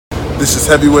This is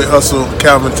Heavyweight Hustle,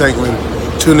 Calvin Tankman.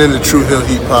 Tune in to True Hill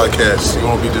Heat Podcast. You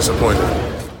won't be disappointed.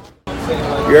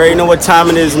 You already know what time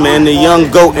it is, man. The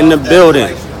young GOAT in the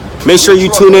building. Make sure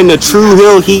you tune in to True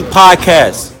Hill Heat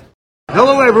Podcast.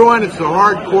 Hello, everyone. It's the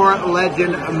hardcore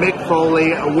legend, Mick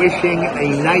Foley, wishing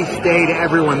a nice day to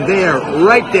everyone there,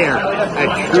 right there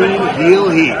at True Hill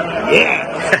Heat.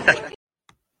 Yeah!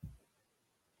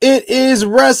 It is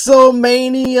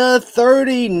WrestleMania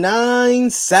 39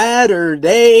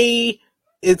 Saturday.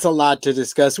 It's a lot to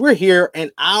discuss. We're here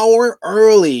an hour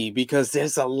early because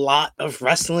there's a lot of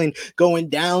wrestling going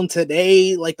down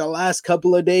today. Like the last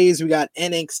couple of days, we got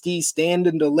NXT Stand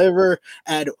and Deliver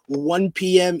at 1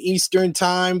 p.m. Eastern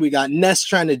time. We got Ness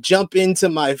trying to jump into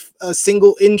my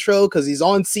single intro because he's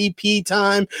on CP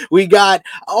time. We got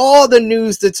all the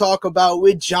news to talk about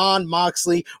with Jon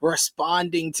Moxley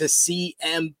responding to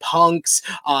CM Punk's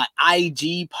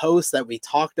IG post that we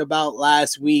talked about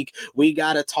last week. We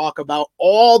got to talk about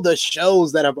all the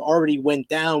shows that have already went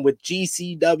down with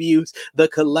GCW's The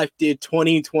Collective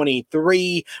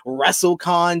 2023,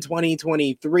 WrestleCon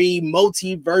 2023,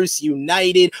 Multiverse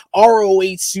United,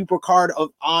 ROH Supercard of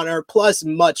Honor, plus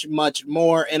much, much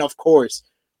more. And of course,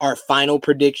 our final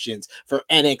predictions for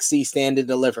NXT Stand and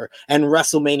Deliver and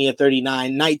WrestleMania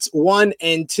 39 nights 1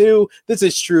 and 2. This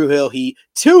is True Hill Heat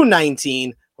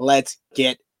 219. Let's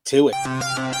get to it.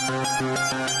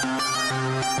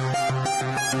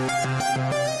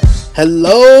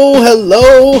 Hello.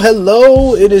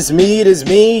 It is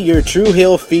me, your True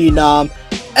Hill Phenom,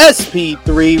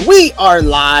 SP3. We are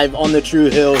live on the True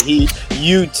Hill Heat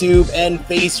YouTube and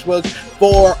Facebook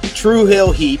for True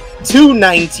Hill Heat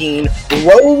 219.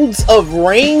 Roads of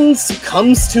Reigns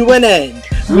comes to an end.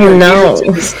 We are here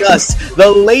to discuss the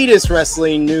latest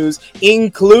wrestling news,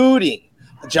 including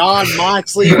Jon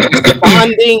Moxley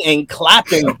responding and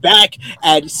clapping back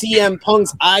at CM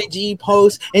Punk's IG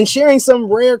post and sharing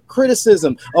some rare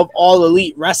criticism of All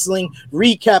Elite Wrestling.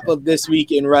 Recap of this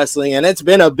week in wrestling, and it's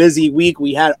been a busy week.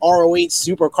 We had ROH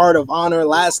Supercard of Honor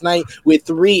last night with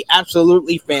 3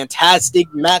 absolutely fantastic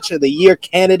Match of the Year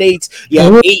candidates. You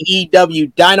have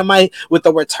AEW Dynamite with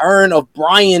the return of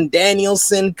Bryan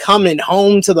Danielson coming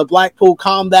home to the Blackpool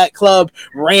Combat Club.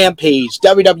 Rampage,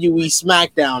 WWE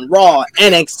SmackDown, Raw,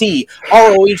 NXT,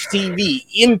 ROH TV,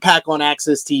 Impact on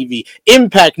Access TV,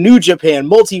 Impact New Japan,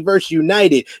 Multiverse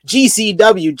United,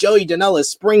 GCW, Joey Janela's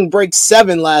Spring Break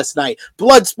 7 last night,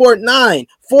 Bloodsport 9,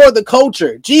 For the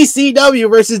Culture, GCW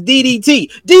versus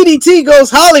DDT, DDT Goes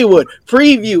Hollywood,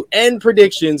 preview and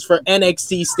predictions for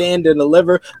NXT Stand and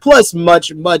Deliver, plus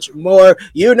much, much more.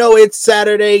 You know it's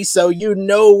Saturday, so you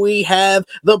know we have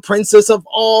the princess of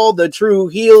all the true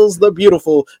heels, the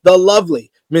beautiful, the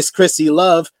lovely Miss Chrissy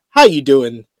Love. How you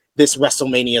doing this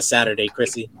WrestleMania Saturday,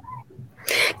 Chrissy?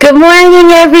 Good morning,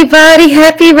 everybody.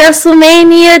 Happy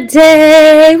WrestleMania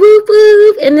Day. Whoop,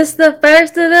 whoop. And it's the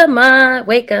first of the month.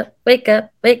 Wake up,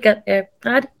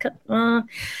 everybody. Come on.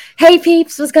 Hey,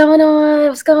 peeps. What's going on?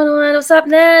 What's up,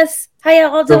 Ness? How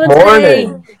y'all doing today?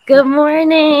 Good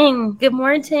morning,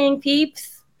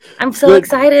 peeps. I'm so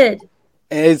excited.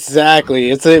 Exactly.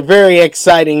 It's a very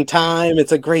exciting time.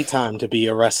 It's a great time to be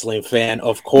a wrestling fan,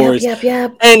 of course.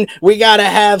 Yep. And we got to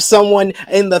have someone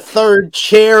in the third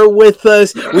chair with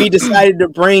us. We decided to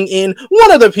bring in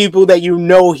one of the people that you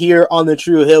know here on the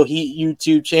True Hill Heat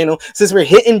YouTube channel. Since we're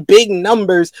hitting big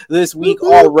numbers this week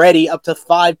already, up to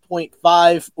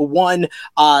 5.51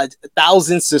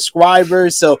 thousand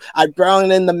subscribers. So I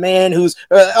brought in the man who's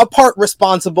a part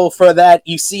responsible for that.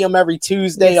 You see him every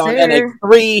Tuesday on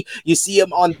NX3. You see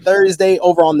him on Thursday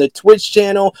over on the Twitch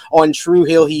channel on True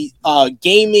Hill Heat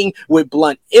Gaming with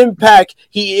Blunt Impact.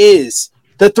 He is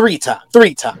the three-time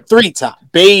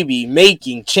baby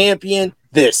making champion.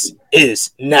 This is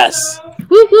Ness.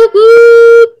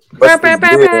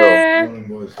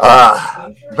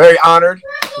 Very honored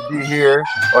to be here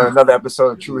on another episode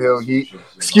of True Hill Heat.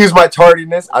 Excuse my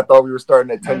tardiness. I thought we were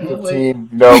starting at 10:15.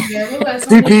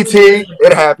 CPT.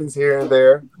 It happens here and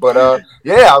there. But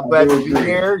yeah, I'm glad to be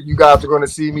here. You guys are going to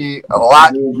see me a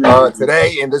lot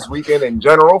today and this weekend in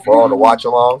general for all the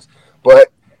watch-alongs. But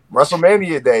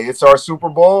WrestleMania Day, it's our Super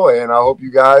Bowl, and I hope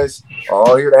you guys are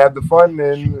all here to have the fun,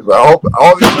 and I hope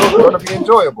all these shows are going to be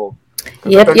enjoyable.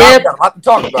 Yep. We got a lot to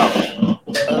talk about.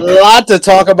 A lot to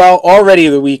talk about already.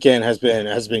 The weekend has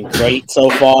been great so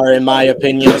far, in my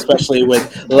opinion, especially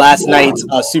with last night's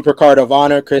Supercard of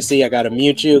Honor. Chrissy, I gotta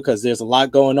mute you because there's a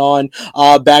lot going on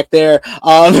back there.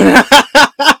 But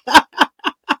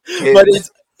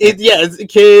it's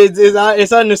kids.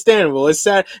 It's understandable. It's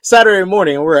Saturday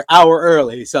morning, and we're an hour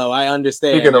early, so I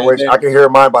understand. Speaking of which, I can hear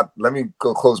mine, but let me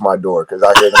go close my door because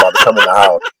I hear them about to come in the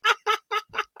house.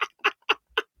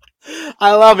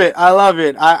 I love it. I love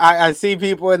it. I see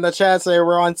people in the chat say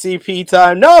we're on CP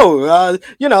time. No,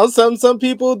 some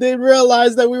people did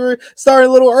realize that we were starting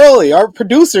a little early. Our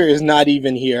producer is not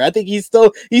even here. I think he's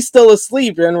still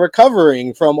asleep and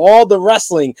recovering from all the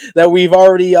wrestling that we've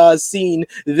already seen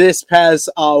this past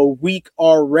week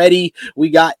already. We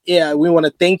want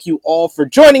to thank you all for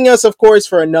joining us, of course,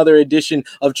 for another edition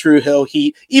of True Hill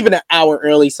Heat. Even an hour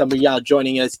early, some of y'all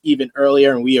joining us even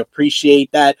earlier, and we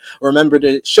appreciate that. Remember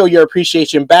to show your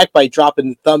appreciation back by dropping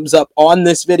the thumbs up on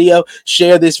this video.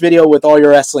 Share this video with all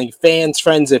your wrestling fans,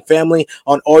 friends, and family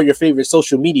on all your favorite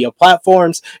social media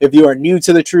platforms. If you are new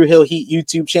to the True Hill Heat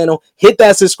YouTube channel, hit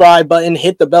that subscribe button,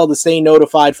 hit the bell to stay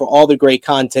notified for all the great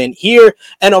content here.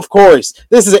 And of course,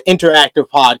 this is an interactive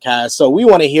podcast, so we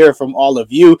want to hear from all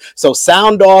of you. So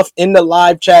sound off in the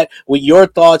live chat with your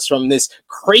thoughts from this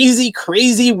crazy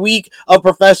week of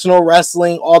professional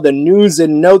wrestling, all the news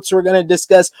and notes we're going to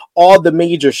discuss, all the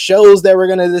major shows that we're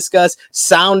going to discuss.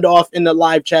 Sound off in the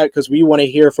live chat because we want to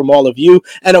hear from all of you.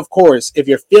 And of course, if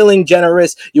you're feeling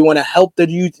generous, you want to help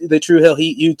the True Hill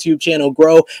Heat YouTube channel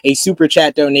grow, a super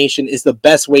chat donation is the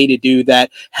best way to do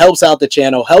that. Helps out the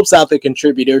channel, helps out the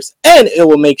contributors, and it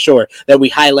will make sure that we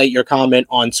highlight your comment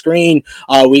on screen.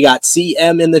 We got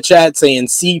CM in the chat saying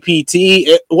CPT.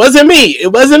 It wasn't me.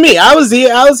 I was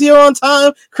here on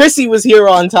time. Chrissy was here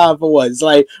on time for once.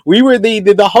 Like, we were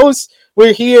the hosts.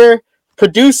 We're here.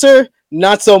 Producer,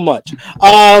 not so much.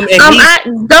 Don't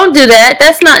do that.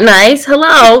 That's not nice.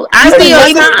 Hello, I be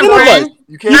on time, friend.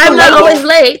 I'm not always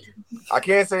late. I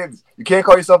can't say this. You can't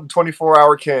call yourself a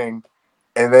 24-hour king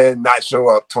and then not show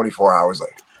up 24 hours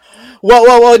later.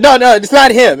 Well, no, it's not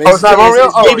him. It's not Romeo.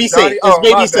 It's Baby Seth. It's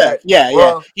Baby Seth. Yeah.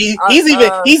 Well,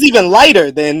 He's even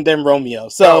lighter than Romeo.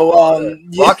 So,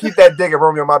 well, I'll keep that dig of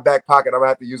Romeo in my back pocket. I'm gonna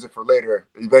have to use it for later,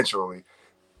 eventually.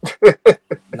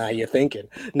 Now you're thinking.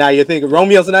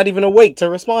 Romeo's not even awake to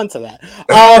respond to that.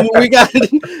 We got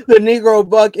the Negro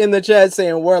Buck in the chat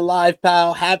saying we're live,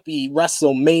 pal. Happy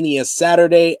WrestleMania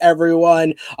Saturday,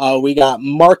 everyone. We got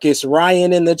Marcus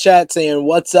Ryan in the chat saying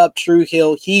what's up, True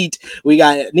Hill Heat. We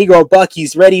got Negro Buck.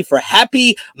 He's ready for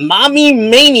Happy Mommy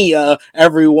Mania,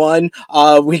 everyone.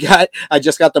 I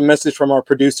just got the message from our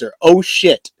producer. Oh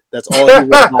shit. That's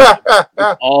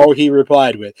all he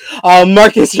replied with.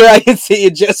 Marcus Ryan, you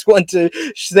just want to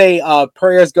say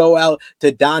prayers go out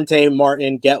to Dante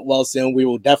Martin. Get well soon. We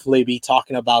will definitely be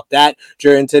talking about that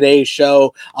during today's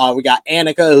show. We got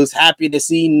Annika, who's happy to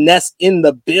see Ness in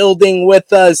the building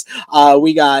with us.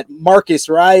 We got Marcus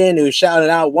Ryan, who's shouting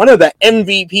out one of the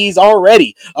MVPs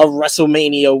already of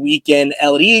WrestleMania weekend,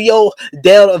 El Hijo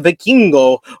del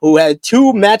Vikingo, who had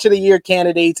 2 Match of the Year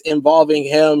candidates involving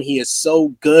him. He is so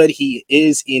good. He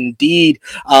is indeed.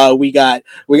 We got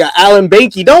Alan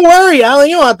Banky. Don't worry, Alan.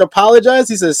 You don't have to apologize.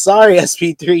 He says, sorry,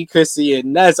 SP3, Chrissy,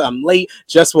 and Ness. I'm late.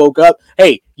 Just woke up.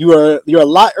 Hey, you're a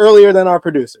lot earlier than our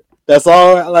producer. That's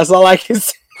all I can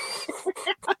say.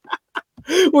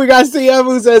 We got CM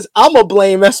who says, I'm gonna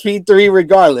blame SP3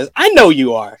 regardless. I know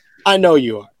you are.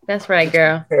 That's right,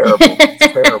 girl. Terrible.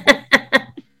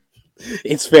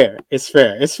 It's fair.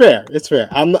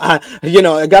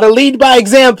 I gotta lead by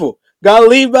example.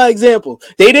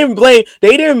 They didn't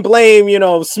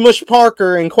blame, Smush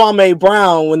Parker and Kwame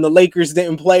Brown when the Lakers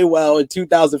didn't play well in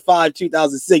 2005,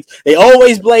 2006. They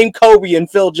always blame Kobe and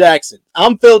Phil Jackson.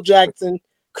 I'm Phil Jackson.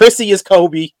 Chrissy is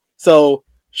Kobe. So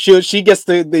she gets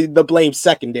the blame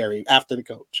secondary after the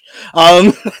coach.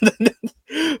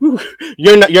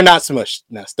 You're not smushed,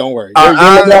 Ness. Don't worry.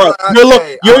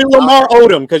 You're Lamar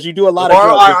Odom because you do a lot of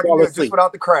drugs. Just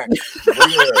without the crack.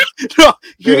 No,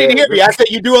 you didn't hear me. I said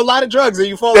you do a lot of drugs and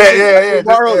you fall asleep.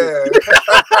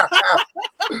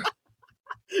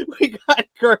 We got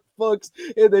Kirk Folks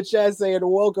in the chat saying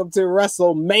welcome to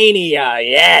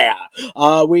WrestleMania.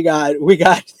 Yeah. We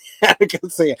got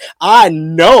saying I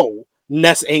know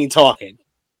Ness ain't talking.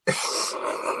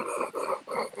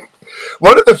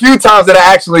 One of the few times that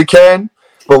I actually can,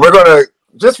 but we're gonna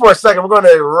just for a second, we're gonna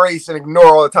erase and ignore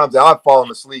all the times that I've fallen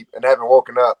asleep and haven't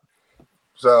woken up.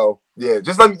 So yeah,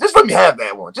 just let me have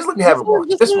that one. Just let me have it one.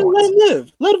 Let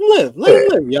him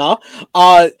live, y'all.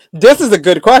 This is a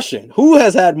good question. Who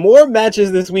has had more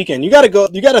matches this weekend? You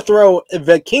gotta throw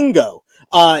Vikingo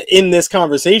in this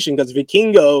conversation because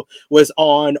Vikingo was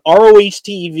on ROH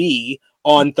TV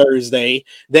on Thursday.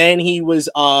 Then he was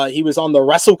on the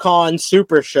WrestleCon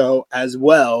Super Show as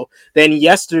well. Then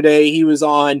yesterday he was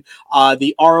on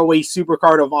the ROH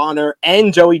Supercard of Honor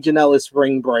and Joey Janela's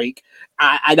Spring Break.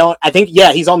 I think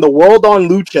he's on the World on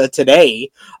Lucha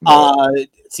today.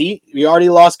 See, we already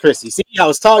lost Chrissy. See, I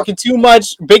was talking too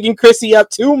much, bigging Chrissy up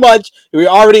too much. We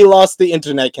already lost the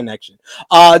internet connection.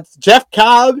 Jeff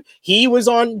Cobb, he was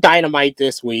on Dynamite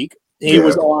this week. He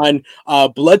was on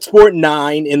Bloodsport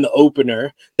 9 in the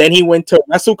opener. Then he went to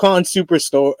WrestleCon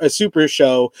Super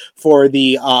Show for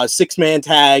the 6-man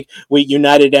tag with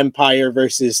United Empire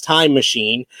versus Time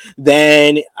Machine.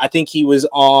 Then I think he was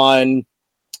on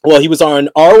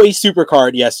ROH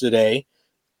Supercard yesterday.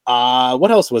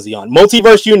 What else was he on?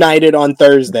 Multiverse United on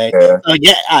Thursday.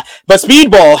 But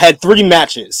Speedball had 3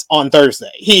 matches on Thursday.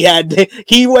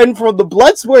 He went from the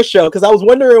Bloodsport show because I was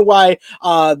wondering why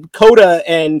Coda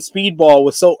and Speedball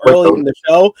was so early in the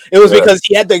show. It was because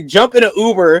he had to jump in an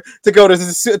Uber to go to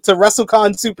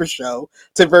WrestleCon Super Show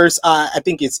to verse I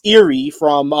think it's Erie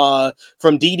from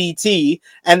DDT,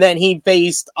 and then he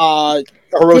faced Hiroshi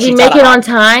Did he make it on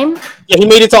time? Yeah, he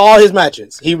made it to all his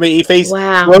matches. He faced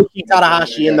Hiroshi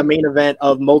Tanahashi in the main event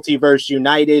of Multiverse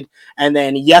United, and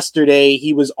then yesterday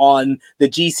he was on the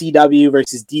GCW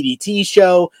versus DDT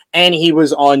show, and he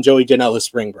was on Joey Janela's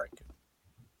Spring Break.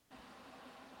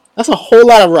 That's a whole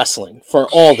lot of wrestling for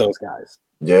all those guys.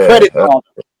 Yeah, credit to all.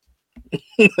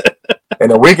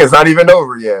 And the week is not even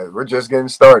over yet. We're just getting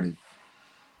started.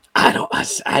 I don't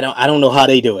know how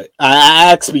they do it.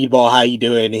 I asked Speedball how you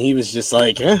do it, and he was just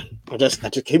like, I just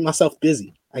keep myself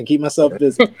busy. I keep myself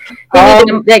busy.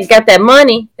 They got that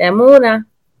money, that Muna.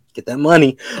 Get that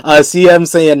money. CM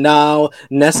saying now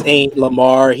Ness ain't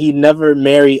Lamar. He never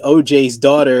marry OJ's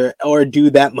daughter or do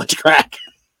that much crack.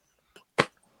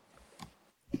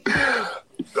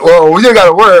 Well, we didn't got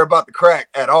to worry about the crack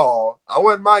at all. I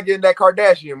wouldn't mind getting that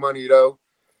Kardashian money though.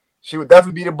 She would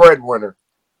definitely be the breadwinner.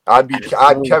 I'd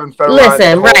Kevin Federline.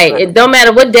 Listen, right? It don't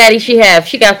matter what daddy she have.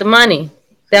 She got the money.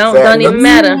 Don't even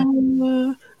matter.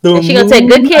 And she gonna take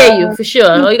good care of you for sure.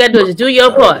 All you gotta do is just do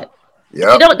your part.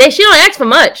 Yeah. She don't ask for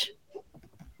much.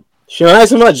 She don't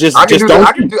ask for much. I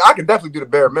can definitely do the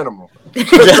bare minimum. I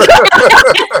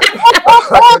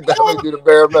can definitely do the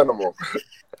bare minimum.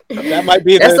 That might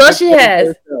be. That's all she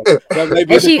has.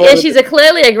 And she's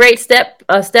clearly a great step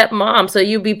mom. So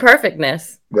you be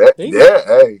perfectness.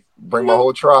 Hey, bring my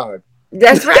whole tribe.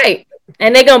 That's right.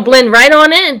 And they're gonna blend right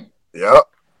on in. Yep.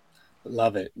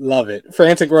 Love it.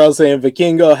 Frantic World saying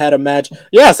Vikingo had a match.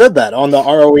 Yeah, I said that on the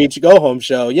ROH Go Home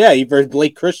show. Yeah, he versus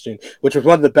Blake Christian, which was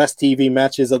one of the best TV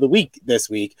matches of the week this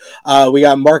week. We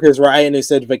got Marcus Ryan who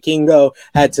said Vikingo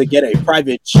had to get a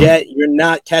private jet. You're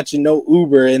not catching no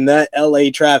Uber in that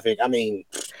LA traffic. I mean,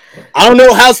 I don't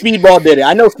know how Speedball did it.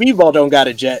 I know Speedball don't got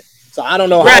a jet, so I don't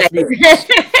know how.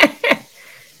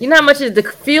 You know how much is the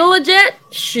fuel a jet?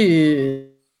 Shoot.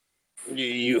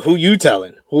 Who you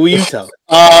telling?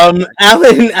 Alan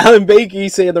Bakey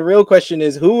saying the real question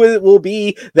is who will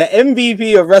be the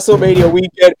MVP of WrestleMania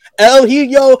weekend? El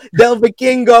Hijo del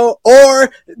Vikingo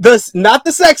or not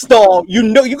the sex doll?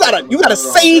 You gotta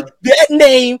say that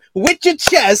name with your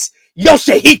chest.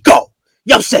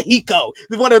 Yoshihiko,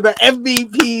 one of the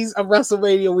MVPs of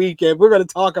WrestleMania weekend. We're going to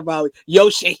talk about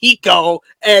Yoshihiko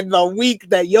and the week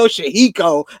that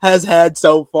Yoshihiko has had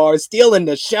so far, stealing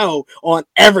the show on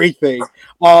everything.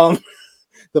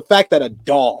 The fact that a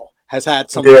doll has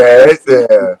had some of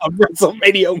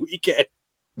WrestleMania weekend.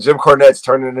 Jim Cornette's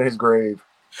turning in his grave.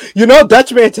 You know,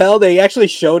 Dutch Mantel, they actually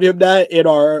showed him that in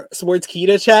our Sports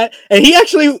Kita chat, and he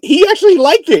actually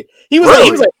liked it. He was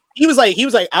like,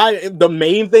 the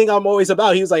main thing I'm always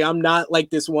about. He was like, I'm not like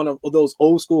this one of those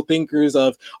old school thinkers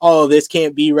of, oh, this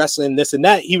can't be wrestling, this and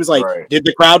that. He was like, Did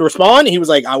the crowd respond? He was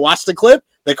like, I watched the clip,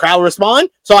 the crowd respond,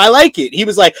 so I like it. He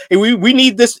was like, hey, we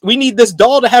need this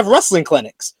doll to have wrestling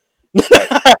clinics.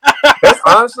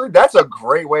 That's a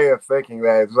great way of thinking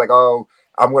that. It's like, oh,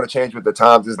 I'm going to change with the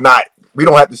times. It's not. We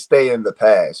don't have to stay in the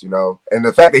past, you know. And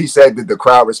the fact that he said that the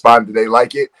crowd responded, did they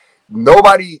like it?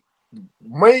 Nobody.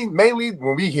 Mainly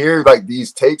when we hear like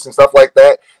these takes and stuff like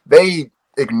that, they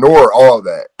ignore all of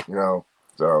that, you know.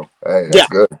 So hey, that's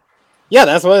good. Yeah,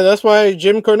 that's why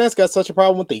Jim Cornette's got such a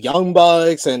problem with the Young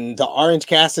Bucks and the Orange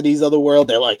Cassidys of the world.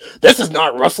 They're like, this is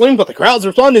not wrestling, but the crowd's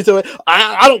responding to it.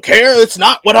 I don't care. It's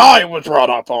not what I was brought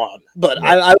up on. But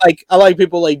yeah. I like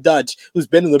people like Dutch, who's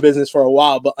been in the business for a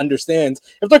while, but understands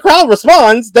if the crowd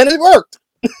responds, then it worked.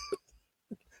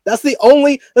 That's the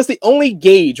only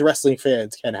gauge wrestling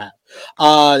fans can have.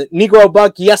 Negro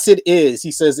Buck, yes, it is.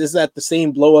 He says, is that the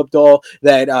same blow up doll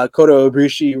that Kota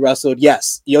Ibushi wrestled?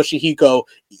 Yes, Yoshihiko.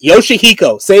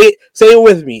 Say it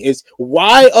with me. It's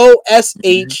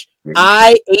Yoshihiko.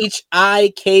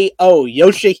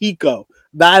 Yoshihiko.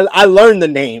 I learned the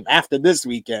name after this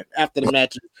weekend, after the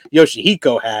match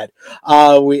Yoshihiko had.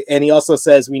 And he also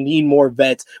says we need more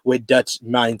vets with Dutch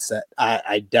mindset.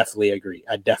 I definitely agree.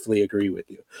 I definitely agree with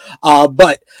you.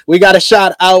 But we got to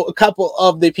shout out a couple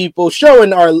of the people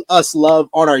showing us love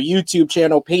on our YouTube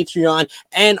channel, Patreon,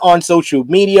 and on social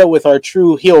media with our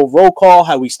True Heel roll call,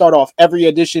 how we start off every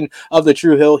edition of the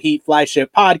True Heel Heat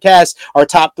flagship podcast. Our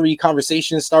top 3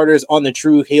 conversation starters on the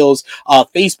True Heels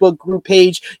Facebook group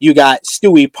page. You got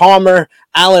Stewie Palmer,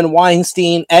 Alan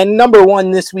Weinstein, and number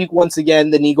 1 this week, once again,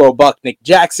 the Negro Buck, Nick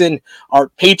Jackson. Our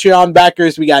Patreon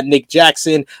backers, we got Nick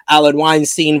Jackson, Alan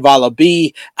Weinstein, Vala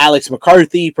B, Alex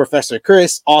McCarthy, Professor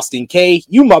Chris, Austin K,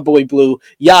 You My Boy Blue,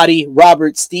 Yachty,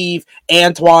 Robert, Steve,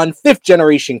 Antoine, 5th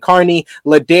Generation Carney,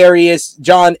 Ladarius,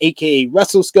 John, aka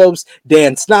WrestleScopes,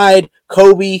 Dan Snide,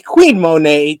 Kobe, Queen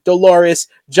Monet, Dolores,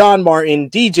 John Martin,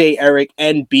 DJ Eric,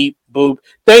 and Beep Boop.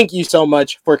 Thank you so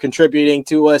much for contributing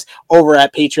to us over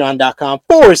at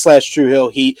patreon.com/True Hill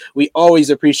Heat. We always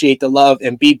appreciate the love,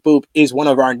 and Beep Boop is one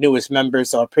of our newest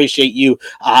members, so I appreciate you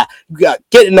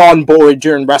getting on board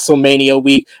during WrestleMania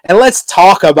week. And let's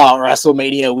talk about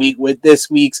WrestleMania week with this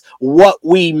week's What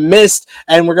We Missed.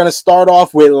 And we're going to start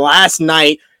off with last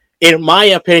night, in my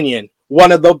opinion.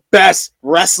 One of the best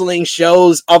wrestling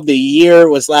shows of the year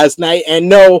was last night. And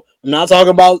no, I'm not talking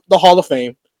about the Hall of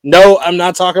Fame. No, I'm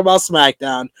not talking about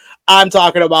SmackDown. I'm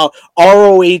talking about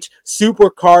ROH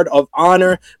Supercard of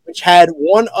Honor, which had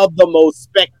one of the most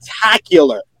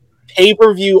spectacular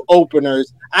pay-per-view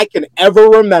openers I can ever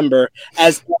remember,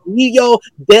 as Amigo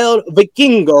del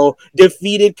Vikingo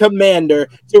defeated Commander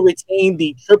to retain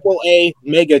the AAA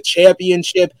Mega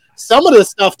Championship. Some of the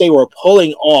stuff they were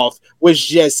pulling off was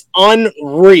just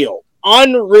unreal.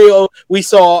 We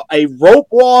saw a rope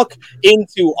walk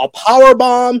into a power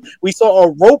bomb. We saw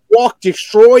a rope walk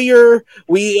destroyer.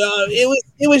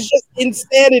 It was just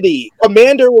insanity.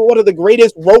 Commander with one of the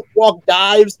greatest rope walk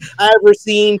dives I ever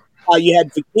seen. You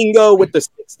had Vikingo with the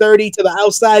 630 to the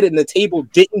outside, and the table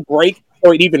didn't break,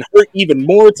 or it even hurt even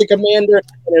more to Commander,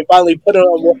 and then finally put it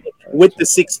on with the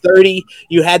 630.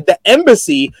 You had the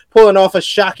Embassy pulling off a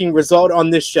shocking result on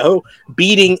this show,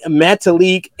 beating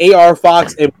Metalik, AR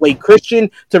Fox, and Blake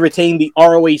Christian to retain the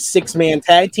ROH 6-man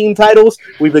tag team titles.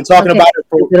 We've been talking about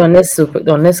it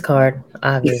on this card,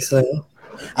 obviously.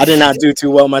 I did not do too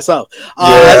well myself.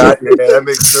 That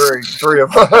makes three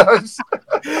of us.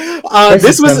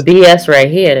 This was some BS right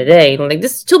here today. Like,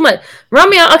 this is too much. Run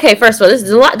me out. Okay, first of all, this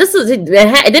is a lot.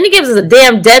 Then he gives us a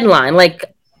damn deadline. Like,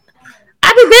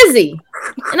 I'll be busy,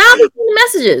 and I'll be sending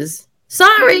messages.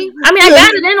 Sorry. I mean, I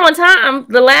got it in on time.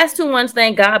 The last 2 months,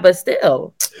 thank God, but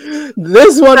still.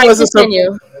 This one was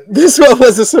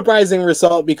a surprising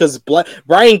result because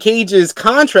Brian Cage's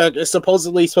contract is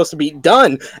supposedly supposed to be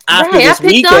done after this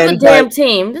weekend. I picked up the damn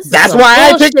team. That's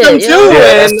why I picked them too.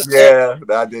 I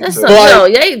did too. No,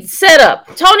 they set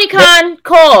up. Tony Khan,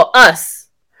 call us.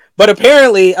 But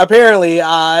apparently,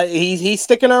 he's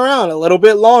sticking around a little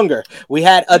bit longer. We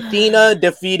had Athena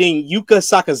defeating Yuka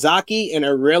Sakazaki in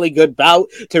a really good bout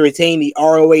to retain the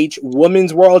ROH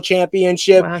Women's World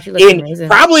Championship. Wow, in amazing.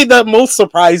 Probably the most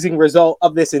surprising result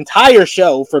of this entire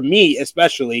show, for me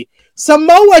especially.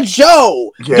 Samoa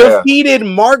Joe defeated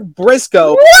Mark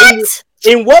Briscoe.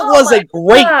 In what was a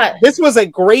great, this was a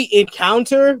great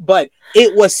encounter, but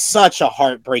it was such a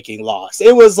heartbreaking loss.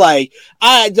 It was like,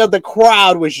 the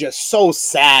crowd was just so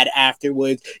sad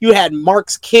afterwards. You had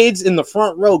Mark's kids in the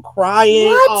front row crying.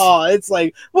 What? Oh, it's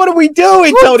like, what are we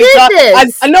doing, Tony?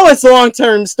 I know it's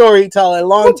long-term storytelling,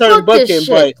 long-term booking,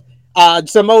 but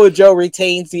Samoa Joe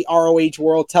retains the ROH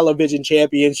World Television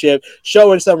Championship,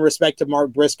 showing some respect to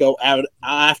Mark Briscoe out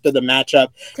after the matchup.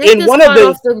 Take this part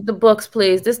off the books,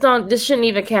 please. This shouldn't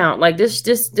even count. Like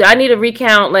this, I need a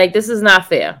recount. Like, this is not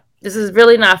fair. This is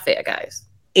really not fair, guys.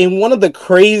 In one of the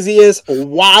craziest,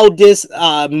 wildest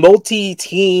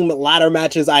multi-team ladder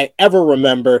matches I ever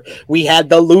remember, we had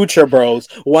the Lucha Bros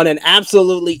won an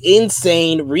absolutely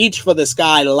insane reach for the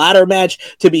sky ladder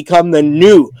match to become the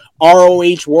new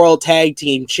ROH World Tag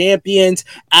Team Champions.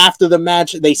 After the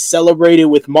match, they celebrated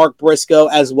with Mark Briscoe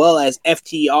as well as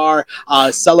FTR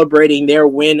celebrating their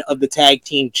win of the Tag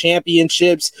Team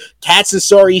Championships.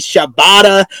 Katsuyori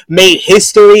Shibata made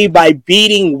history by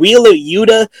beating Wheeler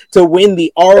Yuta to win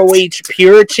the ROH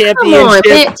Pure Championship. Come on,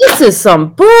 man. This is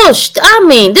some bullshit. I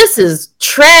mean, this is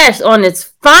trash on its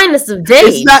finest of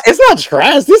days. It's not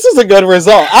trash. This is a good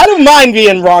result. I don't mind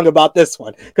being wrong about this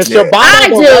one because Shibata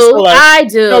I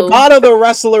do. Shibata the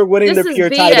wrestler winning This the is pure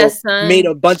BS, title son. made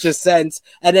a bunch of sense.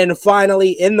 And then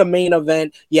finally in the main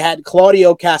event, you had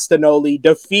Claudio Castagnoli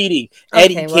defeating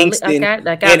Eddie Kingston. I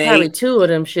got probably two of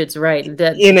them shits right.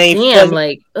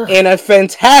 In a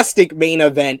fantastic main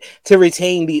event to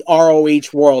retain the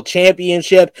ROH World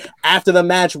Championship. After the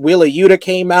match, Wheeler Yuta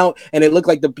came out, and it looked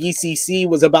like the BCC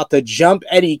was about to jump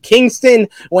Eddie Kingston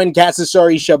when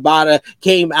Katsuyori Shibata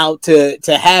came out to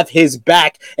have his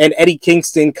back, and Eddie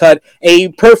Kingston cut a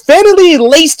profanity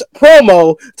laced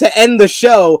promo to end the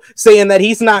show, saying that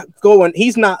he's not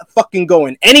fucking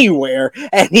going anywhere,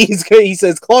 and he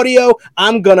says, Claudio,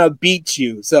 I'm gonna beat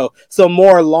you. So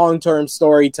more long-term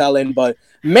storytelling, but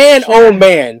man, oh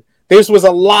man, this was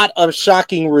a lot of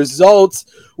shocking results.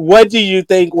 What do you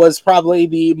think was probably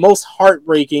the most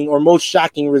heartbreaking or most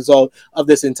shocking result of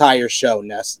this entire show,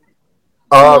 Ness?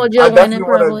 I definitely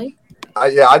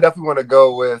want to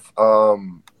go with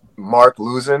Mark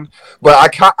losing, but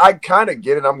I kind of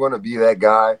get it. I'm going to be that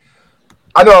guy.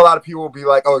 I know a lot of people will be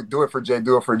like, "Oh, do it for Jay,"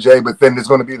 but then there's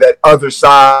going to be that other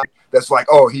side that's like,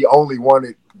 "Oh, he only won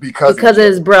it because of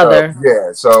his brother."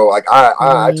 Yeah, so like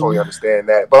I totally understand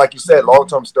that. But like you said,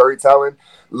 long-term storytelling,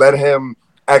 let him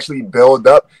actually build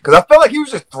up, because I felt like he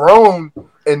was just thrown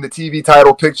in the TV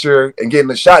title picture and getting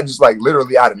the shot just like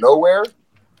literally out of nowhere.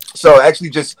 So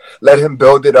actually just let him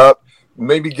build it up,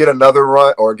 maybe get another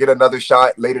run or get another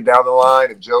shot later down the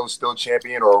line if Joe's still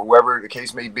champion or whoever the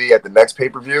case may be at the next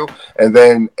pay-per-view, and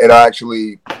then it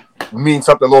actually means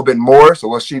something a little bit more. So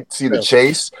we'll see the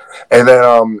chase. And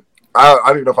then I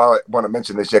don't even know if I want to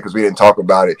mention this yet because we didn't talk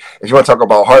about it. If you want to talk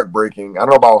about heartbreaking, I don't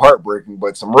know about heartbreaking,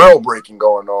 but some real breaking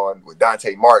going on with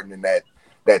Dante Martin in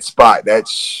that spot. I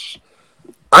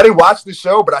didn't watch the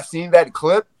show, but I seen that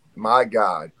clip. My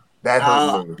God, that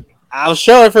hurt me. I'll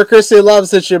show it for Christy Love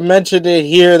since you mentioned it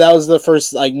here. That was the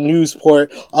first news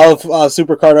port of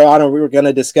Supercard of Honor we were going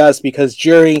to discuss, because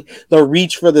during the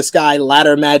Reach for the Sky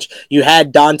ladder match, you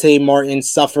had Dante Martin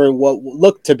suffer what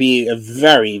looked to be a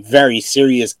very, very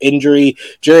serious injury.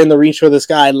 During the Reach for the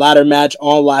Sky ladder match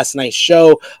on last night's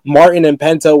show, Martin and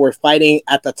Penta were fighting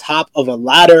at the top of a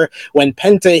ladder when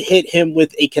Penta hit him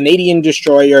with a Canadian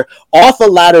Destroyer off a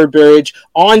ladder bridge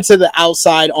onto the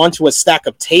outside, onto a stack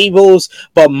of tables,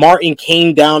 but Martin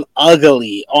came down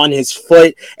ugly on his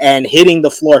foot and hitting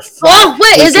the floor flat. Oh,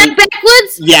 wait, is that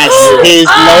backwards? Yes,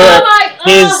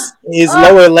 his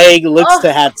lower leg looks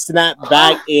to have snapped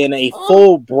back in a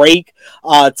full break.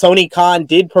 Tony Khan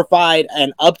did provide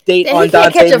an update on Dante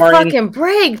Martin. He can't catch a fucking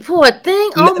break, poor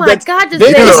thing. Oh my God,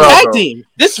 this tag team,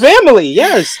 this family,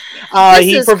 yes.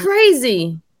 This is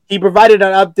crazy. He provided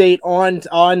an update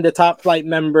on the Top Flight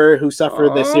member who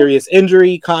suffered the serious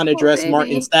injury. Khan addressed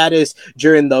Martin's status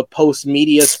during the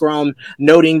post-media scrum,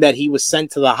 noting that he was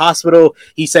sent to the hospital.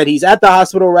 He said he's at the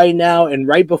hospital right now, and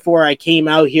right before I came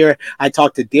out here, I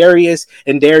talked to Darius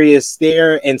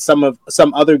there and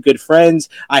some other good friends.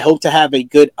 I hope to have a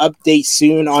good update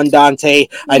soon on Dante.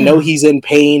 I know he's in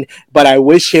pain, but I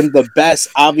wish him the best.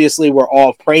 Obviously, we're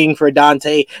all praying for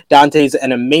Dante. Dante's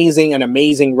an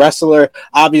amazing wrestler.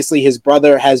 Obviously, his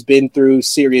brother has been through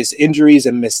serious injuries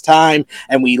and missed time,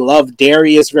 and we love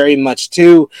Darius very much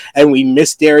too, and we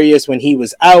missed Darius when he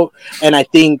was out, and I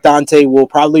think Dante will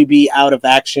probably be out of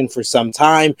action for some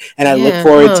time, and I look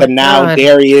forward to now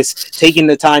Darius taking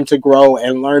the time to grow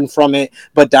and learn from it.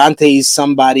 But Dante is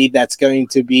somebody that's going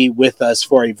to be with us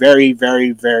for a very,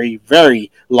 very, very,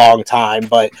 very long time.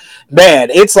 But man,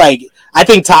 it's like, I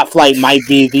think Top Flight might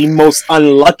be the most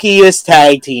unluckiest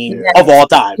tag team of all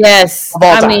time. Yes.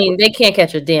 I mean, they can't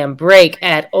catch a damn break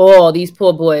at all. These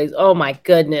poor boys. Oh my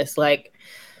goodness. Like,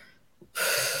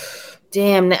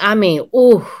 damn. I mean,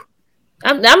 ooh.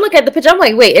 I'm looking at the picture. I'm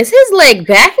like, wait, is his leg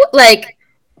back? Like,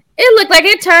 it looked like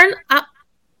it turned.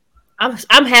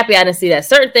 I'm happy I didn't see that.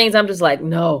 Certain things I'm just like,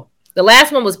 no. The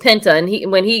last one was Penta, and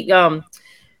when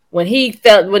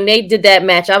they did that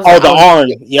match, I was like, arm.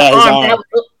 Yeah, his arm.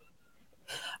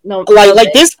 No,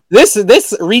 this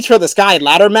Reach for the Sky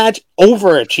ladder match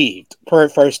overachieved.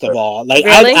 First of all, like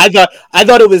really? I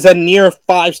thought it was a near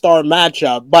 5-star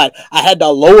matchup, but I had to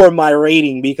lower my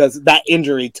rating because that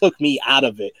injury took me out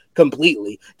of it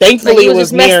completely. Thankfully, it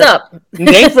was messed up.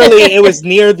 Thankfully, it was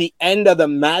near the end of the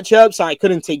matchup, so I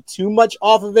couldn't take too much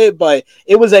off of it. But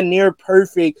it was a near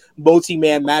perfect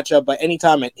multi-man matchup. But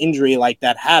anytime an injury like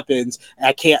that happens,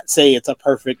 I can't say it's a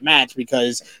perfect match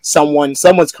because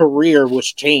someone's career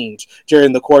was changed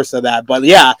during the course of that. But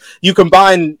yeah, you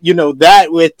combine that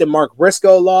with the Mark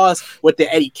Briscoe loss, with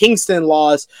the Eddie Kingston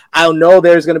loss. I know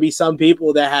there's going to be some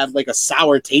people that have like a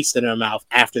sour taste in their mouth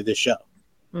after the show.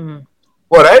 Mm-hmm.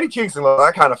 Well, the Eddie Kingston,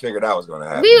 I kind of figured that was going to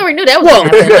happen. We already knew that was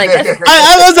going to happen. Like,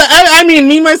 I mean,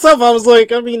 me myself, I was like,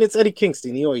 it's Eddie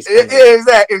Kingston. He always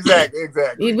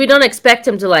exactly. We don't expect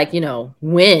him to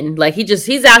win. Like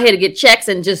he's out here to get checks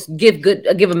and just give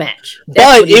a match.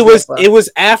 But it was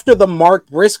after the Mark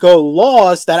Briscoe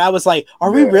loss that I was like,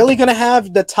 are we really going to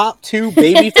have the top two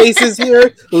baby faces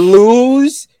here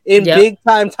lose in big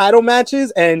time title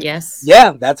matches? And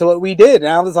that's what we did.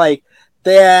 And I was like,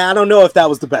 yeah, I don't know if that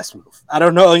was the best move. I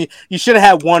don't know. You should have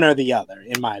had one or the other,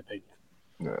 in my opinion.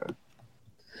 Yeah.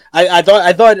 I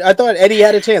thought Eddie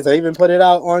had a chance. I even put it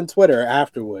out on Twitter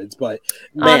afterwards. But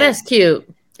man, that's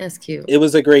cute. That's cute. It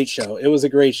was a great show.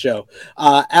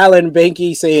 Alan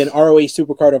Banky saying ROH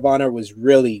Supercard of Honor was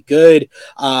really good.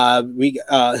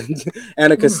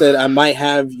 Annika said, I might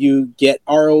have you get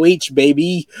ROH,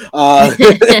 baby. We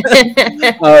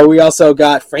also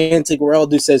got Frantic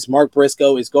World who says Mark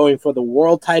Briscoe is going for the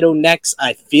world title next.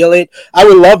 I feel it. I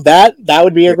would love that. That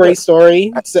would be a great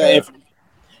story. So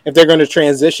if they're going to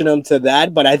transition him to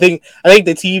that. But I think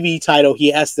the TV title,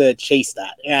 he has to chase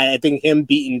that. And I think him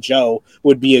beating Joe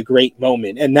would be a great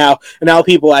moment. And now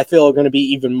people, I feel, are going to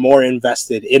be even more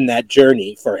invested in that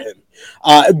journey for him.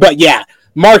 But yeah,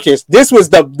 Marcus, this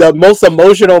was the most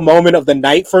emotional moment of the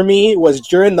night for me. Was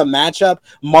during the matchup,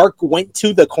 Mark went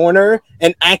to the corner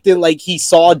and acted like he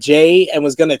saw Jay and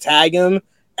was going to tag him.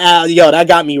 That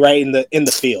got me right in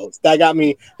the feels. That got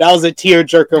me. That was a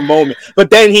tearjerker moment.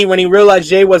 But then when he realized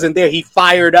Jay wasn't there, he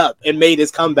fired up and made his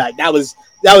comeback. That was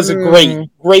a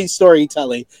great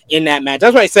storytelling in that match.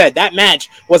 That's what I said. That match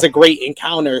was a great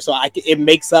encounter. So it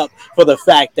makes up for the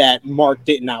fact that Mark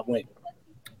did not win.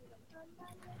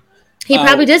 He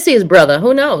probably did see his brother.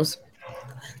 Who knows?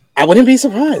 I wouldn't be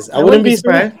surprised. I wouldn't be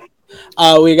surprised.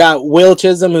 We got Will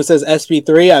Chisholm who says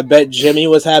SP3. I bet Jimmy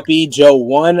was happy. Joe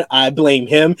won. I blame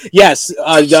him. Yes,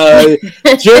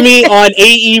 Jimmy on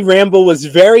AE Ramble was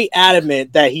very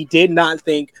adamant that he did not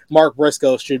think Mark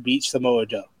Briscoe should beat Samoa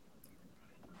Joe.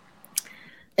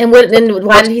 And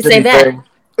why did he say that?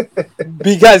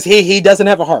 Because he doesn't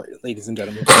have a heart, ladies and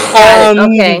gentlemen.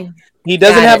 Okay. He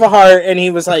doesn't have a heart, and he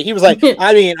was like, he was like,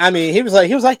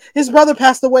 his brother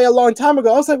passed away a long time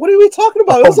ago. I was like, what are we talking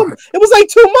about? It was like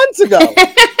 2 months ago.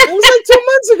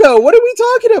 What are we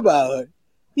talking about?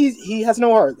 He has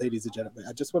no heart, ladies and gentlemen.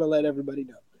 I just want to let everybody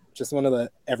know.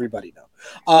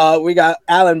 We got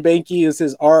Alan Banky who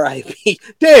says R.I.P.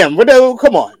 Damn,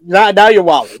 come on. Now you're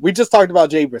wilding. We just talked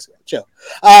about Jay Briscoe. Chill.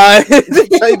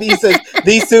 He says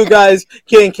these two guys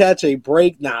can't catch a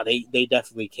break. Nah, they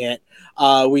definitely can't.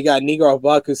 We got Negro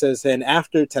Buck who says, and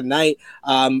after tonight,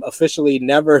 officially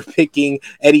never picking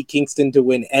Eddie Kingston to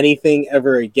win anything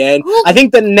ever again. I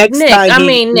think the next time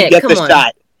he gets a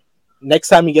shot. Next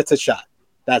time he gets a shot.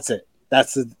 That's it.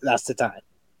 That's the time.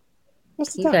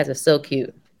 You guys are so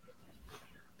cute.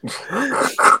 Why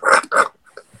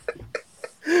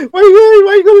are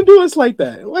you gonna do us like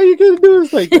that?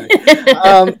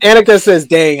 Annika says,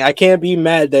 dang, I can't be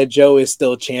mad that Joe is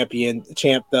still champ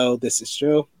though. This is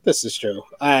true.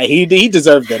 He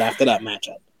deserved it after that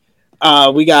matchup.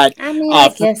 We got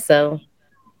I guess so.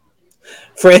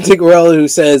 Frantic World who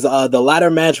says the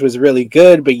latter match was really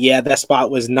good, but yeah, that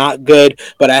spot was not good.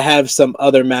 But I have some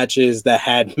other matches that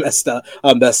had messed up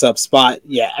spot.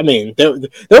 Yeah, I mean there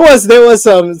was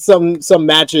some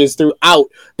matches throughout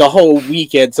the whole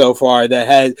weekend so far that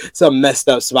had some messed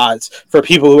up spots for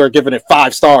people who are giving it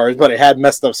 5 stars, but it had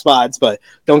messed up spots. But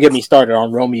don't get me started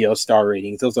on Romeo's star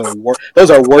ratings; those are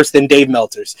worse than Dave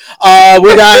Meltzer's.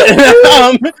 We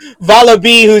got Vala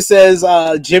B who says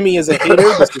Jimmy is a hater.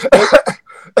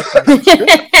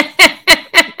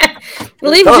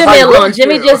 Leave Jimmy alone.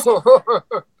 Jimmy just.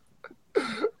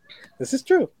 This is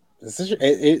true.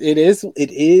 It is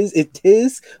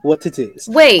what it is.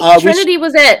 Wait, Trinity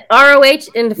was at ROH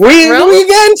in the front row? We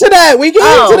get into that.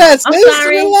 Into that. I'm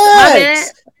sorry.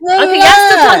 Relax. Okay, y'all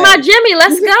still talking about Jimmy.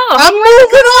 Let's go. I'm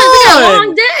moving on. We got a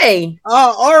long day.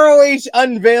 ROH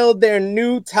unveiled their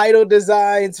new title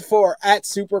designs at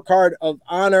Supercard of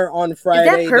Honor on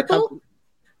Friday. Is that purple?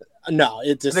 No,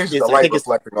 it just I think it's, the I light think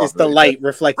reflecting off it's the of it. light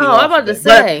reflecting. Oh, off I'm about of to it.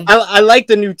 But say. I like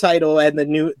the new title and the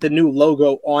new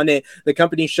logo on it. The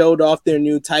company showed off their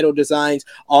new title designs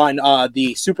on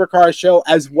the Supercard show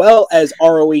as well as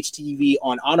ROH TV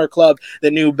on Honor Club. The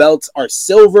new belts are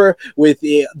silver with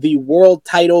the world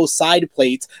title side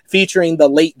plates featuring the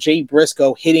late Jay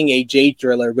Briscoe hitting a Jade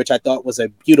Driller, which I thought was a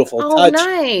beautiful Oh, touch.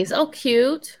 nice. Oh,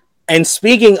 cute. And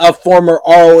speaking of former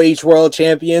ROH World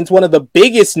Champions, one of the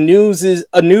biggest news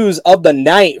of the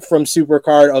night from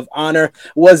Supercard of Honor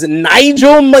was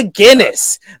Nigel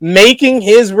McGuinness making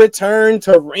his return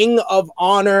to Ring of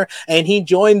Honor, and he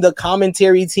joined the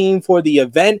commentary team for the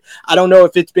event. I don't know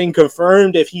if it's been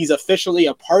confirmed if he's officially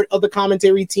a part of the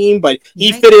commentary team, but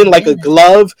he fit in like a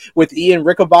glove with Ian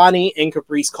Riccaboni and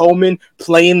Caprice Coleman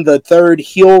playing the third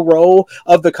heel role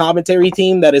of the commentary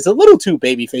team that is a little too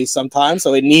babyface sometimes,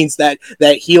 so it needs that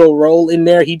heel role in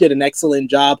there. He did an excellent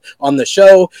job on the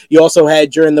show. You also had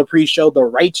during the pre-show the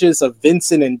Righteous of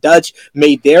Vincent and Dutch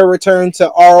made their return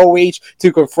to ROH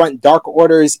to confront Dark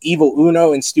Order's Evil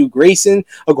Uno and Stu Grayson.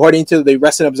 According to the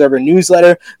Wrestling Observer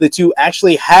newsletter, the two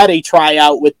actually had a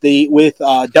tryout with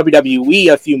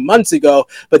WWE a few months ago,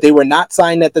 but they were not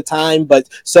signed at the time, but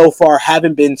so far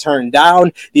haven't been turned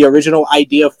down. The original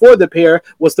idea for the pair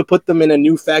was to put them in a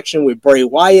new faction with Bray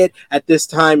Wyatt. At this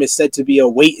time, it's said to be a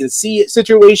wait and see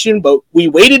situation, but we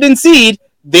waited and see.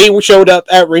 They showed up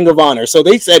at Ring of Honor, so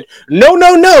they said,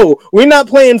 no, we're not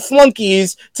playing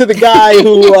flunkies to the guy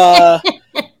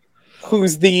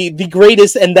who's the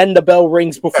greatest and then the bell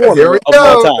rings performer of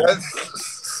all time.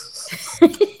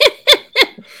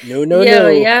 No.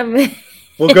 Yeah, man.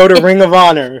 We'll go to Ring of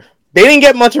Honor. They didn't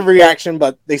get much of a reaction,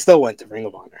 but they still went to Ring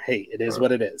of Honor. Hey, it is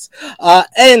what it is.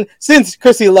 And since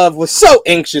Chrissy Love was so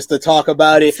anxious to talk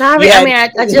about it, sorry,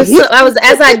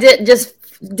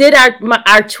 did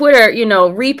our Twitter,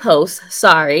 repost.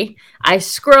 Sorry, I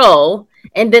scroll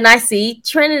and then I see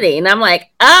Trinity, and I'm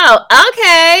like, oh,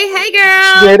 okay, hey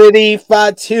girl, Trinity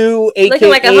Fatu, aka looking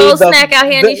like a whole snack out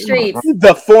here in these streets.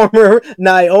 The former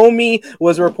Naomi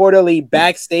was reportedly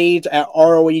backstage at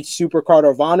ROH Supercard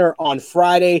of Honor on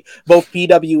Friday. Both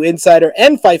PW Insider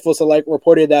and Fightful Select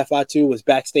reported that Fatu was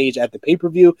backstage at the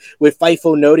pay-per-view, with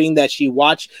Fightful noting that she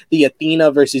watched the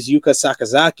Athena versus Yuka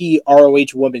Sakazaki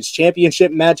ROH Women's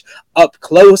Championship match up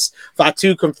close.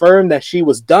 Fatu confirmed that she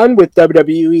was done with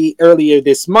WWE earlier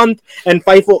this month, and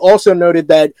Fightful also noted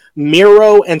that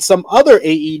Miro and some other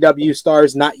AEW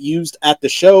stars not used at the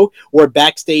show were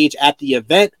backstage at the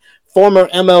event. Former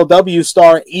MLW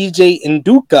star EJ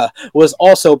Nduka was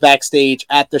also backstage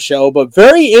at the show, but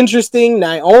very interesting,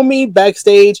 Naomi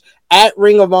backstage at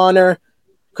Ring of Honor.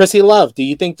 Chrissy Love, do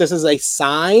you think this is a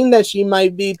sign that she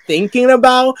might be thinking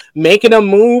about making a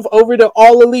move over to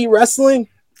All Elite Wrestling?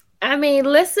 I mean,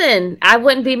 listen, I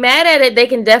wouldn't be mad at it. They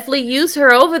can definitely use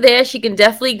her over there. She can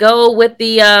definitely go with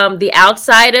the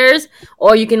outsiders,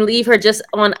 or you can leave her just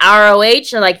on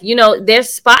ROH. And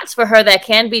there's spots for her that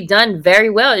can be done very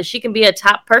well. She can be a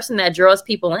top person that draws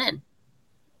people in.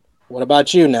 What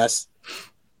about you, Ness?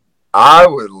 I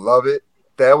would love it.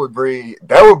 That would bring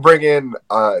in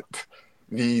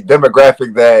the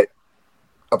demographic that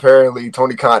apparently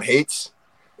Tony Khan hates.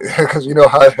 Because you know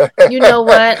how we know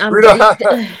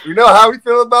how we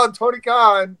feel about Tony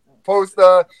Khan post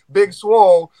Big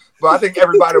Swole, but I think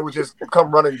everybody would just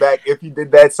come running back if he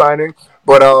did that signing.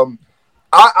 But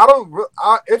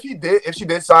if she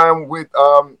did sign with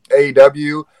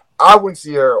AEW, I wouldn't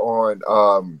see her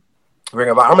on Ring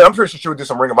of Honor. I mean, I'm pretty sure she would do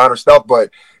some Ring of Honor stuff,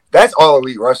 but that's All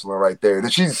Elite Wrestling right there.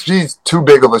 She's too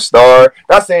big of a star.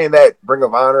 Not saying that Ring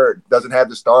of Honor doesn't have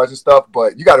the stars and stuff,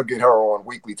 but you got to get her on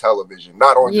weekly television,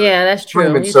 not on that's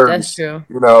true. service. That's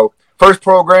true. First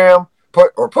program,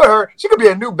 put her. She could be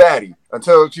a new baddie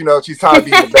until she's tired of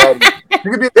being a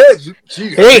baddie. She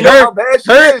could be how bad she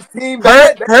is. Team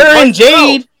bad. Her and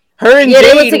Jade. Her and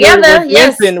Jade were together.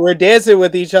 We're dancing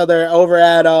with each other over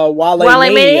at Wale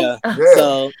Mania.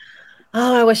 So,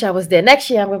 I wish I was there. Next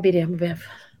year I'm gonna be there.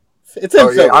 It's in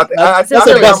Philly. I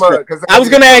was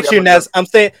going to ask you, Ness. I'm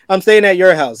staying at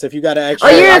your house. If you got to extra.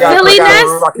 Oh, you're in Philly, Ness?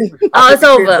 It's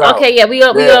over. Okay, yeah, we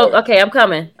go. Okay, I'm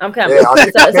coming. Yeah,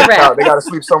 it's a wrap. They got to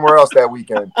sleep somewhere else that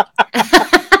weekend.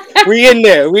 We in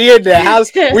there. House.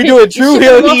 We doing True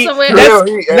Hill Heat.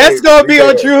 That's gonna be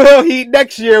on True Hill Heat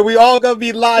next year. We all gonna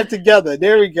be live together.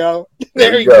 There we go.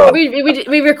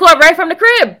 We record right from the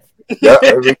crib. Yeah,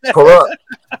 we pull up.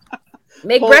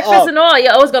 Make breakfast and all.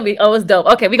 Yeah, it's dope.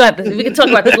 Okay, we can talk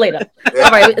about this later. Yeah. All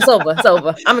right, it's over.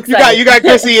 I'm excited. You got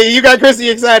Chrissy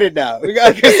excited now. We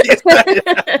got Chrissy excited.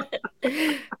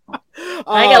 I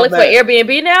gotta look for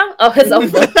Airbnb now. Oh, it's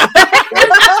over.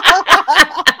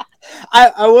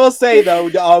 I will say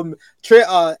though,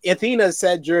 Athena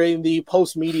said during the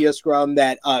post-media scrum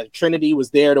that Trinity was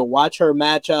there to watch her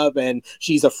matchup, and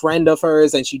she's a friend of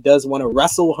hers, and she does want to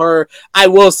wrestle her. I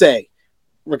will say,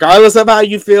 regardless of how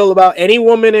you feel about any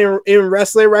woman in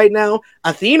wrestling right now,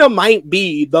 Athena might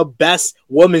be the best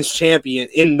women's champion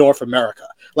in North America.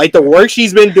 Like the work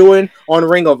she's been doing on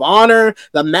Ring of Honor,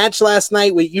 the match last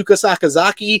night with Yuka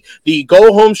Sakazaki, the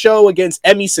go-home show against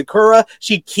Emi Sakura,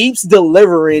 she keeps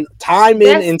delivering time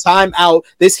in and time out.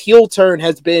 This heel turn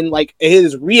has been like, it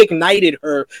has reignited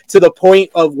her to the point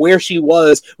of where she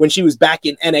was when she was back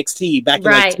in NXT back in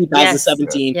like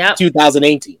 2017,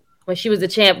 2018. When she was the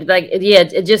champ, like, yeah,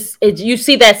 you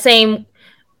see that same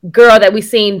girl that we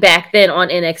seen back then on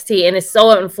NXT, and it's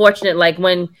so unfortunate. Like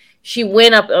when she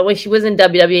went up, when she was in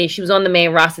WWE, she was on the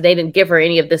main roster. They didn't give her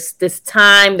any of this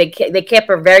time. They kept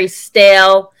her very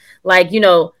stale. Like, you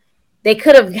know, they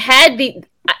could have had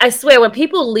I swear, when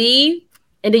people leave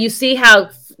and then you see how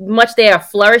much they are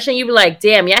flourishing, you be like,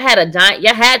 damn, y'all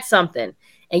had something,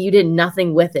 and you did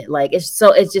nothing with it. Like it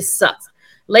just sucks.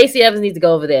 Lacey Evans needs to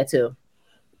go over there too.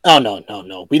 Oh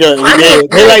no! We don't.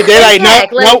 They're like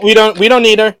no. We don't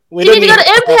need her. We need to go to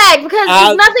Impact because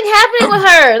there's nothing happening with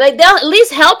her. Like they'll at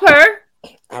least help her.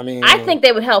 I mean, I think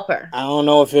they would help her. I don't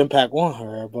know if Impact want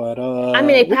her, but I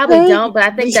mean, they probably don't. But I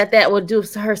think that would do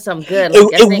her some good. Like,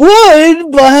 it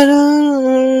would, but I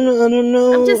don't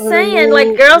know. I'm just saying,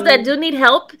 like girls that do need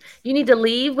help, you need to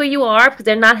leave where you are because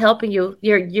they're not helping you.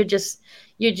 You're just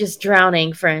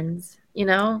drowning, friends. You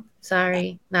know.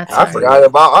 Sorry, not sorry.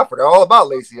 I forgot all about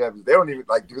Lacey Evans. They don't even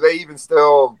do they even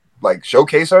still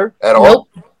showcase her at all?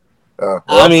 Nope.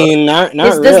 I mean, not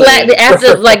really.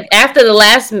 After the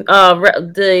last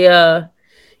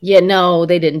no,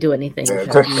 they didn't do anything.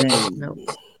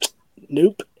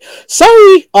 Nope.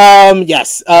 Sorry.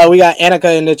 Yes. We got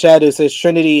Annika in the chat who says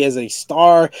Trinity is a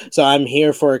star, so I'm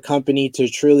here for a company to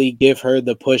truly give her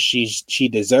the push she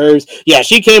deserves. Yeah,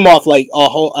 she came off like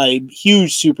a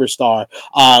huge superstar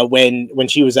when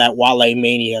she was at Wale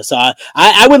Mania. So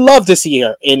I would love to see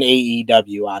her in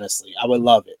AEW. Honestly, I would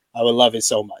love it. I would love it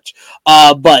so much.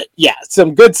 But yeah,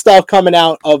 some good stuff coming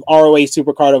out of ROH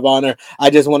Supercard of Honor. I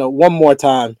just want to one more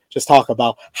time just talk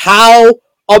about how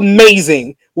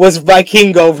amazing was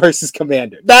Vikingo versus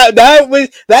Commander.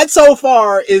 That so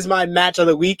far is my match of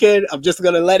the weekend. I'm just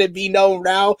gonna let it be known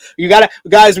now. We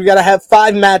gotta have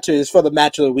 5 matches for the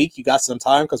match of the week. You got some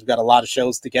time because we got a lot of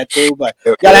shows to get to, but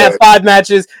we gotta have 5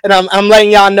 matches, and I'm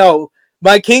letting y'all know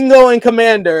Vikingo and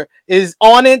Commander is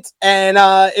on it, and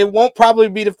it won't probably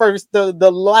be the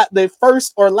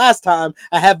first or last time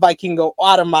I have Vikingo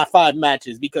out of my 5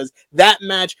 matches, because that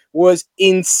match was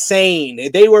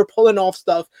insane. They were pulling off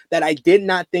stuff that I did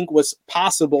not think was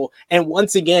possible, and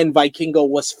once again, Vikingo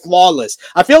was flawless.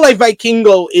 I feel like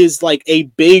Vikingo is like a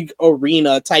big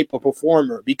arena type of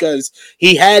performer because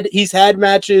he's had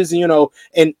matches, you know,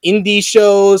 in indie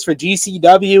shows for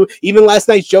GCW, even last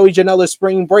night's Joey Janela's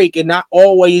Spring Break, and not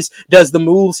always does the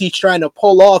moves he's trying to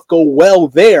pull off go well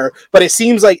there, but it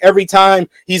seems like every time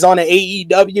he's on an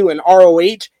AEW and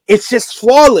ROH, it's just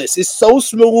flawless. It's so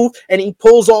smooth, and he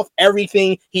pulls off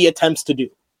everything he attempts to do.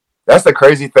 That's the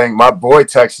crazy thing. My boy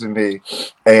texted me,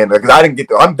 and because I didn't get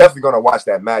to, I'm definitely going to watch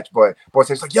that match, but boy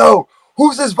says like, yo,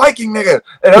 who's this Viking nigga?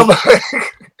 And I'm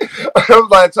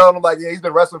like, telling him like, yeah, he's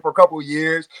been wrestling for a couple of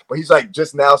years, but he's like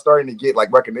just now starting to get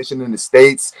like recognition in the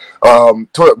States. To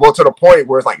the point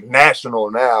where it's like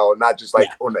national now, not just like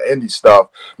on the indie stuff.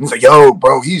 And he's like, yo,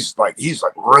 bro, he's like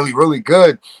really, really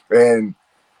good. And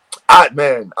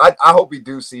I hope we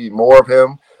do see more of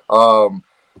him. I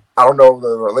don't know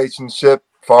the relationship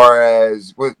far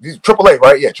as these AAA,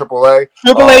 right? Yeah, AAA.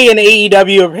 AAA and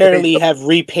AEW apparently have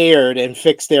repaired and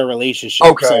fixed their relationship.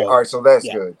 Okay, all right, so that's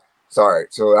good. Sorry,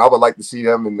 so I would like to see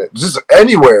them in just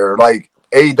anywhere, like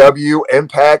AEW,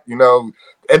 Impact. You know,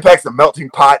 Impact's the melting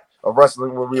pot of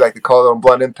wrestling, what we like to call it on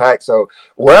Blunt Impact. So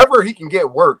wherever he can get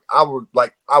work, I would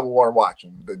want to watch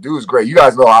him. The dude's great. You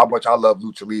guys know how much I love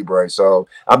Lucha Libre, so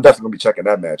I'm definitely gonna be checking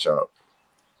that match out.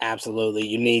 Absolutely,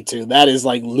 you need to. That is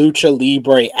like Lucha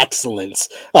Libre excellence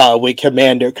with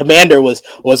Commander. Commander was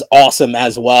awesome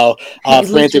as well.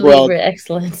 Frantic World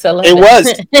excellence. I love it. Was.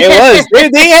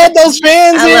 They had those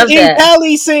fans in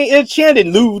Cali saying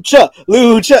chanting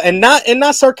Lucha, and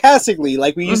not sarcastically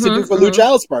like we used to do for Lucha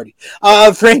House Party.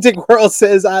 Frantic World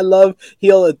says, "I love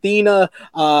heel Athena."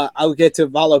 I'll get to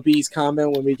Vala B's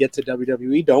comment when we get to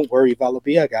WWE. Don't worry, Vala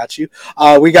B, I got you.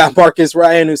 We got Marcus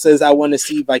Ryan who says, "I want to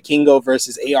see Vikingo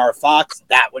versus AR Fox,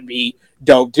 that would be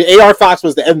dope. AR Fox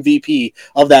was the MVP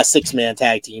of that 6-man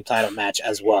tag team title match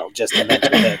as well, just to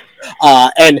mention him.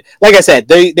 And like I said,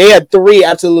 they had 3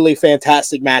 absolutely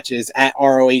fantastic matches at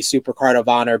ROH Supercard of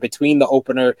Honor, between the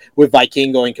opener with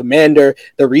Vikingo and Commander,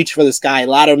 the Reach for the Sky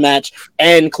ladder match,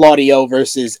 and Claudio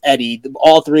versus Eddie.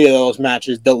 All 3 of those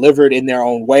matches delivered in their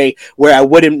own way, where I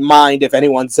wouldn't mind if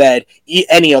anyone said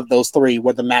any of those 3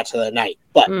 were the match of the night.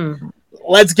 But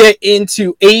let's get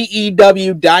into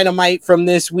AEW Dynamite from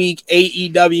this week.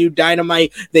 AEW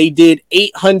Dynamite, they did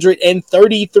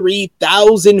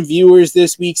 833,000 viewers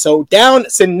this week, so down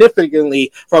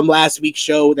significantly from last week's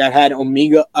show that had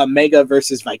Omega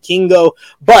versus Vikingo.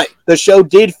 But the show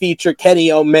did feature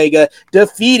Kenny Omega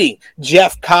defeating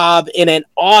Jeff Cobb in an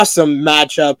awesome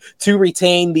matchup to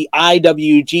retain the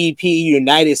IWGP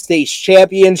United States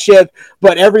Championship.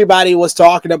 But everybody was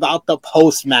talking about the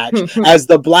post-match as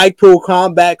the Blackpool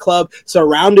Combat Club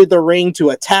surrounded the ring to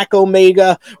attack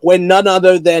Omega, when none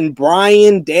other than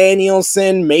Bryan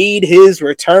Danielson made his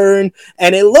return.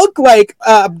 And it looked like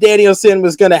Danielson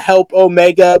was going to help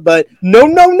Omega, but no,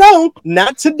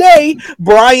 not today.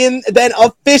 Bryan then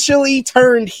officially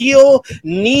turned heel,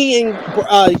 kneeing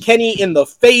Kenny in the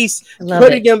face,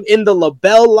 putting him in the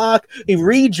label lock,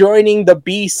 rejoining the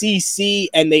BCC,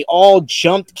 and they all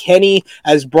jumped Kenny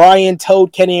as Bryan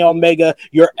told Kenny Omega,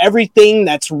 "You're everything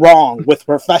that's wrong with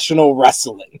professional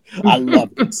wrestling." I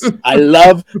love this. I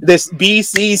love this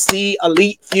BCC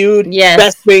Elite Feud. Yes.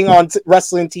 Best thing on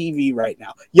wrestling TV right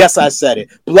now. Yes, I said it.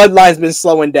 Bloodline's been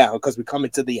slowing down because we're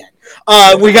coming to the end.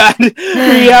 We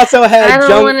also had I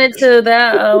don't want it to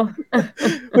though.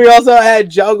 we also had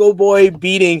Jungle Boy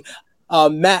beating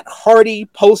Matt Hardy.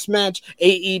 Post-match,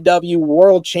 AEW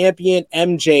World Champion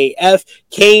MJF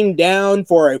came down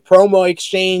for a promo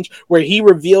exchange where he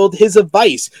revealed his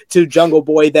advice to Jungle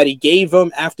Boy that he gave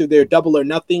him after their Double or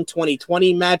Nothing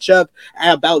 2020 matchup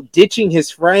about ditching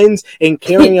his friends and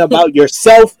caring about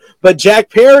yourself. But Jack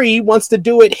Perry wants to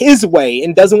do it his way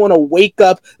and doesn't want to wake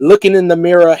up looking in the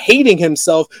mirror hating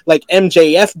himself like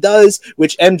MJF does,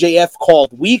 which MJF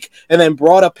called weak, and then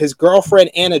brought up his girlfriend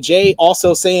Anna Jay,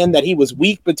 also saying that he was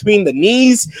weak between the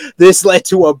knees. This led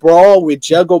to a brawl with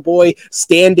Jungle Boy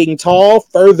standing tall,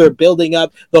 further building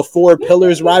up the Four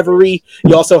Pillars rivalry.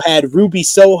 You also had Ruby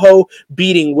Soho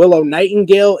beating Willow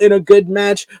Nightingale in a good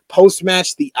match.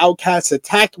 Post-match, the Outcasts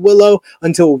attacked Willow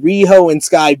until Riho and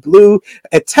Sky Blue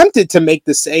attempted to make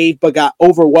the save but got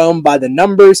overwhelmed by the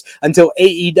numbers until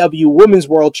AEW Women's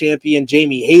World Champion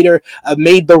Jamie Hayter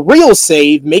made the real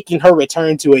save, making her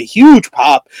return to a huge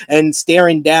pop and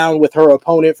staring down with her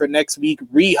opponent for next week,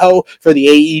 Riho, for the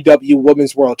AEW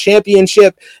Women's World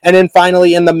Championship. And then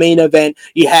finally in the main event,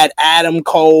 you had Adam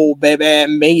Cole,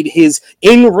 made his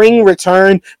in-ring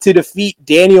return to defeat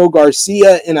Daniel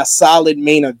Garcia in a solid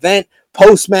main event.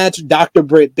 Post-match, Dr.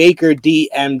 Britt Baker,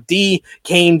 DMD,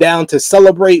 came down to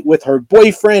celebrate with her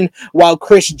boyfriend, while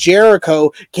Chris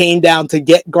Jericho came down to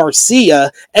get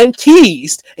Garcia and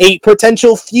teased a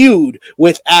potential feud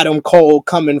with Adam Cole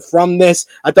coming from this.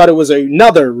 I thought it was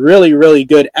another really, really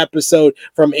good episode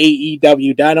from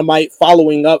AEW Dynamite,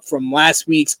 following up from last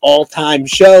week's all-time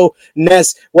show.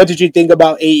 Ness, what did you think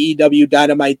about AEW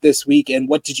Dynamite this week, and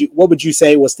what would you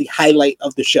say was the highlight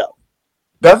of the show?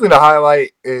 Definitely the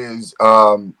highlight is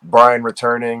Bryan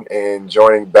returning and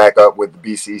joining back up with the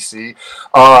BCC.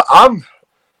 I'm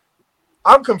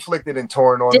conflicted and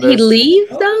torn on this. Did he leave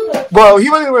though? Well, he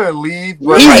wasn't going to leave.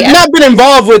 But he's not been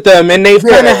involved with them, and they've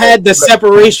kind of had the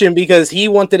separation because he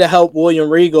wanted to help William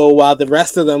Regal while the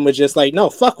rest of them was just like, no,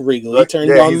 fuck Regal. He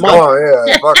turned on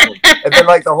Mike. Fuck him. And then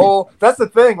that's the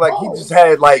thing, he just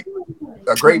had a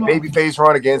great babyface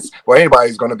run against,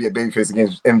 anybody's going to be a babyface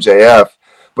against MJF.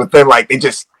 But then, they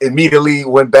just immediately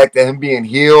went back to him being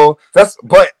heel.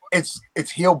 But it's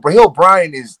heel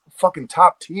Bryan is fucking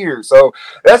top tier. So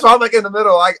that's why I'm in the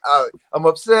middle. I'm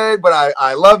upset, but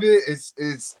I love it.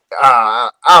 I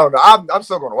don't know. I'm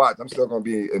still going to watch. I'm still going to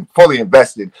be fully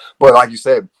invested. But like you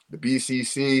said, the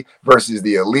BCC versus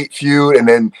the Elite feud, and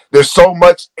then there's so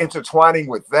much intertwining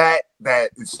with that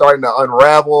it's starting to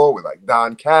unravel with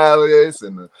Don Callis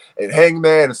and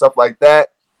Hangman and stuff like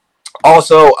that.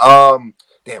 Also,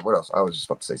 damn, what else? I was just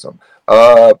about to say something.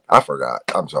 I forgot.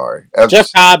 I'm sorry.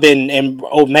 Jeff Cobb and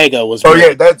Omega was. Oh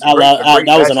yeah, that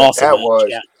was an awesome match. Was.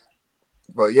 Yeah.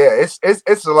 But yeah,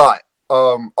 it's a lot.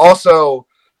 Also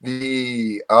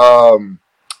the damn,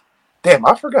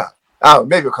 I forgot.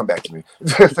 Maybe it'll come back to me.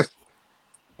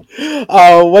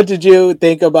 What did you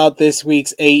think about this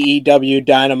week's AEW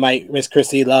Dynamite, Miss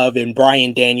Chrissy Love and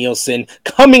Bryan Danielson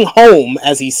coming home,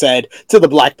 as he said, to the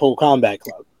Blackpool Combat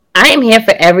Club? I am here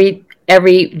for every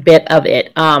every bit of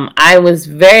it. I was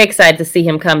very excited to see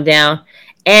him come down.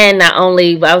 And not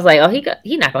only I was like, oh, he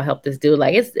not gonna help this dude.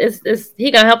 Like it's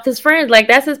he gonna help his friends. Like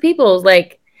that's his people's.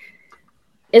 Like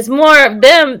it's more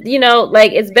them.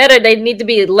 Like it's better. They need to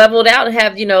be leveled out and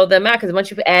have them out. Because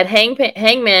once you add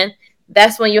Hangman,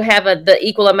 that's when you have the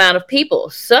equal amount of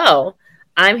people. So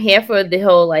I'm here for the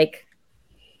whole like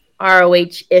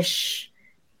ROH ish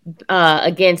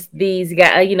against these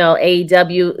guys,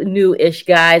 AEW new-ish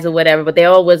guys or whatever, but they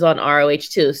always on ROH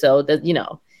too. So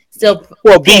still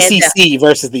BCC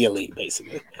versus the Elite,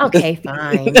 basically. Okay,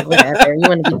 fine, whatever. You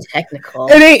want to be technical?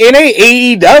 It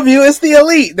ain't AEW. It's the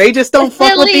Elite. They just don't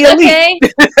fuck with the Elite. Okay,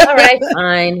 all right,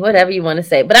 fine, whatever you want to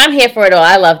say. But I'm here for it all.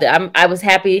 I loved it. I was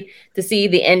happy to see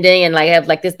the ending and like have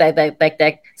like this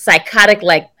that psychotic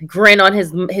like grin on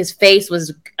his face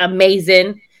was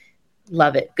amazing.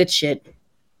 Love it. Good shit.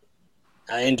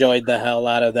 I enjoyed the hell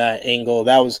out of that angle.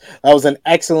 That was an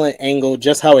excellent angle,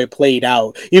 just how it played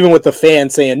out. Even with the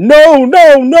fans saying no,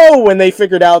 when they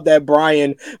figured out that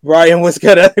Brian was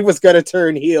gonna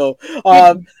turn heel.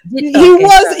 He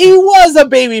was a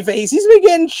babyface. He's been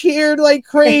getting cheered like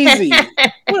crazy.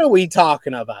 What are we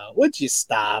talking about? Would you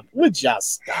stop,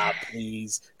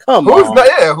 please? Come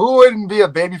on. Who wouldn't be a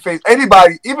babyface?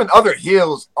 Anybody, even other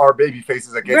heels are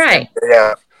babyfaces against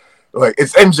MJF. Like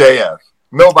it's MJF.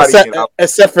 Nobody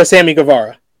except for Sammy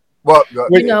Guevara. Well,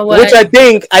 which I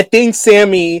think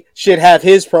Sammy should have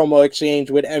his promo exchange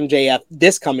with MJF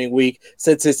this coming week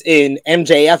since it's in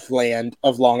MJF land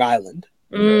of Long Island.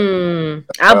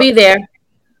 I'll be there.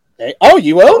 Okay. Oh,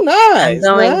 you will? Nice.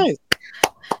 I'll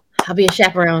be a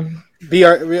chaperone. Be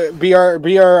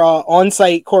our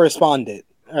on-site correspondent.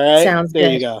 All right. Sounds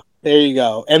there good. There you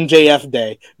go. MJF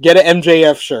Day. Get an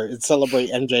MJF shirt and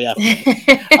celebrate MJF Day.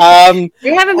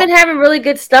 They haven't been having really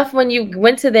good stuff when you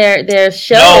went to their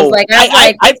shows. No,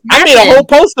 I made a whole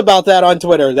post about that on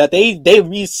Twitter that they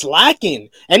be slacking.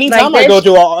 Anytime I go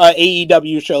to a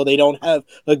AEW show, they don't have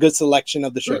a good selection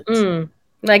of the shirts.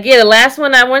 Like the last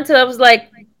one I went to, I was like,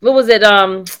 what was it?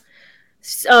 Grand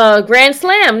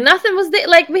Slam. Nothing was there.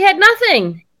 Like we had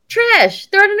nothing. Trash.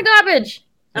 Throw it in the garbage.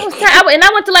 I was tired, and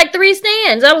I went to like 3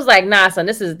 stands. I was like, "Nah, son,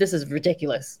 this is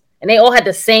ridiculous." And they all had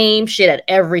the same shit at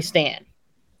every stand.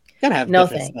 Gotta have no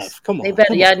thanks. Stuff. Come on, they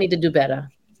better. Y'all need to do better.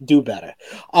 Do better.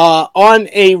 On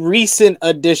a recent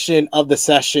edition of the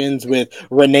sessions with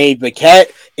Renee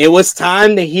Paquette, it was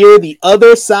time to hear the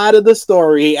other side of the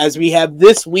story as we have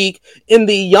this week in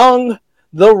the Young,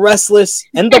 the Restless,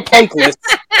 and the Punkless.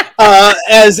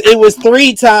 As it was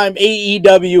 3-time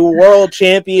AEW World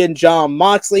Champion Jon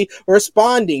Moxley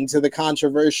responding to the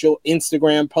controversial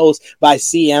Instagram post by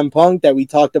CM Punk that we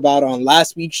talked about on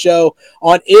last week's show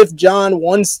on if Jon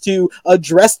wants to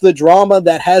address the drama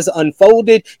that has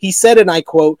unfolded. He said, and I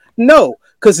quote, "No,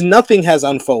 because nothing has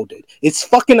unfolded. It's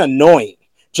fucking annoying.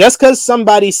 Just because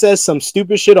somebody says some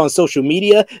stupid shit on social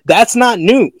media, that's not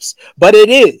news. But it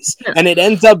is, and it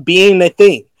ends up being the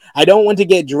thing. I don't want to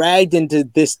get dragged into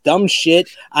this dumb shit.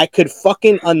 I could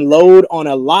fucking unload on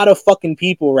a lot of fucking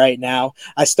people right now.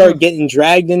 I start getting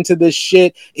dragged into this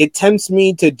shit. It tempts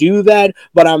me to do that,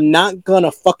 but I'm not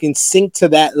gonna fucking sink to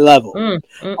that level.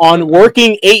 On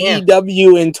working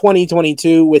AEW in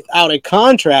 2022 without a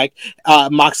contract,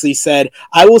 Moxley said,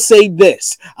 I will say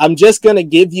this. I'm just gonna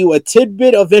give you a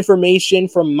tidbit of information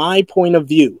from my point of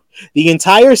view. The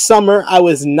entire summer, I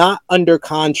was not under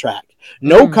contract.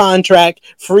 No contract,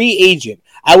 free agent.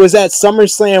 I was at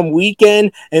SummerSlam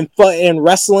weekend and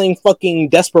wrestling fucking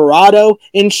Desperado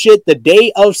and shit. The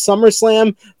day of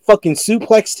SummerSlam, fucking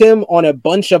suplexed him on a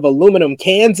bunch of aluminum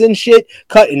cans and shit,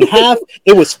 cut in half.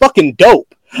 It was fucking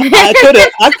dope.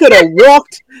 I could have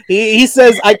walked. He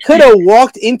says I could have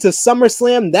walked into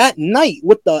SummerSlam that night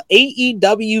with the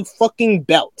AEW fucking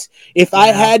belt if I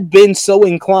had been so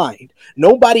inclined.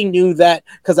 Nobody knew that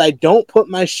because I don't put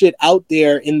my shit out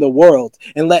there in the world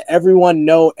and let everyone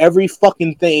know every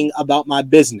fucking thing about my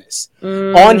business.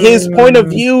 On his point of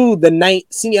view, the night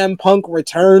CM Punk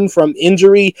returned from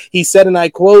injury, he said, and I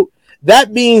quote,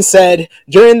 that being said,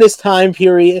 during this time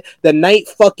period, the night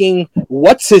fucking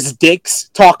what's his dicks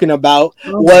talking about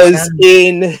was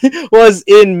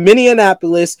in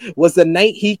Minneapolis, was the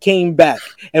night he came back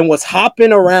and was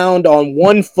hopping around on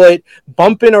one foot,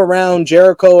 bumping around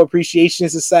Jericho Appreciation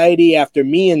Society after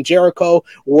me and Jericho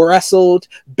wrestled.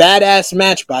 Badass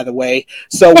match, by the way.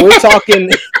 So we're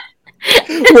talking...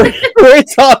 we're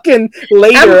talking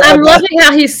later. I'm loving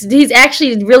how he's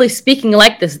actually really speaking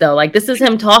like this though. Like this is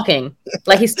him talking.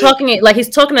 Like he's talking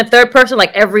a third person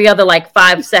like every other like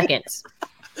 5 seconds.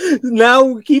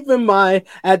 Now, keep in mind,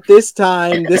 at this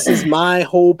time, this is my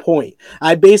whole point.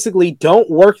 I basically don't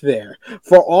work there.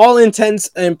 For all intents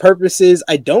and purposes,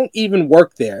 I don't even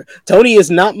work there. Tony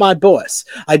is not my boss.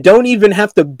 I don't even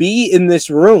have to be in this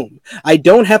room. I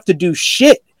don't have to do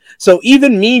shit. So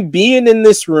even me being in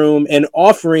this room and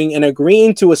offering and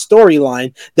agreeing to a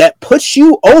storyline that puts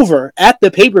you over at the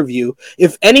pay-per-view,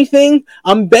 if anything,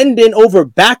 I'm bending over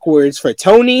backwards for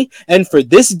Tony and for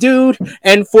this dude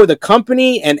and for the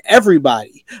company and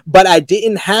everybody. But I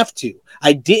didn't have to.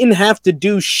 I didn't have to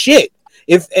do shit.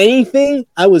 If anything,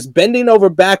 I was bending over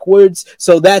backwards,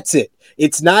 so that's it.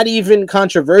 It's not even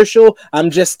controversial. I'm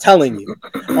just telling you.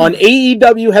 On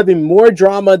AEW having more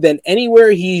drama than anywhere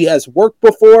he has worked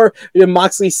before,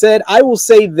 Moxley said, I will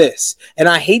say this, and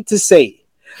I hate to say it.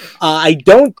 I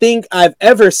don't think I've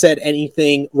ever said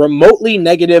anything remotely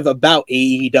negative about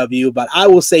AEW, but I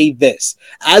will say this.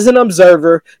 As an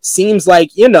observer, seems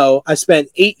like, I spent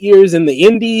 8 years in the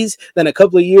Indies, then a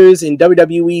couple of years in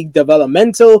WWE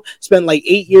developmental, spent like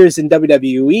 8 years in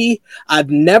WWE.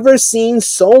 I've never seen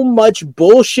so much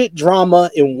bullshit drama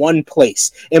in one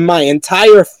place in my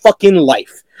entire fucking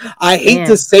life. I hate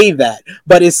to say that,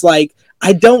 but it's like,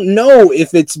 I don't know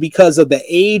if it's because of the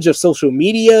age of social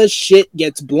media. Shit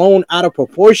gets blown out of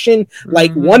proportion.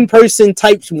 Like one person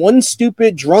types one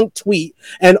stupid drunk tweet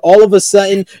and all of a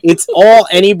sudden it's all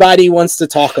anybody wants to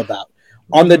talk about.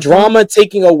 On the drama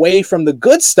taking away from the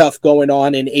good stuff going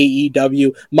on in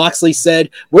AEW, Moxley said,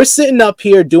 we're sitting up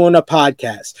here doing a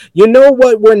podcast. You know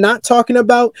what we're not talking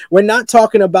about? We're not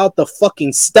talking about the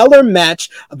fucking stellar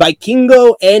match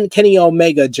Vikingo and Kenny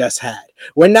Omega just had.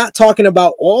 We're not talking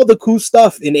about all the cool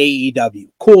stuff in AEW.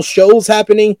 Cool shows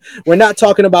happening. We're not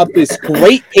talking about this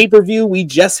great pay-per-view we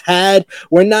just had.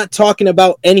 We're not talking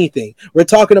about anything. We're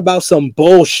talking about some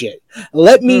bullshit.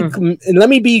 Let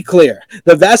me be clear.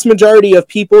 The vast majority of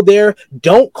people there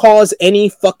don't cause any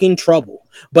fucking trouble,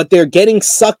 but they're getting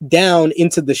sucked down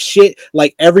into the shit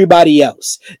like everybody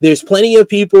else. There's plenty of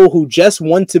people who just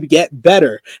want to get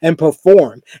better and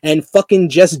perform and fucking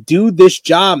just do this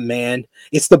job, man.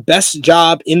 It's the best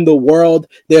job in the world.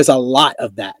 There's a lot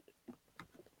of that.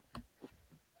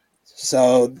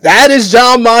 So that is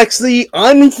Jon Moxley,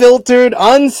 unfiltered,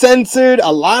 uncensored,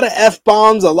 a lot of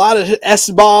F-bombs, a lot of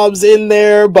S-bombs in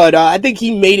there, but I think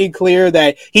he made it clear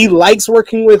that he likes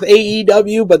working with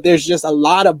AEW, but there's just a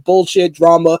lot of bullshit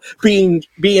drama being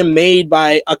made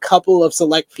by a couple of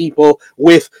select people,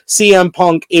 with CM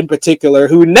Punk in particular,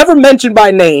 who never mentioned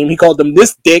by name. He called him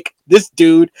this dick, this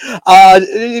dude.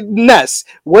 Ness,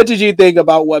 what did you think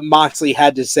about what Moxley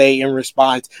had to say in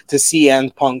response to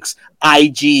CM Punk's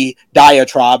IG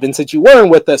diatribe? And since you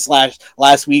weren't with us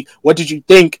last week, what did you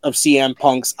think of CM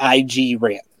Punk's IG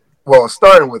rant? Well,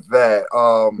 starting with that,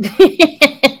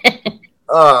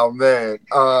 oh man,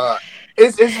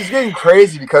 it's just getting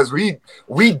crazy because we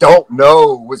don't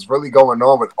know what's really going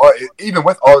on with even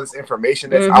with all this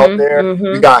information that's out there.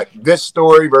 We got this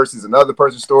story versus another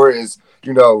person's story. Is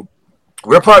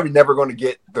we're probably never going to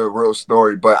get the real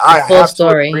story, but I have to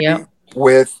agree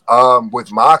with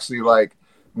Moxley. Like,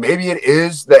 maybe it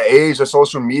is the age of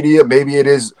social media. Maybe it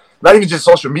is not even just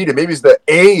social media. Maybe it's the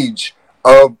age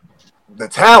of the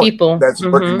talent that's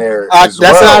working there. That's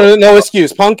not no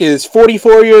excuse. Punk is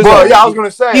 44 years old. Yeah, I was going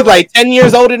to say. He's like 10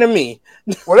 years older than me.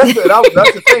 Well, that's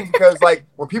the thing, because like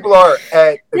when people are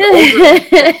at an older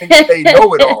age, they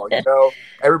know it all.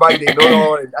 Everybody, they know it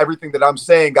all, and everything that I'm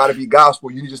saying got to be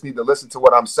gospel. You just need to listen to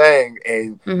what I'm saying,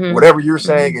 and whatever you're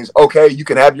saying is okay. You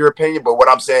can have your opinion, but what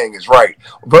I'm saying is right.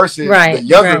 Versus the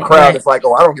younger crowd, it's like,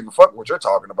 oh, I don't give a fuck what you're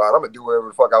talking about. I'm gonna do whatever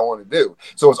the fuck I want to do.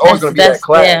 So it's always gonna be that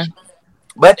clash. Yeah.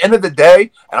 But at the end of the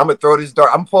day, and I'm gonna throw this dart.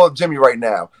 I'm gonna pull up Jimmy right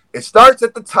now. It starts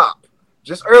at the top.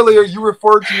 Just earlier, you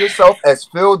referred to yourself as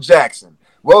Phil Jackson.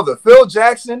 Well, the Phil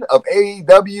Jackson of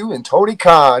AEW and Tony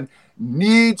Khan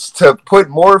needs to put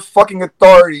more fucking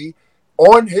authority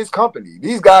on his company.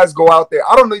 These guys go out there.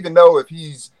 I don't even know if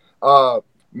he's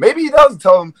maybe he doesn't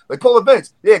tell them, like, pull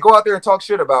events. Yeah, go out there and talk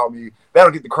shit about me.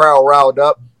 That'll get the crowd riled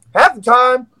up. Half the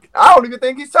time, I don't even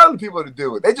think he's telling people to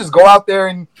do it. They just go out there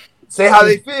and say how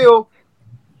they feel.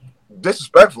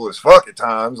 Disrespectful as fuck at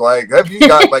times. Like, he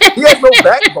has no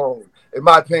backbone, in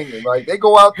my opinion. Like, they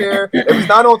go out there, if it's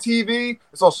not on TV,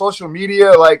 it's on social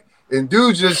media, like, and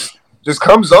dude just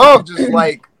comes off just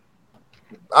like,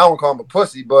 I don't call him a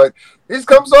pussy, but he just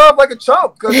comes off like a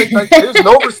chump because like, there's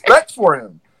no respect for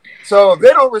him. So if they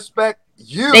don't respect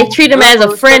you, they treat him as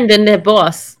a friend and their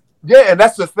boss. Yeah, and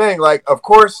that's the thing. Like, of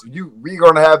course, we're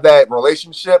gonna have that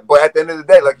relationship, but at the end of the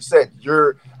day, like you said,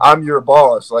 I'm your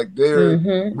boss. Like, we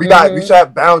should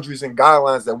have boundaries and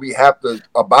guidelines that we have to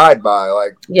abide by.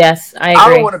 Like, yes, I agree. I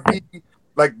don't want to be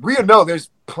like we know there's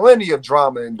plenty of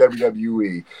drama in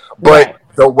WWE, but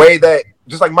the way that,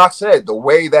 just like Mox said, the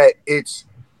way that it's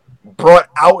brought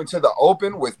out into the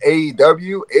open with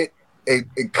AEW,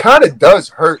 it kind of does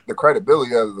hurt the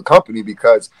credibility of the company,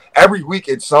 because every week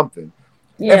it's something.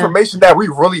 Information that we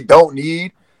really don't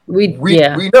need. We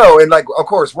know, and like, of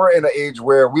course, we're in an age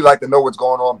where we like to know what's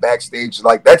going on backstage.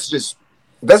 Like that's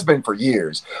been for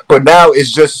years, but now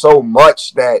it's just so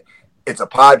much that it's a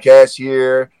podcast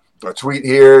here, a tweet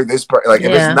here. If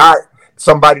it's not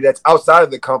somebody that's outside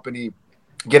of the company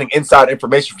getting inside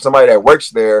information from somebody that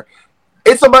works there,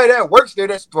 it's somebody that works there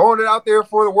that's throwing it out there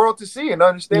for the world to see and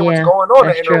understand what's going on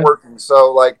in inner workings.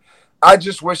 So, like, I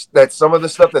just wish that some of the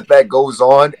stuff that goes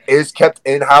on is kept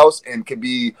in-house and can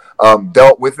be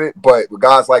dealt with it. But with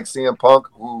guys like CM Punk,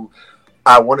 who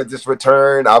I wanted this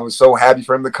return, I was so happy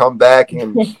for him to come back.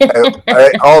 And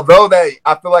although that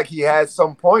I feel like he has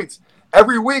some points,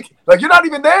 every week, like, you're not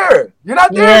even there. You're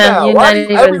not there now. You're Why not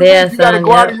even every there, week you got to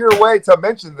go out of your way to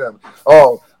mention them?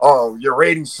 Oh, your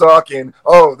ratings suck, and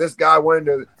this guy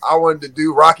wanted to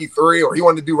do Rocky 3, or he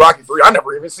wanted to do Rocky 3. I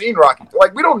never even seen Rocky 3.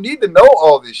 Like, we don't need to know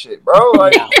all this shit, bro.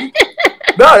 Like,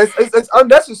 no, it's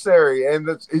unnecessary, and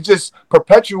it just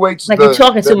perpetuates. Like, you're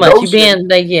talking too much. You're being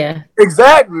like,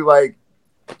 exactly. Like,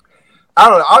 I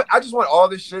don't know. I just want all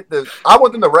this shit I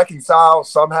want them to reconcile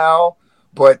somehow.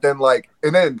 But then, like,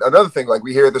 and then another thing, like,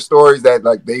 we hear the stories that,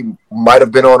 like, they might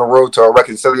have been on a road to a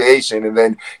reconciliation, and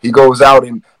then he goes out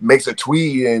and makes a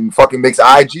tweet and fucking makes an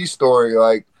IG story.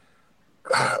 Like,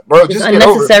 bro, just get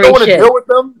over it. If you don't want to deal with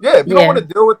them, if you don't want to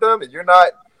deal with them, and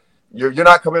you're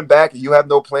not coming back, and you have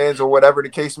no plans or whatever the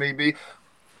case may be.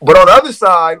 But on the other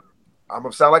side, I'm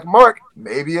gonna sound like Mark.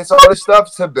 Maybe it's all this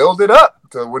stuff to build it up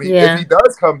to when if he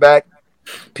does come back.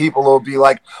 People will be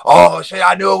like, "Oh shit,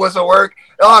 I knew it was a work.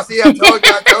 Oh, see, I told you,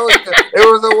 it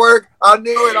was a work. I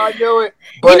knew it."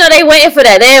 But they waiting for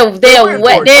that.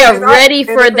 They're ready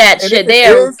for that shit.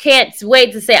 Can't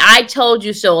wait to say, "I told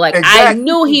you so." Like, exactly. I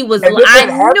knew he was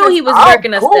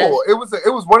working us. Cool. It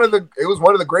was one of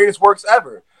the greatest works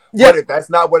ever. Yeah. But if that's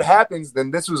not what happens,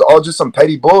 then this was all just some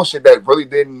petty bullshit that really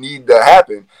didn't need to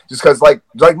happen. Just because, like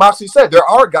Moxley said, there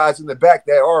are guys in the back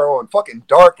that are on fucking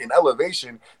Dark and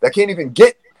Elevation that can't even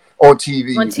get on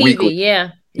TV. Weekly,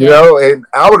 you know, and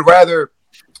I would rather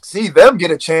see them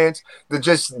get a chance to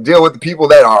just deal with the people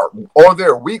that are on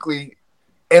there weekly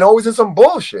and always in some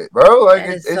bullshit, bro. Like,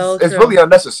 it's really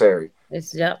unnecessary.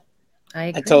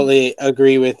 I totally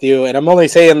agree with you, and I'm only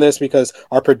saying this because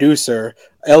our producer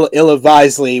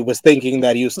ill-advisedly was thinking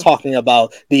that he was talking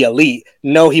about the Elite.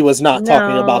 No, he was not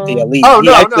talking about the Elite. Oh,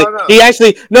 He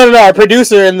actually our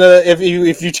producer if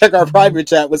you check our private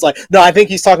chat was like, no, I think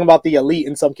he's talking about the Elite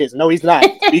in some cases. No, he's not,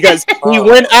 because he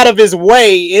went out of his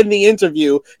way in the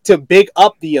interview to big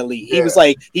up the Elite. He was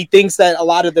like, he thinks that a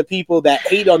lot of the people that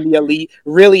hate on the Elite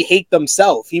really hate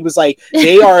themselves. He was like,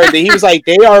 they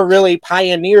are really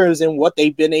pioneers in what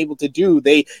they've been able to do.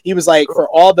 He was like, for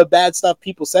all the bad stuff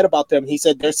people said about them, he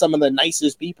said they're some of the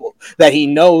nicest people that he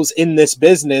knows in this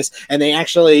business, and they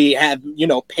actually have,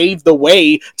 paved the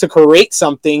way to create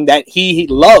something that he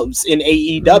loves in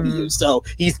AEW. So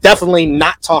he's definitely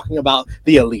not talking about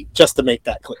the Elite, just to make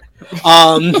that clear. Because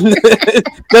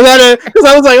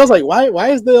I was like, why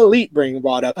is the Elite being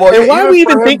brought up? Well, and why are we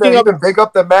even thinking of big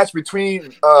up the match between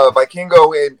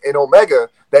Vikingo and Omega,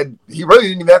 that he really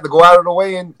didn't even have to go out of the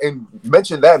way and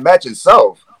mention that match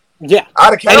itself. Yeah,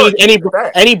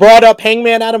 and he brought up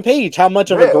Hangman Adam Page, how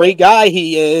much of a great guy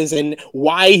he is, and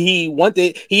why he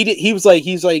wanted. He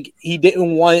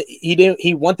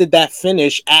wanted that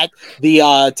finish at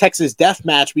the Texas Death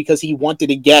Match because he wanted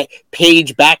to get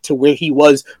Page back to where he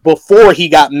was before he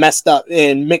got messed up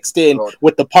and mixed in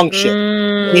with the Punk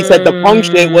shit. He said the Punk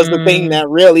shit was the thing that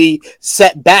really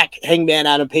set back Hangman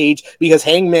Adam Page, because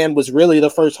Hangman was really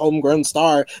the first homegrown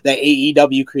star that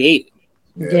AEW created.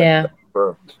 Yeah.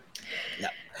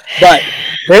 But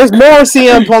there's more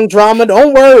CM Punk drama.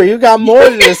 Don't worry, you got more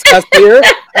to discuss here.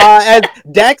 As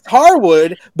Dax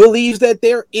Harwood believes that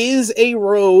there is a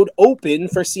road open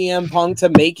for CM Punk to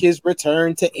make his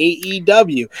return to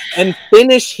AEW and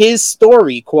finish his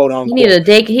story, quote unquote.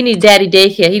 He needs daddy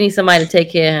daycare. He needs somebody to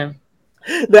take care of him.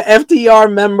 The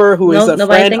FTR member who is a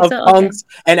friend of Punk's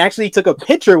and actually took a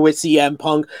picture with CM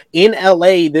Punk in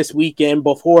LA this weekend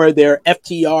before their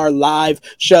FTR live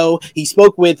show. He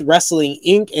spoke with Wrestling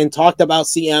Inc. and talked about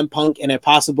CM Punk and a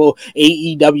possible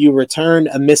AEW return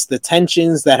amidst the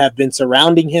tensions that have been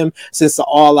surrounding him since the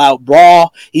All Out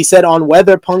Brawl. He said on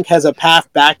whether Punk has a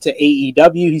path back to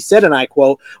AEW, he said, and I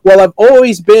quote, "Well, I've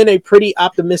always been a pretty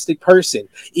optimistic person,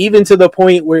 even to the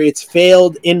point where it's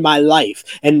failed in my life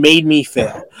and made me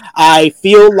fail. I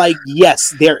feel like,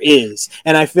 yes, there is.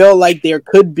 And I feel like there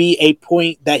could be a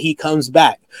point that he comes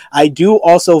back. I do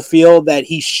also feel that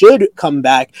he should come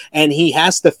back and he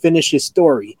has to finish his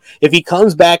story. If he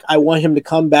comes back, I want him to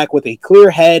come back with a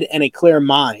clear head and a clear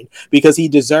mind because he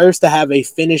deserves to have a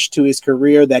finish to his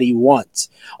career that he wants.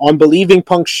 On believing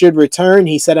Punk should return,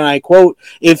 he said, and I quote,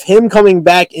 "If him coming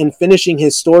back and finishing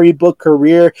his storybook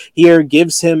career here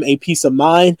gives him a peace of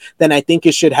mind, then I think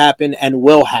it should happen and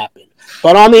will happen."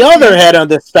 But on the other head of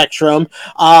the spectrum,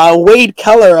 Wade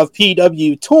Keller of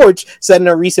PW Torch said in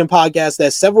a recent podcast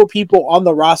that several people on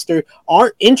the roster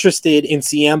aren't interested in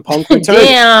CM Punk returning.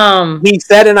 Damn. He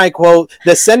said, and I quote,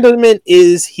 "The sentiment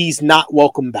is he's not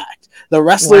welcome back. The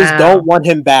wrestlers don't want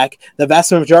him back. The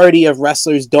vast majority of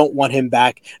wrestlers don't want him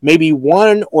back. Maybe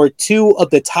one or two of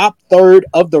the top third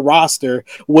of the roster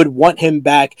would want him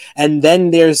back. And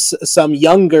then there's some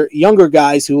younger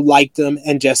guys who liked him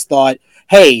and just thought,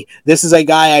 hey, this is a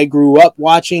guy I grew up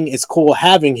watching. It's cool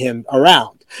having him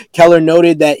around." Keller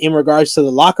noted that in regards to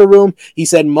the locker room, he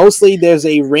said mostly there's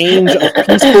a range of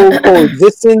peaceful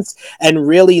coexistence and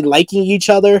really liking each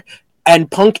other.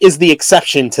 And Punk is the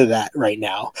exception to that right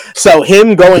now. So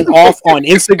him going off on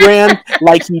Instagram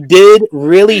like he did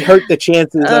really hurt the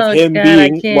chances of him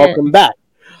being welcome back.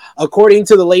 According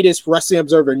to the latest Wrestling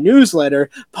Observer newsletter,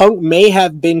 Punk may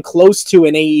have been close to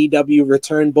an AEW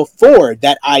return before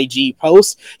that IG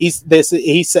post.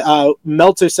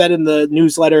 Meltzer said in the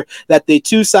newsletter that the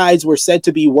two sides were said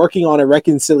to be working on a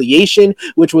reconciliation,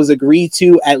 which was agreed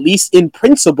to at least in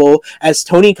principle, as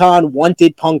Tony Khan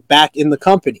wanted Punk back in the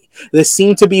company. This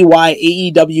seemed to be why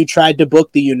AEW tried to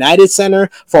book the United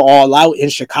Center for All Out in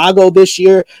Chicago this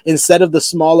year instead of the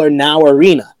smaller Now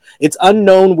Arena. It's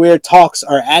unknown where talks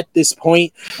are at this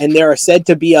point, and there are said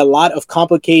to be a lot of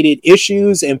complicated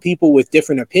issues and people with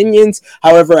different opinions.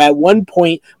 However, at one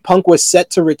point, Punk was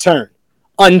set to return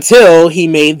until he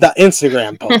made the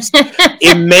Instagram post.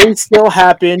 It may still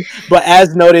happen, but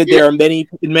as noted, there are many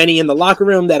in the locker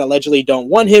room that allegedly don't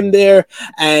want him there,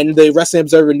 and the Wrestling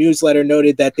Observer newsletter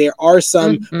noted that there are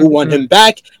some who want him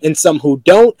back and some who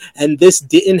don't, and this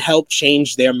didn't help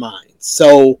change their minds.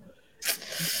 So,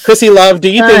 Chrissy Love, do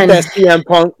you think that CM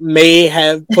Punk may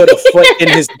have put a foot in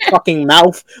his fucking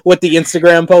mouth with the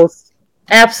Instagram post?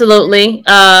 Absolutely.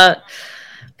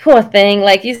 Poor thing.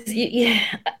 Like he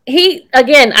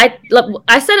again.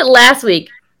 I said it last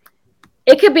week.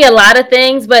 It could be a lot of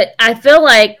things, but I feel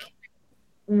like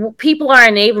people are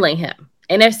enabling him,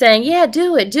 and they're saying, "Yeah,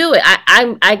 do it."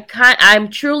 I'm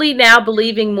truly now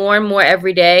believing more and more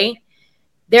every day.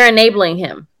 They're enabling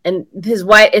him. And his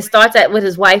wife, it starts with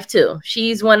his wife too.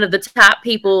 She's one of the top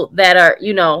people that are,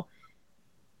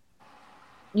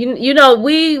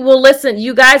 we will listen.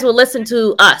 You guys will listen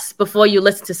to us before you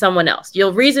listen to someone else.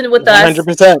 You'll reason with us.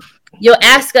 100%. You'll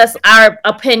ask us our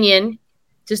opinion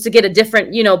just to get a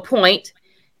different, point.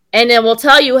 And then we'll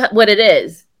tell you what it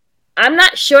is. I'm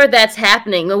not sure that's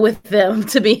happening with them,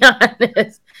 to be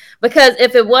honest. Because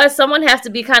if it was, someone has to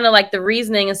be kind of like the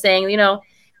reasoning and saying,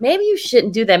 maybe you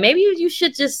shouldn't do that. Maybe you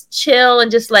should just chill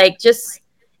and just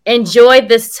enjoy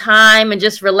this time and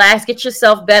just relax, get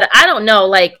yourself better. I don't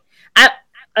know. I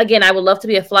would love to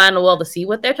be a fly on the wall to see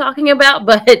what they're talking about,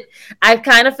 but I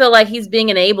kind of feel like he's being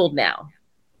enabled now.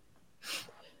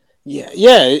 Yeah.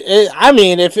 I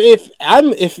mean, if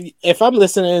I'm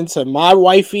listening to my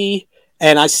wifey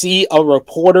and I see a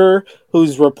reporter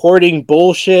who's reporting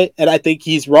bullshit and I think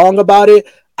he's wrong about it,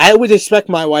 I would expect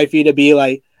my wifey to be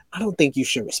like, I don't think you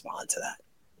should respond to that.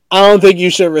 I don't think you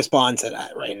should respond to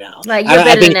that right now. Like, you're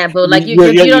better than that, boo. Like, you're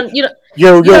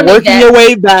working your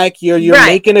way back. You're right.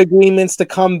 Making agreements to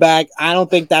come back. I don't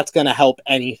think that's going to help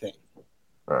anything.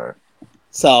 All right.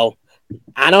 So,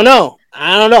 I don't know.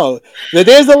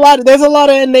 There's a lot of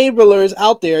enablers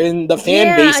out there in the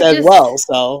fan base as well.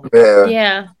 So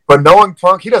yeah. But knowing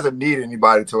Punk, he doesn't need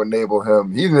anybody to enable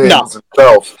him. He enables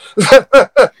himself.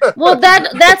 Well,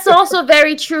 that's also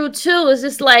very true too. It's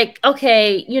just like,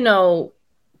 okay,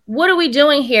 what are we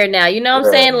doing here now? You know what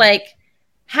I'm saying? Like,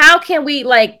 how can we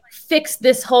fix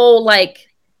this whole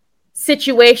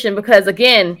situation? Because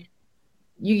again,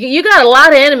 you got a lot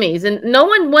of enemies, and no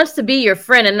one wants to be your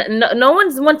friend, and no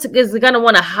one's is going to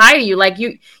want to hire you. Like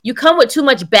you come with too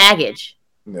much baggage.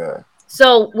 Yeah.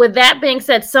 So with that being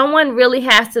said, someone really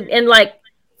has to, and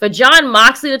for John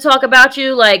Moxley to talk about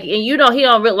you, and he don't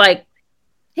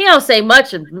say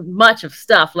much of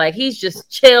stuff. Like, he's just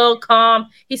chill, calm.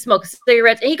 He smokes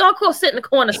cigarettes, and he gonna go sit in the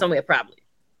corner somewhere probably.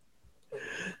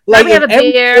 Have a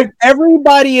beer. If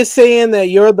everybody is saying that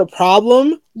you're the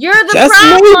problem, you're the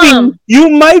problem. Maybe you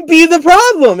might be the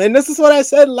problem. And this is what I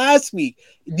said last week.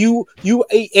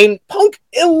 and Punk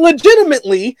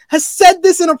illegitimately has said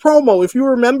this in a promo. If you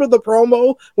remember the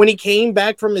promo when he came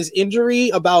back from his injury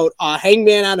about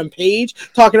Hangman Adam Page,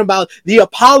 talking about the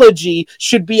apology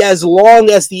should be as long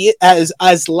as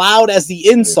as loud as the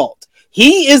insult.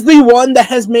 He is the one that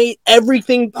has made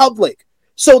everything public.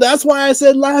 So that's why I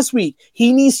said last week,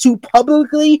 he needs to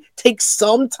publicly take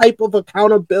some type of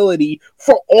accountability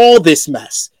for all this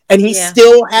mess. And he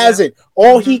still hasn't.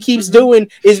 All he keeps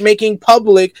doing is making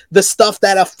public the stuff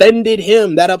that offended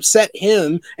him, that upset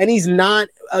him. And he's not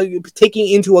taking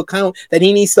into account that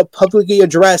he needs to publicly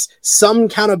address some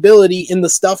accountability in the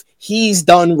stuff he's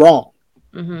done wrong.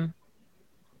 Mm-hmm.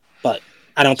 But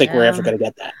I don't think we're ever going to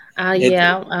get that. I don't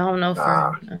know.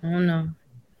 I don't know.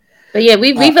 But yeah,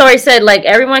 we've already said, like,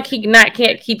 everyone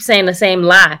can't keep saying the same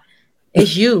lie.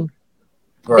 It's you.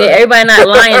 Right. Everybody not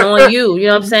lying on you. You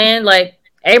know what I'm saying? Like,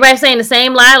 everybody saying the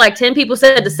same lie. Like 10 people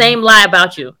said the same lie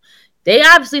about you. They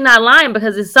obviously not lying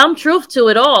because there's some truth to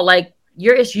it all. Like,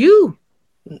 it's you.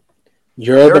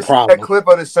 You're the problem. That clip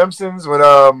of The Simpsons with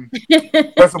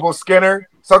Principal Skinner.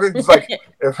 Something's like,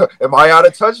 am I out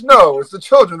of touch? No, it's the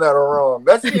children that are wrong.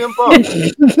 That's CM Punk.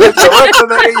 It's the rest of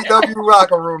the AEW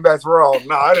locker room that's wrong.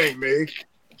 No, it ain't me.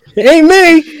 It ain't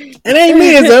me. It ain't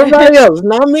me. It's everybody else,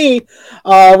 not me.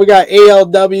 We got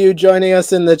ALW joining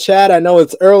us in the chat. I know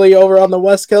it's early over on the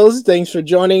West Coast. Thanks for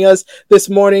joining us this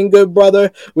morning, good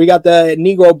brother. We got the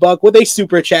Negro Buck with a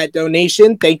super chat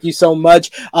donation. Thank you so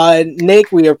much,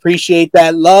 Nick. We appreciate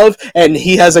that love. And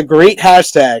he has a great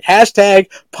hashtag.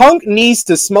 Hashtag Punk needs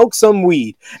to smoke some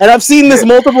weed. And I've seen this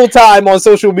multiple times on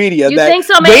social media. You think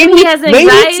so? Maybe he has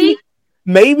anxiety?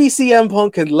 Maybe CM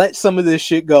Punk could let some of this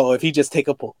shit go if he just take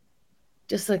a pull.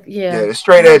 Just like the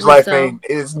straight edge life thing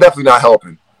is definitely not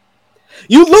helping.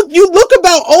 You look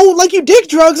about old like you did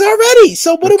drugs already.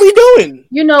 So what are we doing?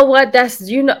 You know what?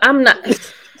 I'm not.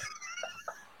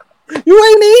 You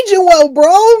ain't aging well,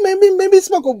 bro. Maybe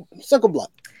smoke a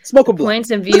blunt. Smoke a blunt. Points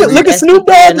and views. Look at Snoop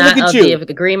Dogg. Look at you.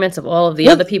 The agreements of all of the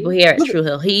other people here at True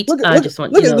Hill Heat. Look at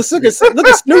Snoop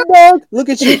Dogg. Look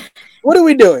at you. What are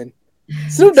we doing?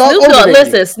 Snoop Dogg.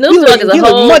 Listen, Snoop Dogg is a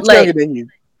whole much younger than you.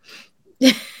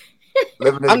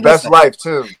 Living his best life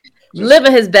too.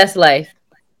 Living his best life.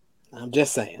 I'm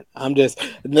just saying.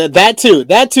 That too,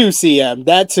 CM.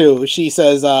 That too. She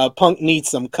says Punk needs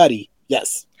some cutty.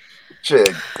 Yes.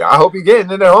 Shit. I hope he's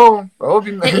getting it at home. I hope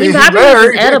he's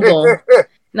married. Edible.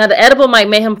 Now the edible might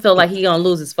make him feel like he's gonna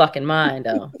lose his fucking mind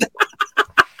though.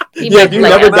 You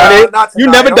never done it. You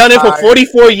never done it for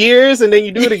 44 years and then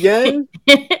you do it again.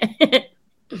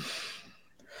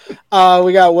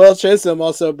 We got Will Chisholm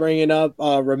also bringing up,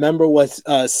 remember what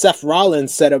Seth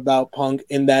Rollins said about Punk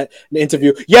in that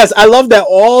interview. Yes, I love that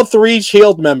all 3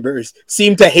 Shield members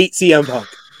seem to hate CM Punk.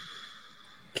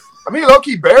 I mean,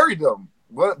 low-key buried them.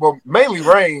 Well, mainly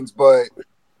Reigns, but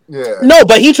yeah. No,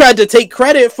 but he tried to take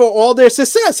credit for all their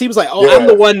success. He was like, I'm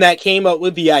the one that came up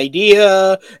with the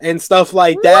idea and stuff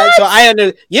like that. So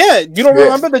you don't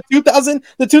remember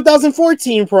the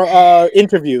 2014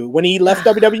 interview when he left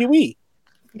WWE?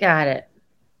 Got it.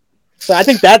 So I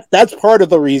think that's part of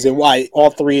the reason why all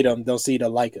 3 of them don't seem to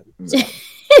like him. So.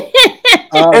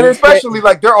 And especially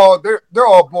like they're all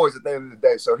boys at the end of the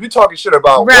day. So if you're talking shit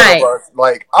about one of us,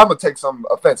 like I'm gonna take some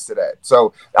offense to that.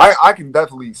 So I can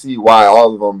definitely see why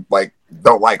all of them like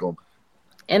don't like him.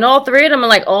 And all 3 of them are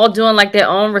like all doing like their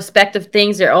own respective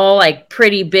things. They're all like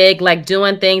pretty big, like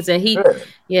doing things. And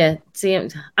see,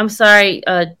 I'm sorry,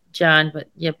 John, but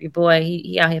your boy,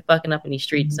 he out here fucking up in these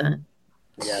streets, son.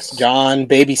 Yes, John,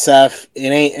 baby Seth.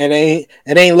 It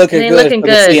ain't looking good for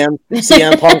the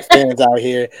CM Punk fans out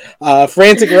here.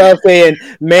 Frantic Ralph saying,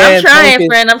 man, I'm trying,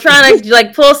 friend. I'm trying to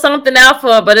like pull something out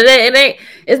for her, but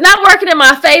it's not working in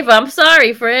my favor. I'm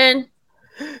sorry, friend.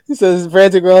 He says,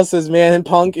 Frantic Ralph says, man,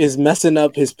 Punk is messing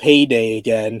up his payday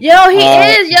again. Yo, he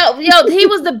is. Yo, he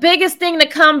was the biggest thing to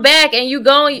come back, and you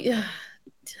going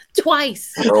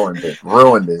twice.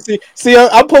 Ruined it. See,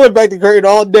 I'm pulling back the curtain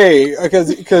all day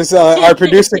because our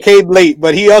producer came late,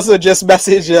 but he also just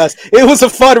messaged us. It was a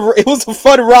fun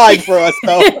ride for us,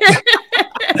 though.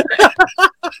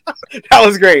 That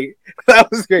was great.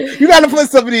 You got to put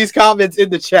some of these comments in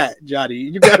the chat, Johnny.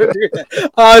 You got to do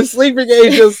that. Sleeping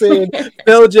Angel saying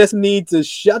Phil just needs to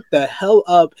shut the hell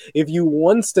up. If you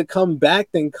wants to come back,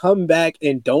 then come back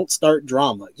and don't start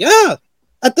drama. Yeah,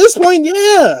 at this point,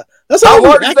 yeah. That's how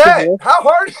hard is that? How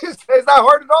hard is that? It's not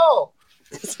hard at all.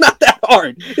 It's not that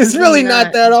hard. It's really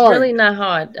not that hard. It's really not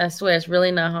hard. I swear, it's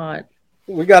really not hard.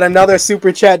 We got another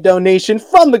super chat donation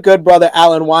from the good brother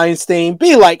Alan Weinstein.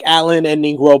 Be like Alan and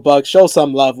Negro Buck. Show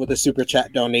some love with a super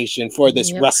chat donation for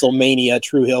this WrestleMania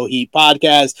True Hill Heat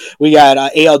podcast. We got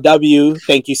ALW.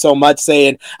 Thank you so much.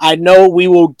 Saying, I know we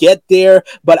will get there,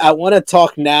 but I want to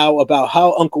talk now about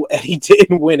how Uncle Eddie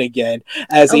didn't win again.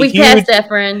 We passed that,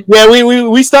 friend. Yeah,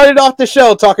 we started off the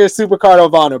show talking Super Card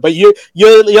of Honor, but you're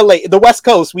late. The West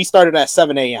Coast, we started at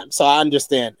 7 a.m. So I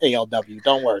understand ALW.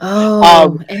 Don't worry.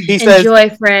 He says, enjoy,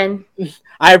 friend.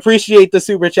 I appreciate the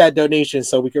super chat donation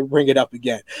so we can bring it up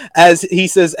again. As he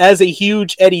says, as a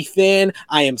huge Eddie fan,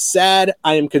 I am sad.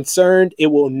 I am concerned. It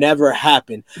will never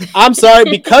happen. I'm sorry,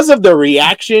 because of the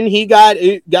reaction he got.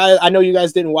 I know you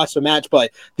guys didn't watch the match,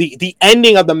 but the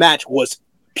ending of the match was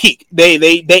peak.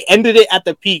 They ended it at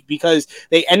the peak because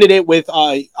they ended it with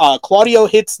Claudio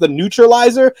hits the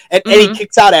neutralizer and Eddie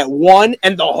kicks out at 1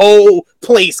 and the whole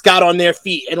place got on their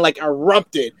feet and like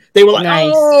erupted. They were like,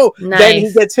 oh,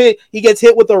 then he gets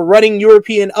hit with a running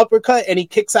European uppercut and he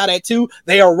kicks out at 2.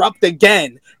 They erupt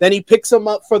again. Then he picks him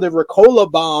up for the Ricola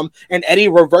bomb and Eddie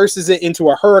reverses it into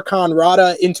a Hurricane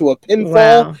Rana into a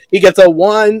pinfall. Wow. He gets a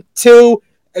 1, 2.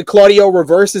 Claudio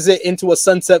reverses it into a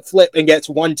sunset flip and gets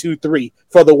 1, 2, 3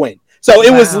 for the win. So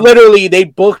it was literally, they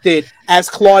booked it as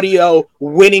Claudio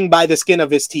winning by the skin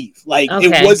of his teeth. Like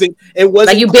it wasn't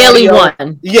like you Claudio, barely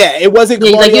won. Yeah, it wasn't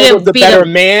Claudio was the better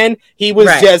man. He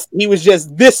was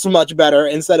just this much better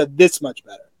instead of this much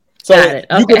better. So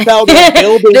you can tell they're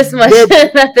building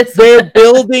they're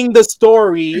building the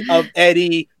story of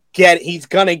Eddie. He's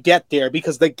gonna get there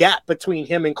because the gap between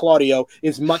him and Claudio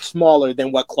is much smaller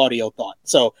than what Claudio thought.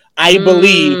 So I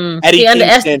believe Eddie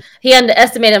he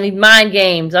underestimated him. Mind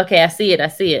games. Okay, I see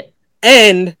it.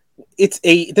 And this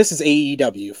is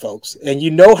AEW, folks, and you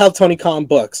know how Tony Khan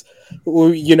books.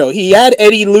 You know he had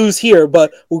Eddie lose here,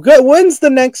 but when's the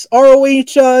next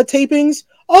ROH tapings?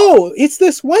 Oh, it's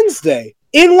this Wednesday.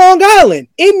 In Long Island,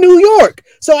 in New York.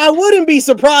 So I wouldn't be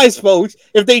surprised, folks,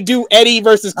 if they do Eddie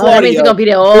versus Claudio. That means he's going to be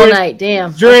there all night,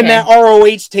 damn. During that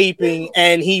ROH taping,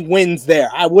 and he wins there.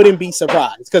 I wouldn't be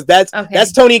surprised, because that's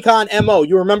Tony Khan M.O.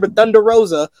 You remember Thunder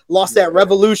Rosa lost that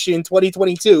Revolution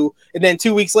 2022, and then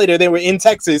 2 weeks later, they were in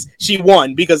Texas. She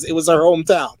won, because it was her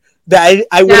hometown. I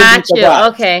wouldn't be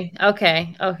surprised.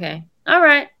 Okay. All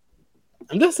right.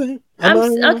 I'm just saying.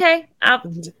 Okay.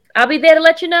 I'll be there to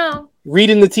let you know.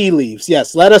 Reading the tea leaves.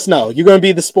 Yes, let us know. You're going to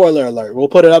be the spoiler alert. We'll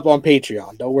put it up on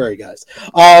Patreon. Don't worry, guys.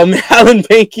 Alan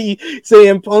Pankey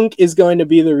saying Punk is going to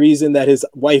be the reason that his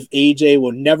wife AJ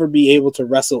will never be able to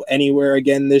wrestle anywhere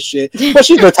again this shit. But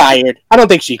she's retired. I don't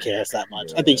think she cares that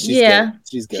much. I think she's good.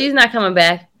 She's good. She's not coming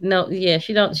back. No,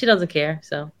 she doesn't care.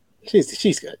 So she's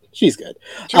good. She's good.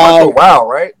 She went for a while,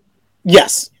 right?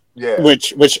 Yes. Yeah.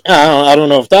 Which I don't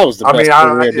know if that was the best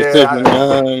career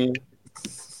decision.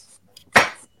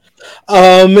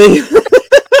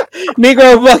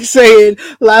 Negro Buck saying,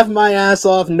 laugh my ass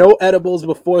off. No edibles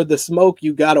before the smoke.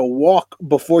 You gotta walk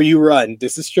before you run.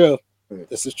 This is true.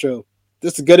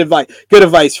 This is good advice. Good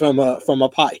advice from a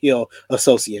pot heel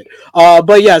associate.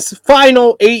 But yes,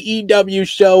 final AEW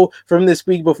show from this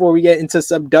week before we get into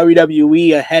some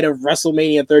WWE ahead of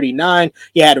WrestleMania 39.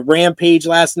 You had Rampage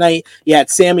last night. You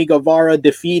had Sammy Guevara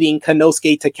defeating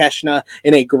Konosuke Takeshita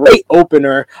in a great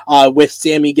opener, with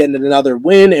Sammy getting another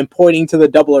win and pointing to the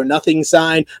Double or Nothing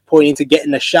sign, pointing to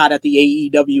getting a shot at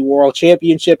the AEW World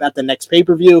Championship at the next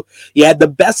pay-per-view. You had the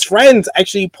Best Friends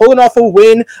actually pulling off a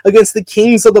win against the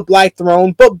Kings of the Black Throne,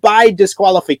 but by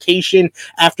disqualification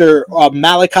after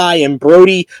Malachi and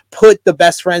Brody put the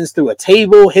Best Friends through a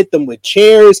table, hit them with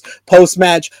chairs.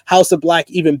 Post-match, House of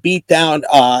Black even beat down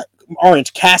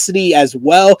Orange Cassidy as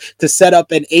well to set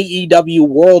up an AEW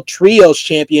World Trios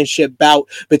Championship bout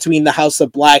between the House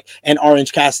of Black and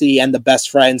Orange Cassidy and the Best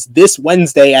Friends this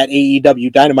Wednesday at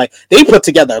AEW Dynamite. They put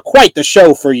together quite the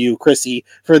show for you, Chrissy,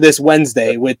 for this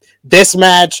Wednesday with this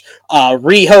match,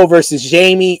 Riho versus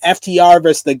Jamie, FTR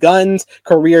versus the Guns,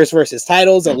 careers versus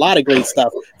titles, a lot of great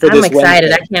stuff for this Wednesday. I'm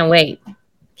excited. I can't wait.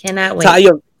 Cannot wait.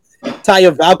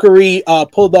 Taya Valkyrie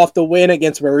pulled off the win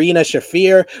against Marina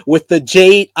Shafir with the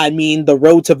the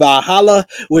Road to Valhalla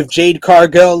with Jade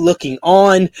Cargill looking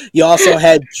on. You also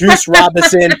had Juice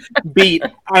Robinson beat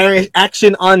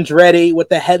Action Andretti with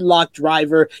the headlock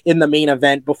driver in the main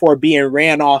event before being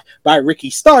ran off by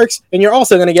Ricky Starks. And you're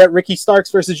also going to get Ricky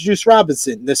Starks versus Juice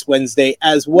Robinson this Wednesday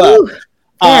as well. Ooh.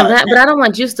 Damn, but I don't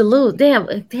want Juice to lose. Damn,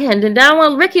 and I don't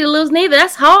want Ricky to lose neither.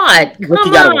 That's hard.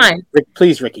 Come on.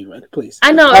 Please, Ricky, please.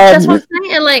 I know. That's what I'm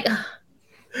saying. Like,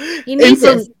 he needs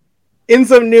this. In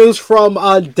some news from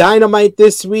Dynamite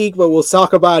this week, but we'll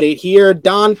talk about it here.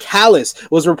 Don Callis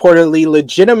was reportedly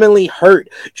legitimately hurt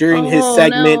during his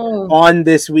segment on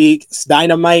this week's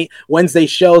Dynamite. Wednesday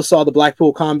show saw the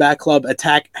Blackpool Combat Club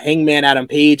attack Hangman Adam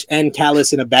Page and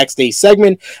Callis in a backstage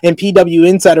segment, and PW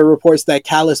Insider reports that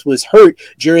Callis was hurt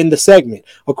during the segment.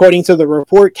 According to the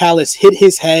report, Callis hit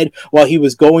his head while he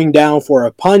was going down for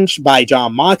a punch by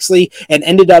Jon Moxley and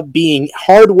ended up being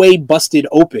hardway busted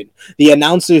open. The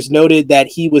announcers noted that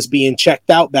he was being checked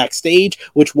out backstage,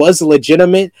 which was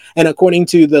legitimate, and according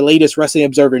to the latest Wrestling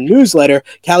Observer newsletter,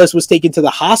 Callis was taken to the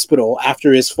hospital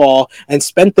after his fall and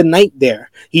spent the night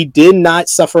there. He did not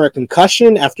suffer a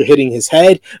concussion after hitting his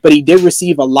head, but he did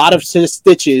receive a lot of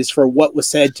stitches for what was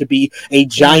said to be a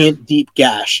giant deep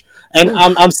gash. And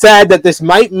I'm sad that this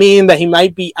might mean that he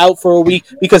might be out for a week,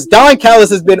 because Don Callis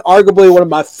has been arguably one of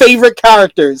my favorite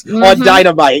characters on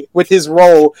Dynamite with his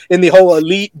role in the whole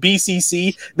Elite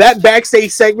BCC. That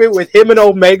backstage segment with him and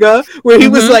Omega, where he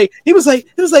was like,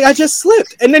 I just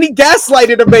slipped, and then he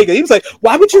gaslighted Omega. He was like,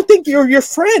 why would you think your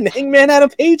friend Hangman Adam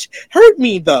Page hurt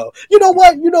me though? You know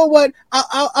what?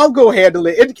 I'll go handle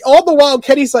it. And all the while,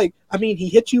 Kenny's like, I mean, he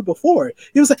hit you before.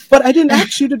 He was like, but I didn't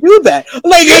ask you to do that.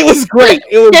 Like, it was great.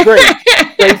 It was great.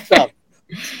 Great stuff.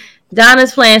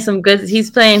 Donna's playing some good.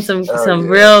 He's playing some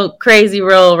real crazy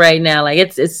role right now. Like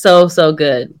it's so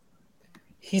good.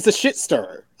 He's a shit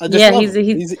stirrer.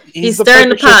 He's stirring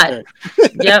the pot.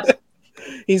 Yep.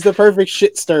 He's the perfect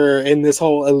shit stirrer in this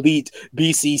whole Elite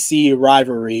BCC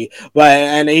rivalry.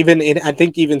 I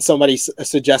think even somebody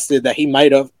suggested that he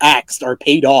might have axed or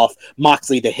paid off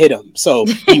Moxley to hit him, so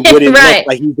he wouldn't look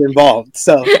like he's involved.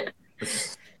 So,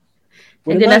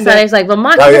 and then that's why he's like, "Well,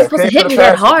 Moxley was supposed to hit me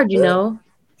that hard, you know."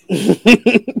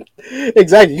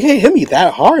 Exactly, you can't hit me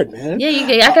that hard, man. Yeah,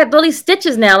 I got all these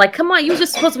stitches now. Like, come on, you were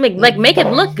just supposed to make it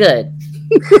look good.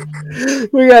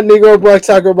 We got Negro Buck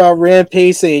talking about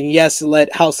Rampage saying yes,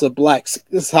 let House of Black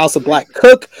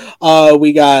cook.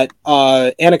 We got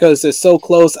Annika says so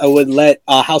close. I would let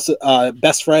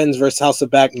Best Friends versus House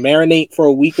of Black marinate for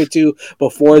a week or two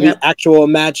before the actual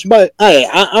match. But hey,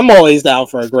 I'm always down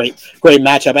for a great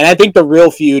matchup. And I think the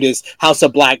real feud is House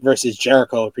of Black versus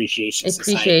Jericho Appreciation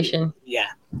Society. Yeah.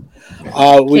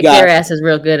 We got their asses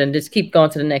real good and just keep going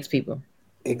to the next people.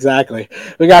 Exactly.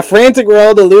 We got Frantic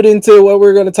World alluding to what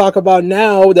we're going to talk about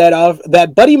now,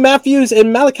 that Buddy Matthews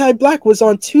and Malachi Black was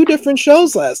on 2 different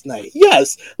shows last night.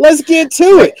 Yes, let's get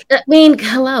to it. I mean,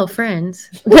 hello, friends.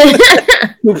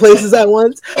 2 places at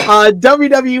once.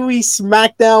 WWE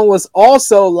SmackDown was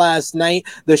also last night.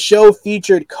 The show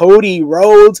featured Cody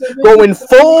Rhodes going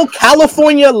full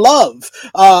California love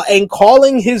and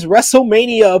calling his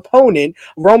WrestleMania opponent,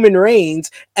 Roman Reigns,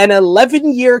 an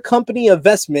 11-year company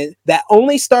investment that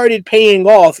only started paying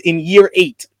off in year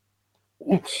 8.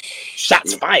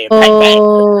 Shots fired.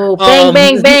 Oh, bang,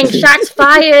 bang, bang. Shots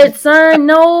fired, son.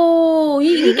 No.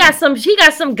 He got some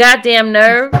goddamn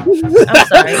nerve. I'm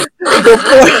sorry.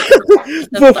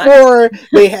 Before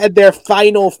they had their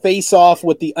final face-off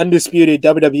with the undisputed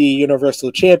WWE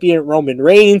Universal Champion, Roman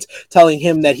Reigns, telling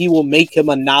him that he will make him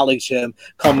acknowledge him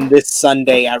come this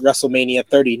Sunday at WrestleMania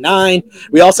 39.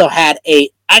 We also had a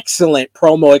excellent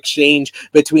promo exchange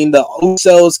between the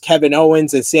Usos, Kevin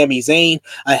Owens, and Sami Zayn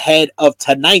ahead of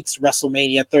tonight's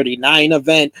WrestleMania 39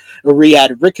 event. We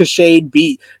had Ricochet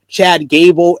beat Chad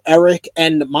Gable, Eric,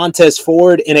 and Montez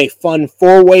Ford in a fun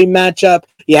 4-way matchup.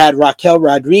 You had Raquel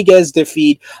Rodriguez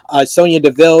defeat Sonya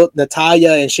Deville,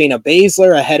 Natalya, and Shayna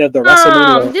Baszler ahead of the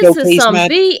WrestleMania this Showcase is some match.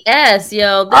 BS,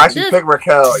 yo. I actually picked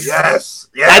Raquel. Yes.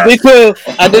 I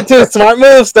did too. Smart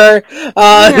move, sir.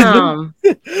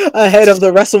 Ahead of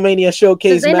the WrestleMania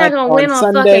Showcase match. They're not gonna win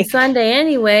on fucking Sunday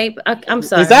anyway. I'm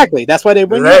sorry. Exactly. That's why they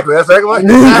win. Exactly. That's exactly.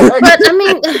 But I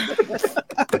mean,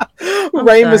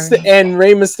 Rey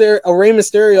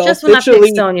Mysterio just when I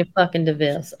picked Sonya fucking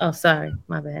Deville. Oh, sorry,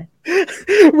 my bad.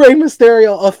 Rey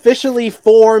Mysterio officially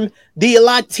formed the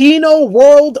Latino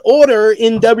World Order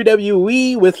in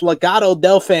WWE with Legado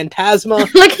del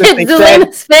Fantasma. Look at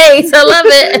Zelina's face. I love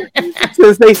it.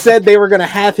 Since they said they were going to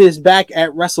have his back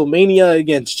at WrestleMania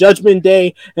against Judgment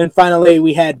Day. And finally,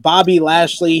 we had Bobby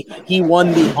Lashley. He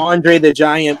won the Andre the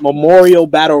Giant Memorial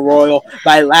Battle Royal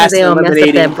by last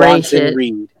eliminating Bronson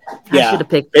Reed. I should have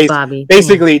picked Bobby.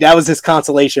 Basically, that was his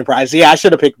consolation prize. Yeah, I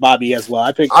should have picked Bobby as well.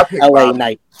 I picked LA Bobby.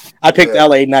 Knight. I picked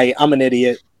LA Knight. I'm an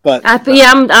idiot. But I'm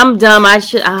dumb. Damn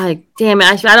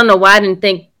it. I don't know why I didn't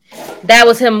think that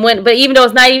was him win. But even though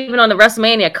it's not even on the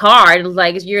WrestleMania card, it was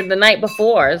like you're the night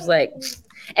before. It's like,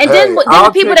 and then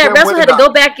the people that wrestled had to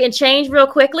go back and change real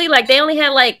quickly. Like they only had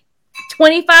like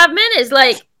 25 minutes.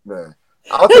 Like,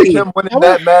 I'll take him winning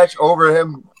that match over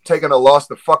him taking a loss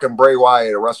to fucking Bray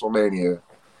Wyatt at WrestleMania.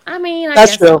 I mean,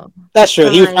 That's guess true. so. That's true.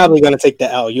 He was Fine. probably going to take the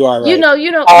L. You are right. You know,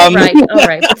 you're right. All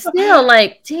right. But still,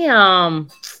 like, damn.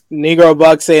 Negro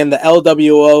Buck saying the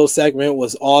LWO segment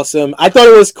was awesome. I thought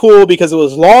it was cool because it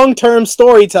was long-term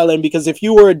storytelling, because if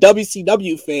you were a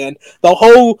WCW fan, the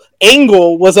whole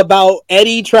angle was about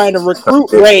Eddie trying to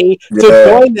recruit Ray to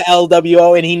join the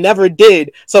LWO, and he never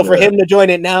did. So for him to join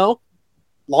it now,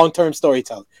 long-term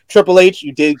storytelling. Triple H,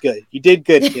 you did good. You did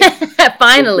good, kid.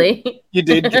 Finally. You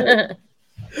did good.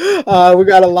 We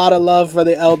got a lot of love for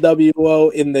the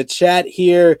LWO in the chat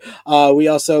here. We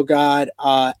also got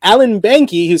Alan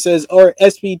Banky, who says, or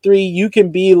SP3, you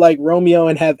can be like Romeo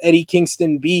and have Eddie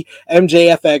Kingston beat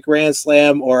MJF at Grand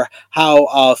Slam, or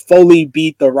how Foley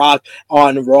beat The Rock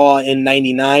on Raw in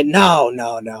 '99.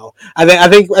 No. I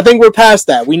think we're past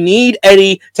that. We need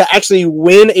Eddie to actually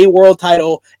win a world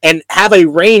title and have a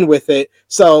reign with it.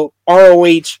 So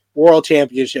ROH World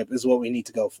Championship is what we need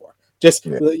to go for. Just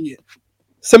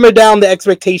simmer down the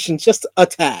expectations just a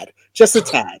tad.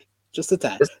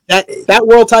 That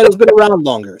world title's been around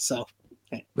longer, so.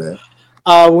 Okay.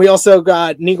 We also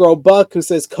got Negro Buck, who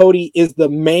says Cody is the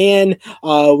man.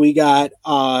 We got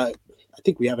I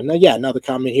think we have another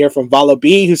comment here from Vala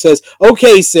B, who says,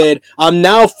 okay, Sid, I'm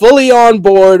now fully on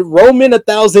board. Roman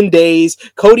 1,000 days.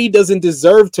 Cody doesn't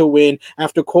deserve to win,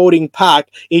 after quoting Pac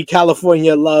in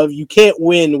California Love. You can't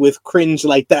win with cringe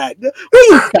like that. Will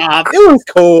you stop? It was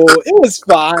cool. It was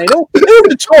fine. It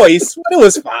was a choice, but it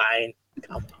was fine.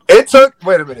 It took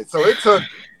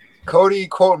Cody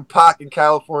quoting Pac in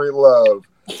California Love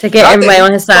to get everybody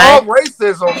on his side.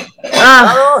 Racism.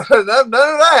 None of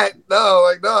that.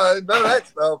 None of that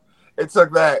stuff. It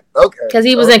took that. Okay. Because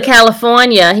he was in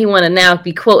California, he want to now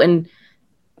be quoting.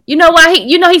 You know why?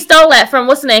 He stole that from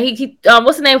what's the name? He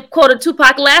what's the name? Quoted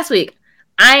Tupac last week.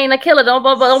 I ain't a killer. Don't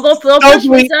push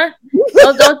me, sir.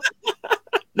 Don't.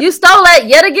 You stole that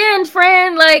yet again,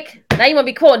 friend. Like, now you want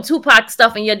to be quoting Tupac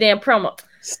stuff in your damn promo.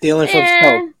 Stealing from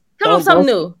Stoke. Come on, something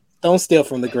new. Don't steal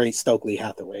from the great Stokely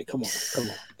Hathaway. Come on.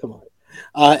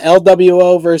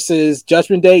 LWO versus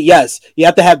Judgment Day. Yes, you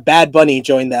have to have Bad Bunny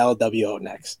join the LWO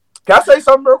next. Can I say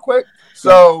something real quick?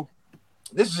 So,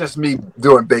 this is just me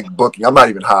doing big booking. I'm not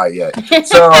even high yet.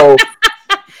 So,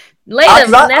 later,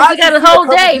 we got a whole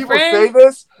day, friend. Say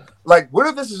this, like, what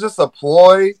if this is just a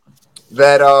ploy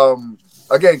that,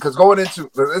 again, because going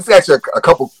into, it's actually a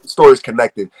couple stories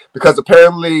connected, because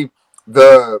apparently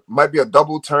might be a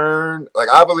double turn. Like,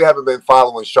 I really haven't been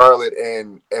following Charlotte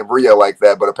and Rhea like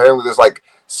that, but apparently there's like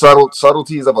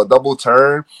subtleties of a double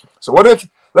turn. So what if,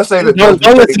 let's say that don't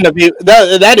listen to people.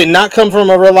 That did not come from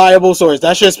a reliable source.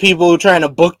 That's just people trying to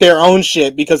book their own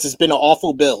shit because it's been an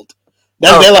awful build.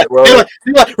 They're like,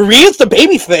 Rhea's the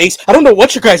baby face. I don't know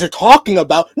what you guys are talking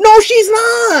about. No, she's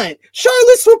not.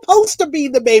 Charlotte's supposed to be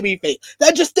the baby face.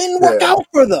 That just didn't work out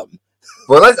for them.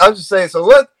 Well, I'm just saying. So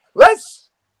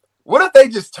what if they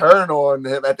just turn on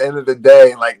him at the end of the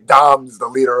day, and like Dom's the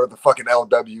leader of the fucking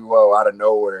LWO out of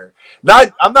nowhere?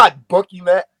 I'm not booking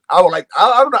that. I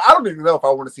don't even know if I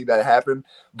want to see that happen,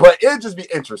 but it'd just be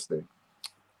interesting.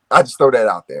 I just throw that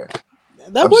out there.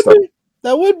 That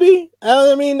would be.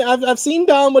 I mean, I've seen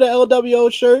Dom with an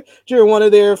LWO shirt during one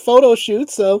of their photo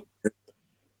shoots, so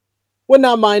would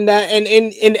not mind that.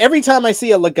 And every time I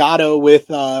see a Legato with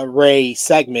Ray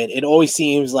segment, it always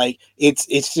seems like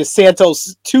it's just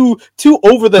Santos too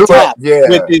over the top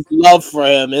with his love for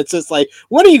him. It's just like,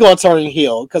 when are you going to turn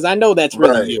heel? Because I know that's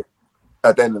really you.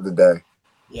 At the end of the day.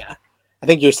 Yeah. I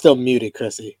think you're still muted,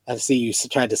 Chrissy. I see you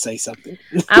tried to say something.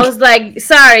 I was like,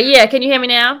 sorry. Yeah. Can you hear me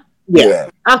now? Yeah.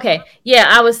 Okay. Yeah,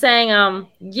 I was saying,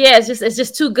 it's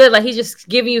just too good. Like, he's just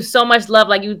giving you so much love.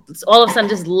 Like, you all of a sudden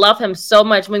just love him so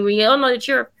much when we all know that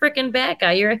you're a freaking bad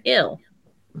guy. You're a heel.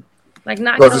 Like,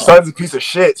 not. Well, his son's a piece of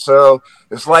shit. So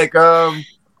it's like how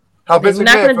Vince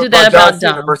not going to do that about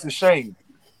Dom versus Shane.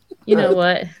 You know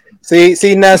what?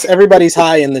 See, Ness, everybody's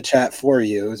high in the chat for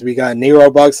you. As we got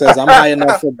Nero Bug says, I'm high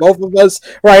enough for both of us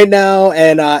right now.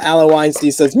 And Alan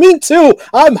Weinstein says, me too.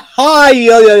 I'm high.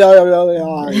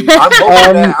 I'm hoping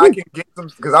that I can get some,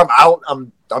 because I'm out.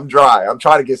 I'm dry. I'm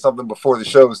trying to get something before the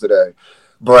shows today.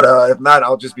 But if not,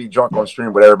 I'll just be drunk on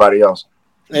stream with everybody else.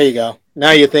 There you go.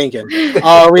 Now you're thinking. We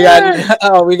got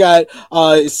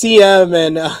CM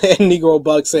and Negro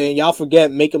Bug saying, y'all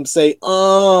forget, make him say,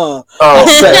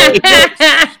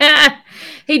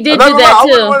 He did do that too. I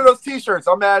wanted one of those T-shirts.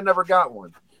 I'm mad I never got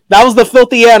one. That was the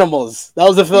Filthy Animals. That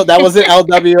wasn't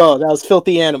LWO. That was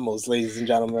Filthy Animals, ladies and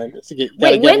gentlemen.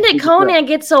 Wait, when did Conan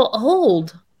get so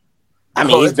old? I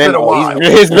mean, it's been a while.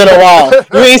 It's been a while.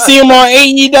 You ain't see him on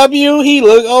AEW. He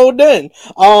looked old then.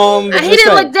 He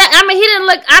didn't look that. I mean, he didn't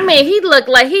look. I mean, he looked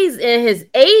like he's in his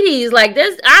 80s. Like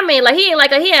this. I mean, like he ain't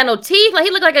like he had no teeth. Like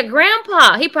he looked like a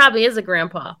grandpa. He probably is a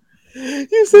grandpa.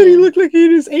 You said he looked like he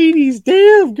in his 80s.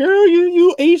 Damn, girl,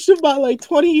 you aged about like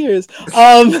 20 years.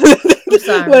 I'm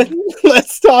sorry.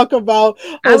 Let's talk about.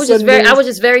 I was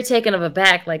just very taken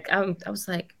aback. Like I was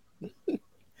like,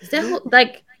 is that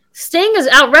like Sting is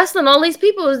out wrestling all these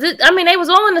people? I mean, they was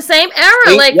all in the same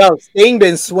era. Sting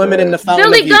been swimming in the fountain.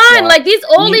 Billy Gunn, like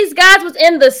all these guys was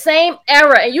in the same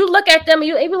era, and you look at them and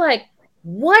you be like,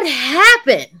 what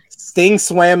happened? Sting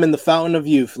swam in the fountain of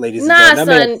youth, ladies and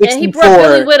gentlemen. Son, and he brought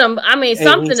Billy with him. I mean,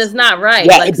 something is not right.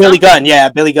 Yeah, like Billy Gunn. Yeah,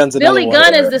 Billy Gunn's another one. Billy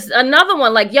Gunn is this another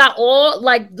one. Like y'all all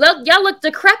like y'all look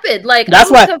decrepit. Like that's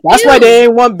why they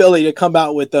ain't want Billy to come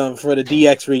out with them for the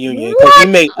DX reunion because he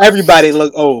made everybody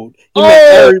look old. He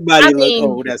made everybody look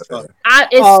old as fuck.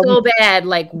 It's so bad.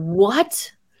 Like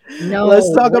what? No. Let's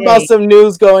talk about some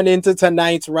news going into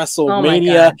tonight's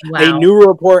WrestleMania. A new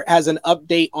report has an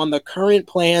update on the current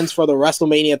plans for the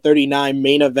WrestleMania 39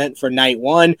 main event for night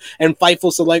one. And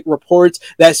Fightful Select reports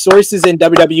that sources in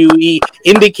WWE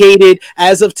indicated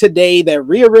as of today that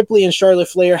Rhea Ripley and Charlotte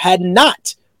Flair had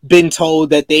not been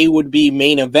told that they would be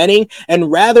main eventing,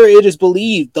 and rather it is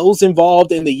believed those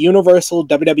involved in the Universal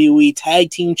WWE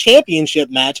Tag Team Championship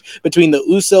match between the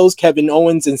Usos, Kevin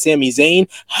Owens, and Sami Zayn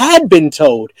had been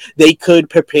told they could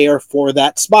prepare for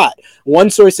that spot.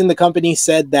 One source in the company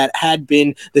said that had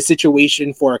been the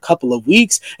situation for a couple of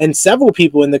weeks, and several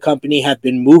people in the company have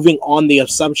been moving on the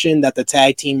assumption that the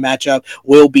tag team matchup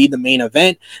will be the main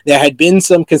event. There had been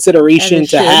some consideration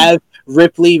to have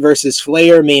Ripley versus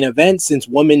Flair main event since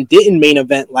women didn't main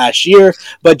event last year,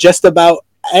 but just about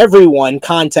everyone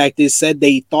contacted said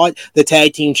they thought the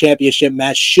tag team championship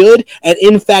match should and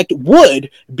in fact would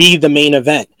be the main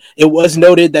event. It was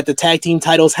noted that the tag team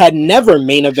titles had never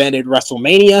main evented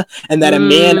WrestleMania and that a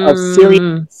man of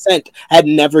serious descent had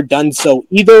never done so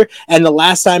either. And the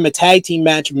last time a tag team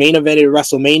match main evented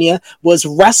WrestleMania was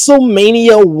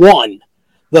WrestleMania 1.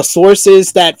 The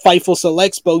sources that Fightful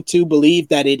Select spoke to believe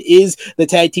that it is the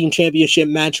Tag Team Championship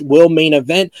match will main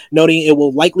event, noting it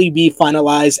will likely be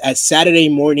finalized at Saturday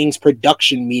morning's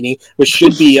production meeting, which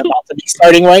should be about to be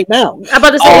starting right now. I'm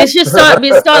about to say, it should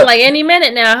start like any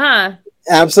minute now, huh?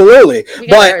 Absolutely.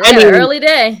 But I mean, early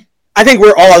day. I think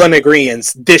we're all in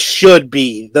agreement. This should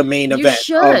be the main event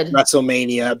of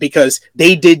WrestleMania because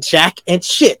they did jack and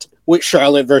shit with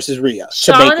Charlotte versus Rhea.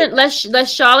 Let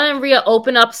Charlotte and Rhea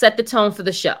open up, set the tone for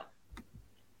the show.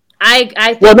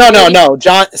 I think no.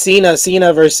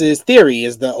 Cena versus Theory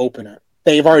is the opener.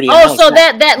 They've already announced so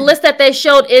that list that they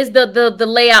showed is the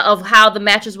layout of how the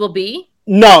matches will be?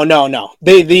 No.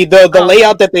 The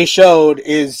layout that they showed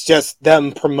is just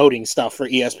them promoting stuff for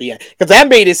ESPN because that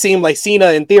made it seem like Cena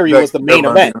and Theory was the main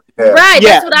event. Yeah. Right,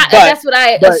 yeah, that's what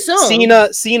I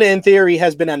assumed. Cena and Theory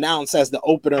has been announced as the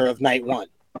opener of night one.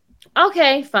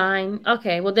 Okay, fine.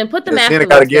 Okay, well then put them after. Cena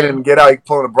got to get in and get out. He's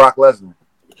pulling a Brock Lesnar.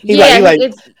 I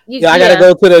gotta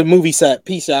go to the movie set.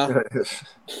 Peace out.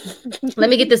 Let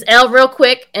me get this L real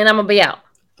quick, and I'm gonna be out.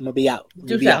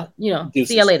 Deuces out.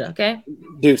 See you later. Okay.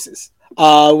 Deuces.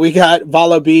 We got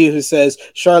Vala B who says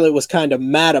Charlotte was kind of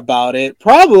mad about it,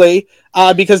 probably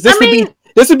because this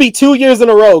would be 2 years in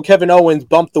a row Kevin Owens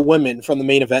bumped the women from the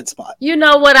main event spot. You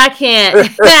know what? I can't.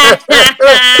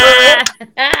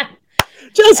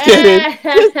 Just kidding.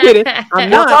 I'm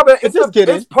not.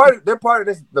 They're part of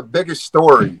this. The biggest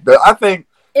story. I think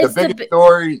the biggest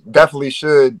story definitely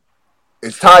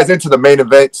it ties into the main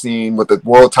event scene with the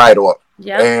world title.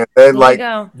 Yeah. And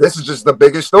then this is just the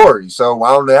biggest story. So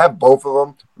why don't they have both of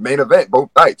them main event both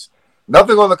nights?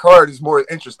 Nothing on the card is more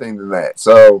interesting than that.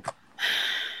 So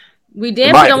we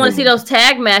definitely don't want to see those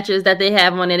tag matches that they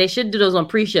have on there. They should do those on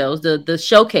pre-shows. The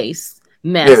showcase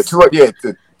mess.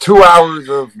 The 2 hours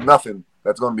of nothing.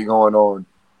 That's going to be going on.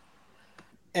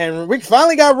 And we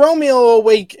finally got Romeo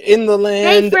awake in the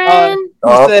land. Hey, friend.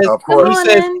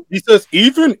 He says,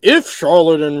 even if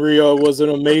Charlotte and Rhea was an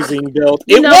amazing belt,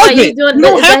 it wasn't. You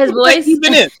don't have to put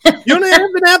even if. You don't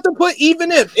even have to put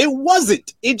even if. It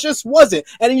wasn't. It just wasn't.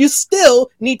 And you still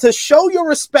need to show your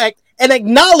respect and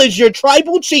acknowledge your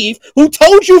tribal chief who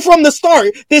told you from the start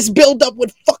this build-up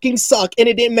would fucking suck and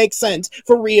it didn't make sense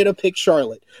for Rhea to pick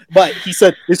Charlotte. But he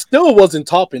said it still wasn't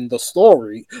topping the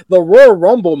story. The Royal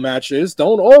Rumble matches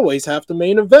don't always have to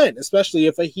main event, especially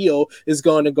if a heel is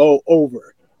going to go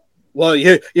over. Well,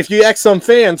 if you ask some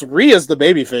fans, Rhea's the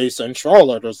babyface and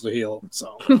Charlotte is the heel.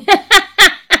 So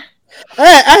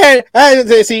I had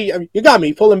to see. You got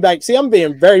me pulling back. See, I'm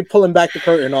being very pulling back the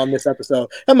curtain on this episode.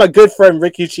 I have my good friend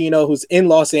Rick Ucchino, who's in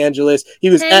Los Angeles. He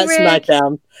was at Rick.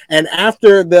 SmackDown, and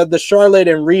after the Charlotte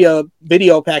and Rhea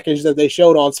video package that they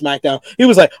showed on SmackDown, he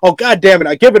was like, "Oh God damn it!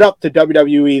 I give it up to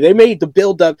WWE. They made the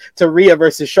build up to Rhea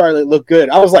versus Charlotte look good."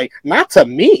 I was like, "Not to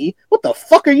me. What the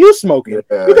fuck are you smoking? You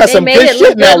got they some made good it shit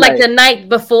look good now, like the night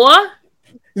before."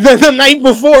 The night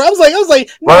before, I was like,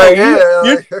 no,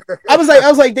 I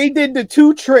was like, they did the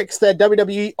two tricks that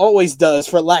WWE always does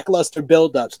for lackluster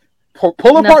build-ups: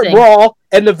 pull apart Raw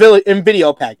and the in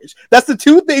video package. That's the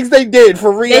two things they did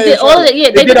for Rhea. They did all of it.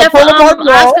 Yeah, they did that for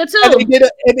Asuka too.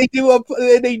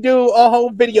 And they do a whole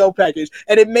video package,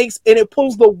 and it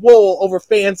pulls the wool over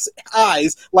fans'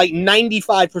 eyes like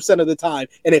 95% of the time,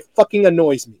 and it fucking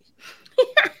annoys me.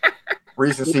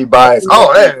 Recency bias.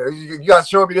 Oh, hey, you guys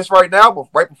showing me this right now,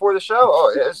 right before the show?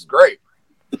 Oh, yeah, this is great.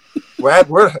 Where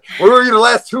were you the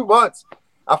last 2 months?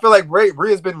 I feel like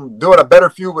Rhea's been doing a better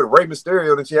feud with Rey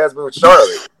Mysterio than she has been with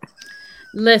Charlotte.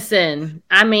 Listen,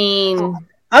 I mean,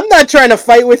 I'm not trying to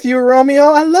fight with you, Romeo.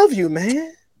 I love you,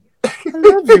 man. I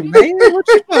love you, man. What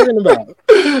you talking about?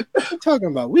 What you talking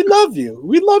about? We love you.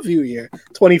 We love you here.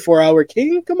 24-hour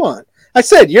king. Come on. I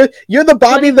said you're the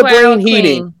Bobby the Brain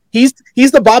Heenan. He's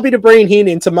the Bobby the Brain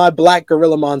Heenan to my Black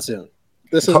Gorilla Monsoon.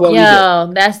 This is what we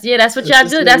do. That's what y'all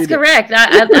do. That's correct.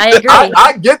 I agree.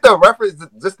 I get the reference,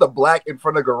 just the black in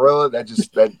front of Gorilla. That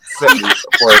sent me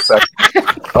for a second.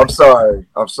 I'm sorry.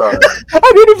 I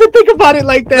didn't even think about it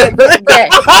like that.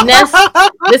 Ness,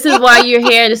 this is why you're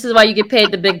here. This is why you get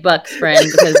paid the big bucks, friend.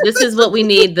 Because this is what we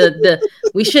need.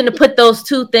 We shouldn't have put those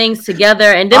two things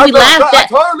together, and then we laughed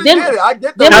at. I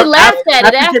get then we laughed at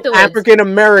it afterwards. African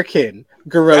American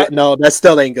Gorilla. No, that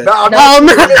still ain't good.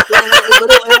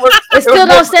 It still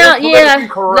don't sound. Yeah.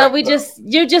 No,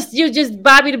 you're just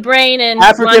Bobby the Brain and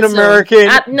African American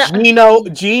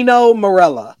Gino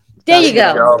Morella. There you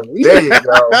go. There you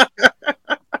go.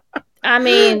 I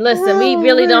mean, listen, we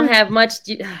really don't have much.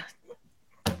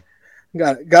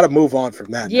 Got to move on from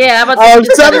that. Yeah, I'm about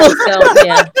to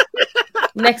yeah.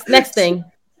 Next thing.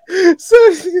 So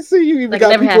you even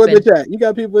got people in the chat. You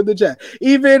got people in the chat.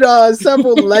 Even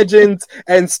several legends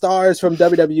and stars from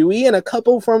WWE and a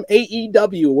couple from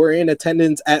AEW were in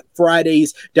attendance at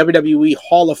Friday's WWE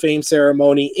Hall of Fame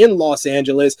ceremony in Los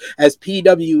Angeles. As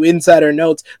PW Insider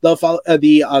notes,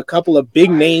 the couple of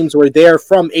big names were there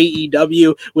from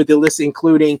AEW, with the list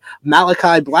including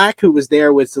Malachi Black, who was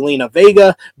there with Zelina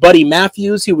Vega, Buddy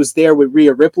Matthews, who was there with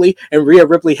Rhea Ripley, and Rhea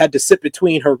Ripley had to sit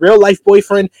between her real life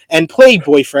boyfriend and play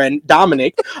boyfriend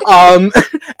Dominic,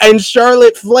 and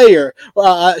Charlotte Flair.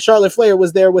 Charlotte Flair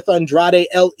was there with Andrade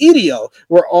El Idolo.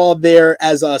 We're all there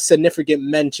as significant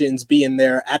mentions being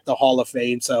there at the Hall of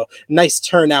Fame. So nice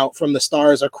turnout from the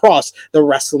stars across the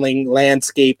wrestling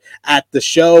landscape at the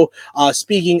show.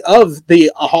 Speaking of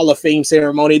the Hall of Fame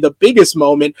ceremony, the biggest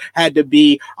moment had to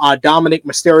be Dominic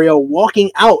Mysterio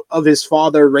walking out of his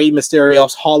father Rey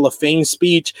Mysterio's Hall of Fame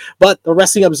speech. But the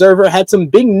Wrestling Observer had some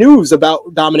big news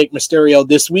about Dominic Mysterio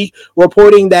this week,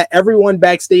 reporting that everyone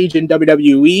backstage in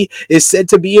WWE is said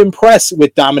to be impressed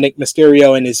with Dominic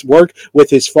Mysterio and his work with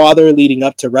his father leading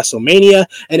up to WrestleMania,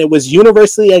 and it was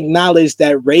universally acknowledged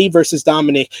that Rey versus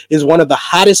Dominic is one of the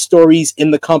hottest stories in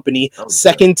the company,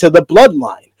 second to the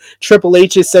Bloodline. Triple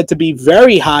H is said to be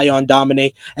very high on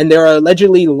Dominic, and there are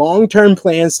allegedly long-term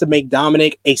plans to make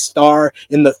Dominic a star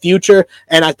in the future.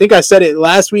 And I think I said it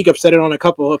last week, I've said it on a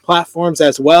couple of platforms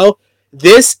as well.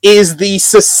 This is the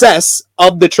success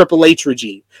of the Triple H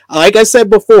regime. Like I said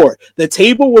before, the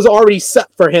table was already set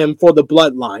for him for the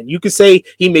Bloodline. You could say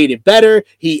he made it better,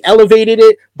 he elevated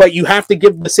it, but you have to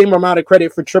give the same amount of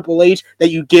credit for Triple H that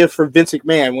you give for Vince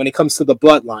McMahon when it comes to the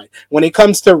Bloodline. When it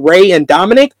comes to Rey and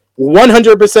Dominic,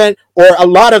 100% or a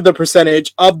lot of the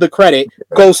percentage of the credit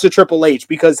goes to Triple H,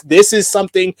 because this is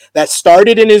something that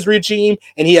started in his regime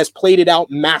and he has played it out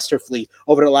masterfully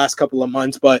over the last couple of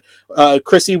months. But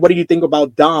Chrissy, what do you think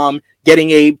about Dom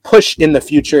getting a push in the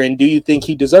future, and do you think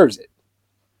he deserves it?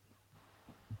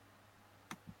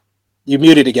 You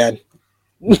muted again.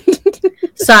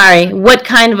 Sorry, what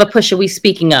kind of a push are we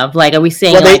speaking of? Like, are we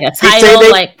saying like a title?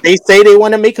 They say they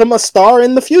want to make him a star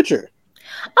in the future.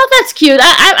 Oh, that's cute.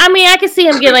 I mean, I can see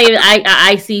him getting like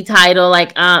an IC title,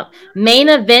 like main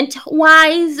event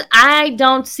wise. I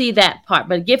don't see that part,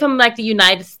 but give him like the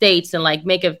United States and like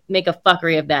make a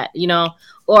fuckery of that,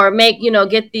 or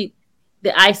get the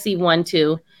IC one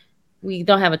too. We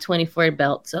don't have a 24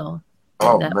 belt, so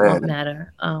that won't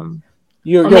matter.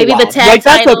 You're maybe wild. The tag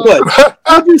title. That's a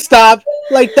push. Would you stop?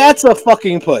 Like, that's a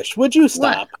fucking push. Would you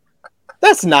stop? What?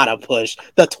 That's not a push.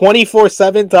 The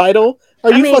 24/7 title?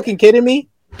 Are you fucking kidding me?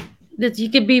 that you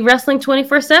could be wrestling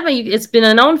 24/7. It's been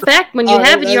a known fact. When you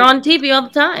have it, you're on TV all the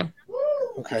time.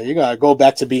 Okay, you gotta go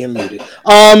back to being muted.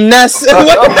 Ness, dude, you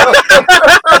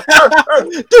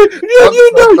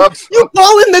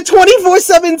calling the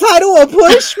 24/7 title a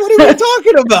push? What are we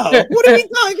talking about? What are we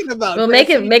talking about? Well, make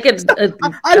it.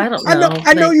 I don't know.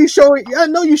 I know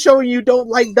you showing you don't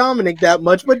like Dominic that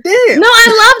much, but damn. No, I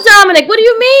love Dominic. What do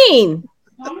you mean?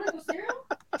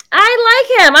 I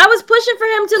like him. I was pushing for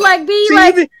him to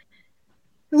be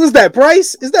Who's that,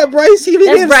 Bryce? Is that Bryce?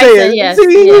 Even he Bryson, say it. yes.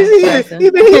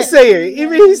 Even he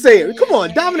say it. Come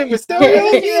on, Dominic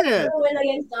Mysterio. Yeah.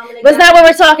 That's not what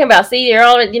we're talking about. See, you're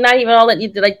not even all that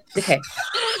you like. Okay.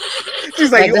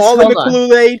 She's like you all in the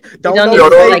Kool-Aid. Don't know.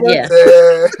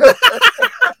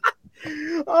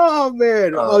 Oh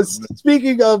man!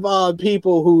 Speaking of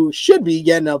people who should be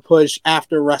getting a push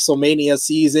after WrestleMania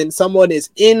season, someone is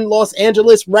in Los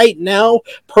Angeles right now.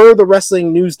 Per the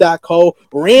WrestlingNews.co,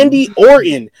 Randy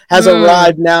Orton has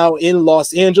arrived now in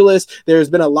Los Angeles. There's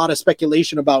been a lot of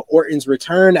speculation about Orton's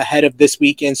return ahead of this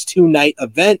weekend's 2-night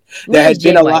event. There has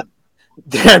been a lot.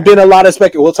 There have been a lot of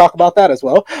speculation. We'll talk about that as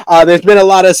well. There's been a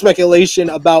lot of speculation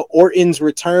about Orton's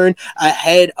return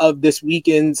ahead of this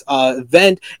weekend's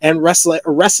event, and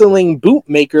wrestling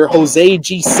bootmaker Jose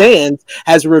G. Sands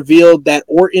has revealed that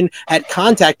Orton had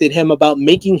contacted him about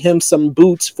making him some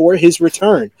boots for his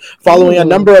return. Following a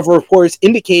number of reports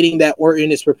indicating that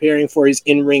Orton is preparing for his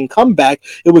in-ring comeback,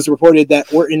 it was reported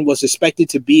that Orton was expected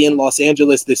to be in Los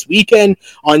Angeles this weekend.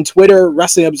 On Twitter,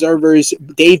 Wrestling Observer's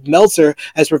Dave Meltzer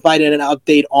has provided an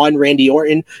update on Randy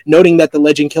Orton, noting that the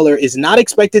Legend Killer is not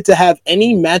expected to have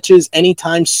any matches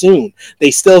anytime soon.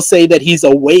 They still say that he's a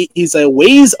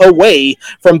ways away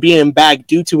from being back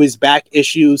due to his back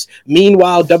issues.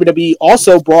 Meanwhile, WWE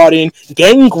also brought in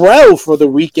Gangrel for the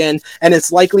weekend, and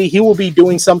it's likely he will be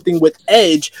doing something with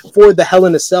Edge for the Hell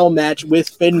in a Cell match with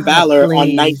Finn Balor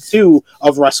on night 2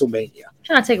 of WrestleMania.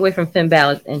 Trying to take away from Finn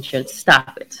Balor's entrance.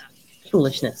 Stop it.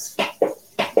 Foolishness.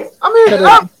 I mean,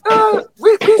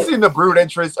 we've seen the Brood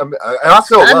entrance. I mean, and I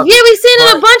still love we've seen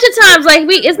it a bunch of times. Like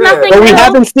it's nothing. But we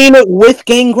haven't seen it with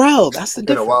Gangrel. That's the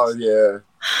difference. Been a while,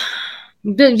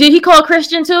 yeah. Did he call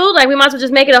Christian too? Like we might as well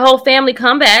just make it a whole family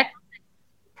comeback.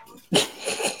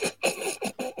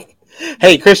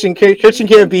 Hey, Christian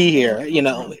can't be here. You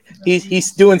know,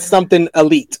 he's doing something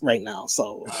elite right now.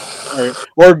 So,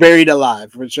 or buried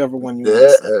alive, whichever one you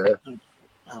want.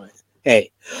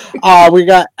 Hey, we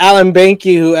got Alan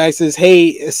Banky who asks,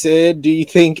 "Hey Sid, do you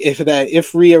think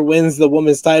if Rhea wins the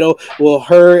women's title, will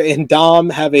her and Dom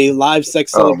have a live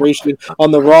sex celebration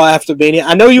on the Raw after Mania?"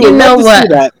 I know you would love to see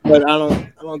that, but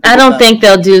I don't think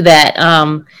they'll do that.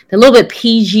 They're a little bit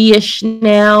PG-ish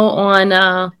now on,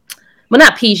 well,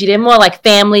 not PG. They're more like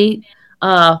family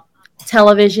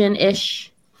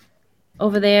television-ish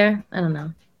over there. I don't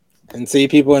know. And see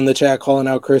people in the chat calling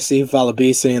out Chrissy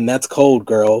Valabi saying that's cold,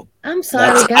 girl. I'm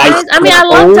sorry, guys. I mean, I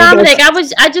love Dominic.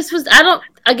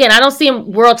 I don't see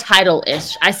him world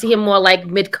title-ish. I see him more like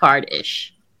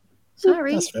mid-card-ish.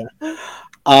 Sorry. That's fair.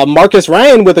 Marcus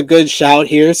Ryan with a good shout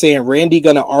here saying Randy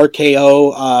gonna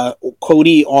RKO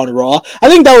Cody on Raw. I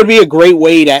think that would be a great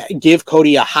way to give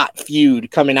Cody a hot feud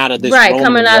coming out of this. Right,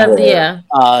 coming out of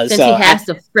since he has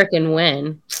to freaking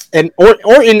win. And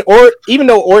Orton, even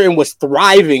though Orton was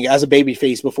thriving as a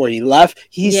babyface before he left,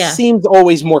 he seems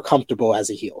always more comfortable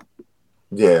as a heel.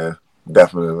 Yeah,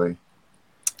 definitely.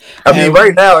 I mean,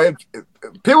 right now,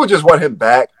 people just want him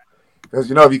back. Because,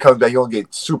 you know, if he comes back, he'll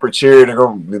get super cheered. They're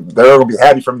going to be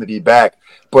happy for him to be back.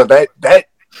 But that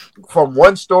from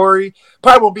one story,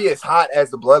 probably won't be as hot as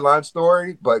the Bloodline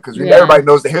story. But because everybody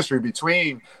knows the history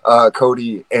between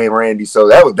Cody and Randy. So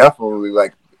that would definitely,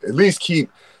 at least keep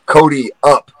Cody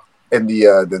up in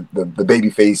the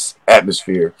babyface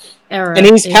atmosphere. And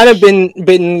he's kind of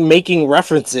been making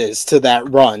references to that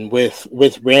run with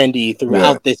Randy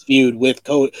throughout this feud with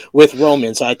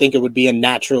Roman, so I think it would be a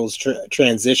natural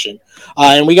transition.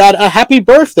 And we got a happy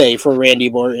birthday for Randy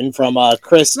Orton from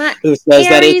Chris, who says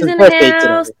that it's his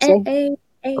birthday today.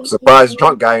 I'm surprised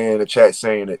drunk guy in the chat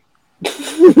saying it. This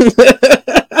is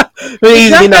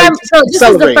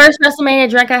the first WrestleMania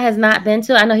drunk guy has not been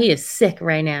to. I know he is sick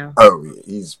right now. Oh,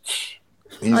 he's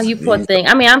you poor thing.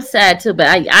 I mean, I'm sad too, but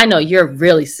I know you're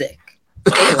really sick.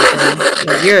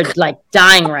 You're like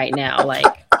dying right now. Like,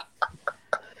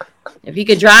 if he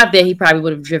could drive there, he probably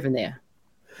would have driven there.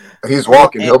 He's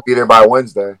walking. He'll be there by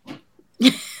Wednesday.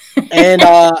 And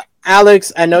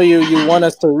Alex, I know you want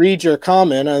us to read your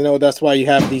comment. I know that's why you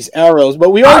have these arrows,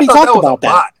 but we already talked about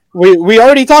that. We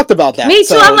already talked about that. Me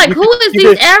too. I'm like, who is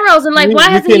these arrows? And why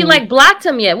hasn't he blocked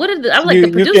him yet? I'm like,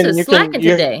 the producer's slacking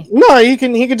today. No, he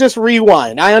could just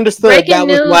rewind. I understood breaking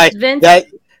news, was Vince. that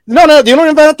No, you don't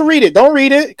even have to read it. Don't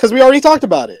read it because we already talked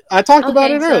about it. I talked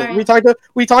about it earlier.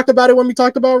 We talked about it when we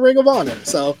talked about Ring of Honor.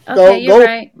 So go.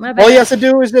 Right. My bad. All he has to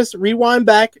do is just rewind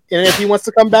back, and if he wants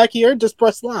to come back here, just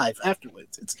press live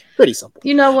afterwards. It's pretty simple.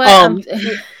 You know what?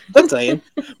 I'm saying,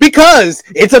 because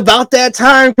it's about that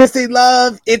time, Chrissy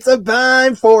Love. It's a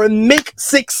time for Mick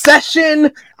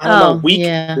Succession. I don't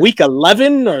know, week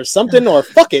 11 or something, or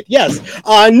fuck it. Yes,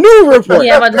 new report.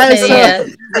 Yeah, I'm about to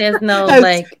say, there's no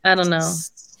I don't know.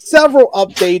 Several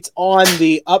updates on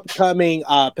the upcoming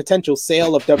potential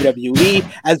sale of WWE,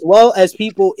 as well as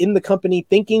people in the company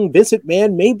thinking Vince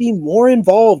McMahon may be more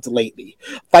involved lately.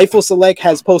 Fightful Select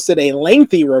has posted a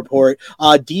lengthy report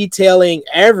detailing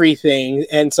everything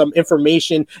and some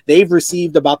information they've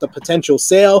received about the potential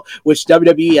sale, which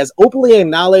WWE has openly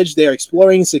acknowledged they're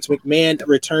exploring since McMahon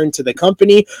returned to the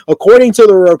company. According to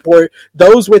the report,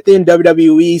 those within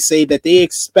WWE say that they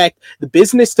expect the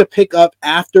business to pick up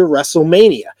after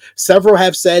WrestleMania. Several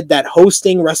have said that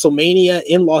hosting WrestleMania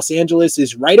in Los Angeles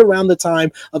is right around the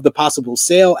time of the possible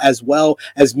sale, as well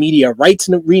as media rights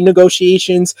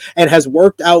renegotiations, and has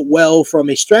worked out well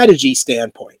from a strategy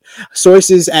standpoint.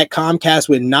 Sources at Comcast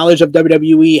with knowledge of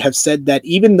WWE have said that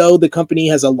even though the company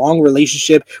has a long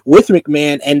relationship with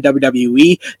McMahon and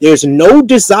WWE, there's no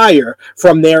desire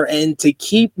from their end to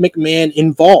keep McMahon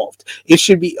involved. It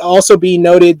should also be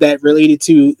noted that related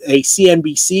to a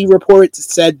CNBC report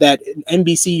said that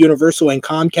NBC Universal and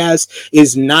Comcast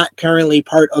is not currently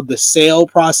part of the sale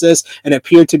process and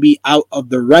appear to be out of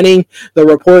the running. The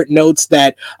report notes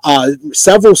that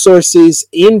several sources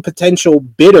in potential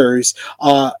bidders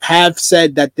have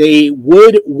said that they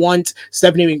would want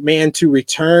Stephanie McMahon to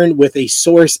return, with a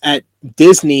source at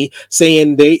Disney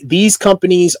saying these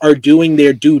companies are doing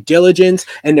their due diligence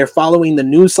and they're following the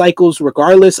news cycles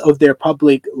regardless of their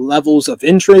public levels of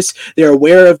interest. They're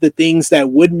aware of the things that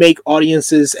would make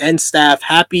audiences and staff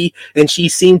happy, and she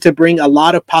seemed to bring a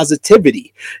lot of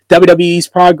positivity. WWE's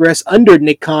progress under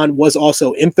Nick Khan was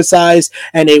also emphasized,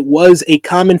 and it was a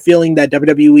common feeling that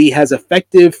WWE has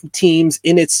effective teams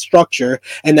in its structure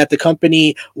and that the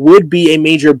company would be a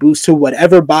major boost to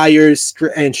whatever buyers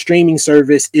and streaming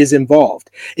service is involved.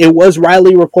 It was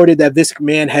widely reported that Vince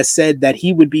McMahon has said that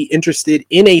he would be interested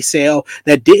in a sale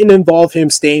that didn't involve him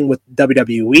staying with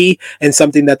WWE, and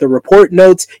something that the report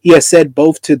notes he has said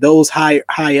both to those high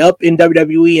up in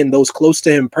WWE and those close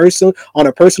to him on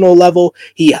a personal level.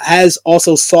 He has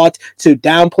also sought to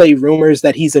downplay rumors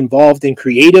that he's involved in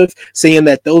creative, saying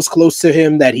that those close to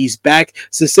him that he's back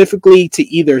specifically to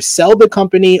either sell the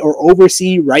company or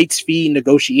oversee rights fee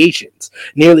negotiations.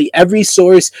 Nearly every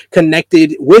source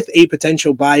connected with a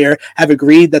potential buyer have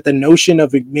agreed that the notion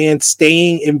of McMahon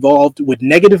staying involved would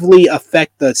negatively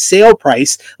affect the sale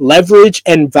price, leverage,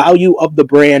 and value of the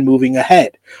brand moving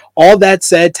ahead. All that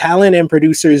said, talent and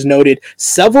producers noted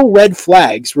several red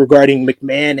flags regarding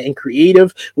McMahon and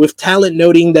creative, with talent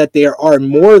noting that there are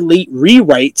more late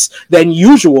rewrites than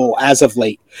usual as of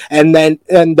late. And then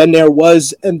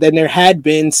there had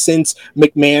been since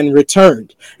McMahon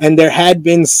returned. And there had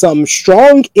been some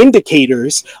strong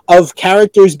indicators of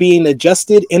characters being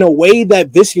adjusted in a way that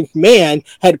Vince McMahon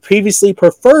had previously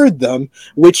preferred them,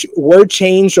 which were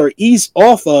changed or eased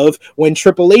off of when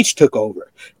Triple H took over.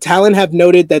 Talent have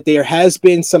noted that there has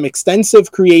been some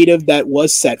extensive creative that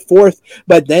was set forth,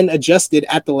 but then adjusted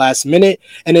at the last minute.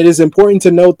 And it is important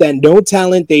to note that no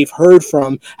talent they've heard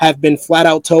from have been flat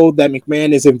out told that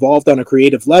McMahon is involved on a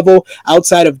creative level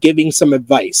outside of giving some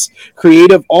advice.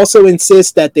 Creative also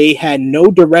insists that they had no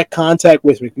direct contact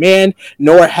with McMahon,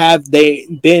 nor have they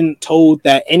been told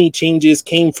that any changes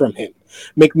came from him.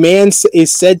 McMahon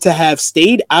is said to have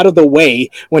stayed out of the way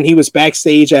when he was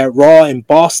backstage at Raw in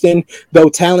Boston, though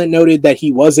talent noted that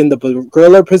he was in the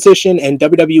gorilla position, and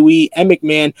WWE and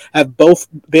McMahon have both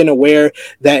been aware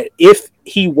that if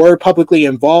he were publicly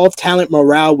involved, talent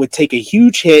morale would take a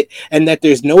huge hit, and that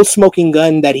there's no smoking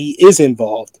gun that he is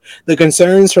involved. The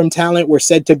concerns from talent were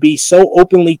said to be so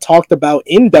openly talked about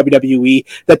in WWE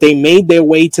that they made their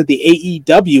way to the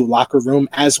AEW locker room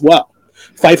as well.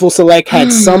 Fightful Select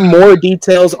had some more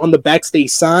details on the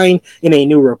backstage sign in a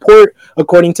new report.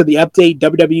 According to the update,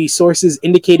 WWE sources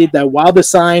indicated that while the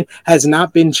sign has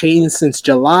not been changed since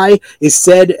July, is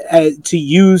said to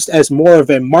used as more of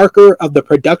a marker of the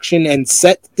production and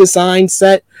set design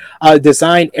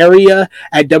area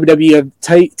at WWE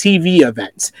TV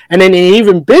events. And in an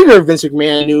even bigger Vince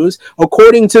McMahon news,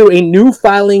 according to a new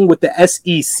filing with the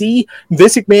SEC,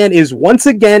 Vince McMahon is once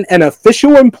again an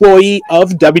official employee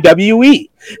of WWE.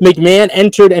 McMahon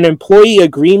entered an employee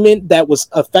agreement that was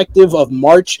effective of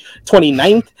March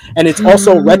 29th, and it's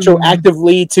also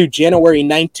retroactively to January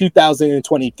 9th,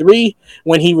 2023,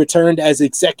 when he returned as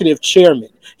executive chairman.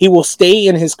 He will stay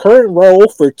in his current role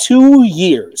for 2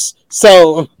 years.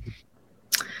 So,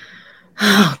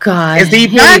 oh God, is he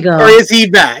back or is he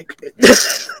back?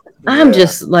 I'm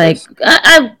just like,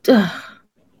 I'm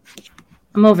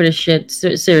over this shit.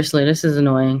 Seriously, this is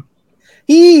annoying.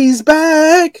 He's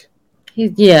back.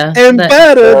 And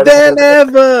better than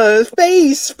ever.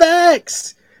 Face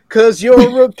facts. Cause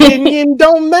your opinion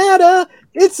don't matter.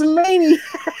 It's a maniac.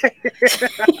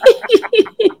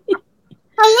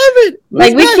 I love it.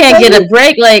 Like, we can't get a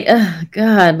break. Like, oh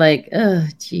God, like, oh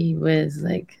gee whiz.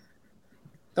 Like,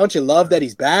 don't you love that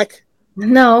he's back?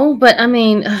 No, but I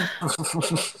mean,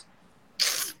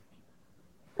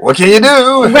 what can you do?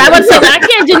 I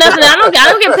can't do nothing. I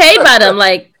don't get paid by them.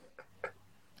 Like,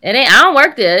 I don't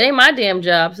work there. It ain't my damn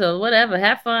job. So whatever.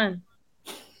 Have fun.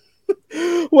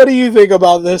 What do you think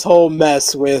about this whole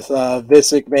mess with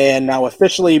Vince McMahon now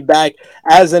officially back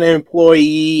as an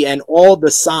employee and all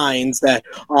the signs that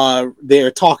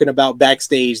they're talking about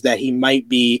backstage that he might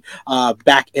be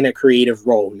back in a creative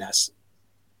role, Ness?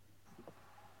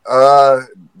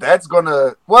 That's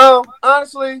gonna, well,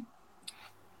 honestly,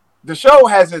 the show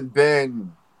hasn't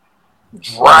been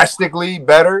drastically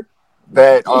better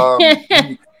that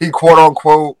he quote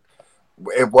unquote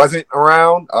it wasn't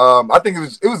around. I think it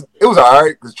was all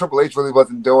right because Triple H really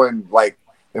wasn't doing, like,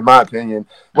 in my opinion,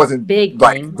 wasn't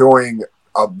doing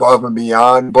above and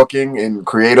beyond booking and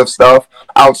creative stuff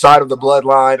outside of the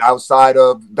Bloodline, outside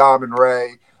of Dom and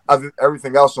Ray.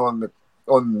 Everything else on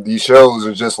these shows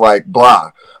are just like blah.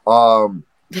 But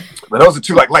those are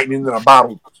two like lightning in a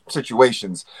bottle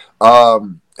situations.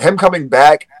 Him coming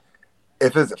back,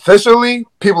 if it's officially,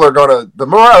 the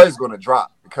morale is gonna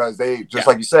drop because they just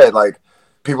like you said, like,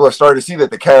 people are starting to see that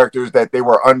the characters that they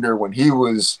were under when he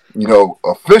was,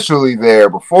 officially there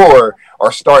before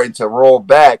are starting to roll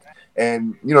back,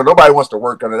 and nobody wants to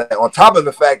work under that. On top of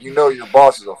the fact, your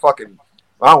boss is a fucking,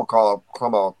 I don't call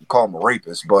him a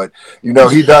rapist, but he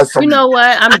does some. You know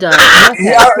what? I'm done.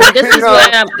 Your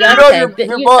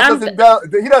boss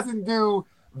doesn't do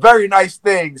very nice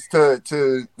things to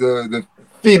the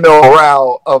female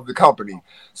morale of the company.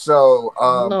 So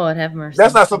Lord have mercy.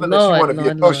 That's not something that you want to be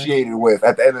associated with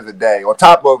at the end of the day. On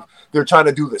top of they're trying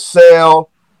to do the sale,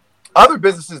 other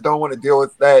businesses don't want to deal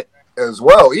with that as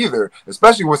well either.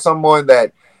 Especially with someone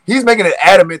that he's making it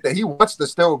adamant that he wants to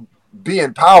still be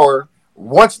in power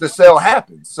once the sale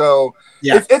happens. So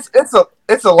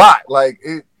it's a lot. Like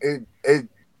it.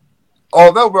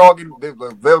 Although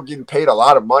they're getting paid a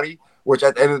lot of money, which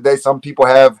at the end of the day, some people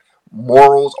have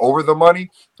morals over the money.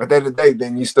 At the end of the day,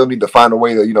 then you still need to find a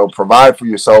way to provide for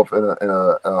yourself and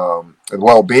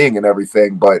well-being and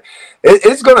everything. But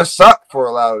it's gonna suck for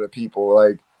a lot of the people.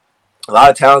 Like, a lot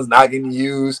of talent's not getting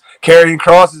used. Karrion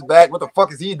Kross is back. What the fuck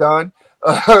has he done?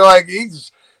 Like,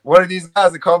 he's one of these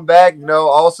guys that come back.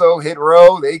 Also Hit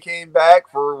Row, they came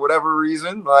back for whatever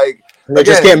reason. Like, they're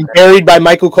just getting buried by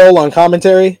Michael Cole on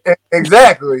commentary.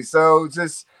 Exactly. So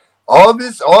just all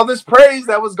this praise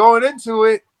that was going into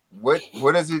it. What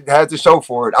does it have to show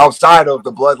for it outside of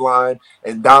the Bloodline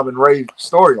and Dom and Ray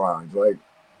storylines? Like,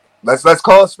 let's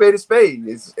call a spade a spade.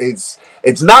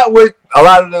 It's not what a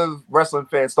lot of the wrestling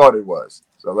fans thought it was.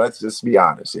 So let's just be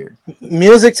honest here.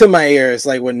 Music to my ears,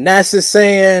 like what Ness is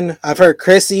saying. I've heard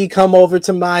Chrissy come over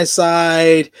to my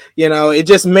side. It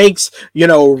just makes,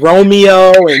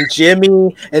 Romeo and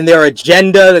Jimmy and their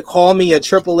agenda to call me a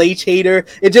Triple H hater.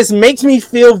 It just makes me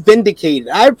feel vindicated.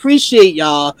 I appreciate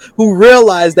y'all who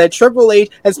realize that Triple H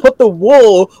has put the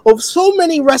wool over so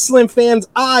many wrestling fans'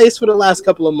 eyes for the last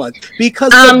couple of months.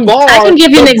 Because the bar, I can give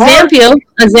you an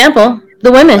example.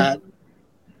 The women.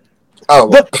 Oh,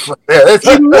 it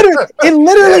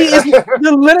literally is the.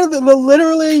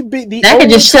 I can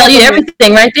just tell you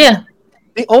everything right there.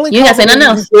 The only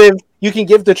you can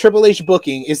give the Triple H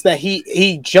booking is that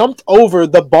he jumped over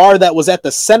the bar that was at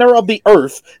the center of the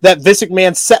earth that Vince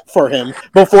McMahon set for him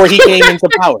before he came into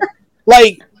power.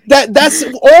 Like, that's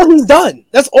all he's done.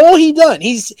 That's all he done.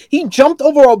 He jumped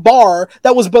over a bar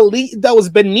that was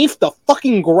beneath the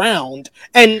fucking ground,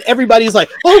 and everybody's like,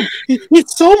 "Oh,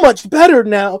 it's so much better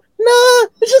now." Nah,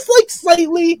 it's just like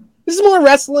slightly. This is more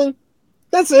wrestling.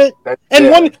 That's it. He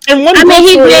made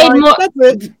more. That's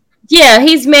it. Yeah,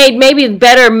 he's made maybe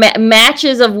better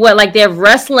matches of what, like, they're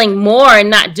wrestling more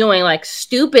and not doing like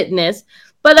stupidness.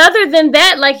 But other than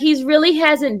that, like, he's really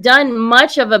hasn't done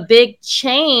much of a big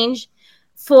change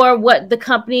for what the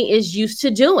company is used to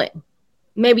doing.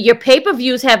 Maybe your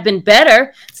pay-per-views have been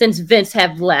better since Vince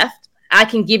have left. I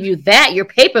can give you that, your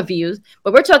pay-per-views,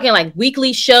 but we're talking like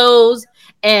weekly shows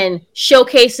and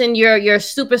showcasing your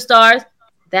superstars.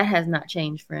 That has not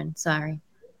changed, friend. Sorry.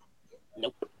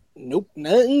 Nope,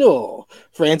 no.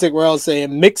 Frantic World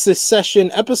saying Mixes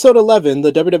Session episode 11.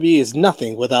 The WWE is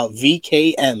nothing without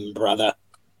VKM, brother.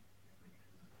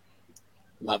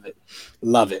 Love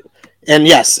it. And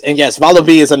yes, Vala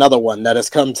V is another one that has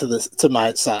come to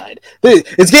my side.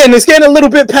 It's getting a little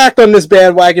bit packed on this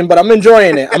bandwagon, but I'm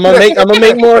enjoying it. I'm gonna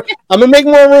make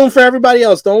more room for everybody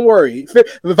else. Don't worry.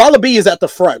 Vala B is at the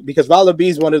front because Vala B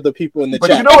is one of the people in the chat.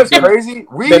 But you know what's crazy?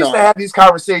 We used to have these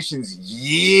conversations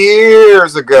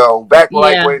years ago, back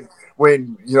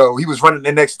when he was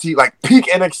running NXT, like peak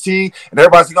NXT, and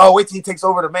everybody's like, "Oh, wait till he takes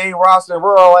over the main roster." And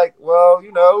we're all like, "Well,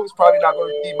 it's probably not going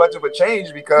to be much of a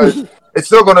change because it's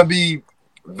still going to be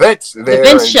Vince there." The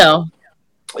Vince show.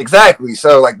 Exactly.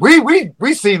 So, like,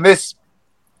 we seen this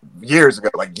years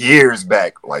ago, like years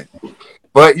back, like.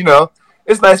 But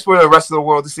it's nice for the rest of the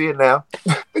world to see it now.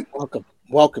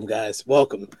 Welcome, guys.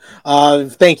 Welcome.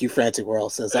 Thank you, Frantic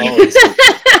World. Says always.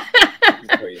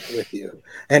 With you.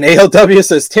 And ALW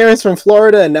says Terrence from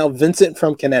Florida and now Vincent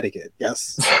from Connecticut.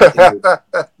 Yes.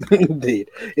 Indeed.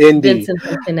 Vincent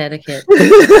from Connecticut.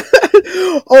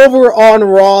 Over on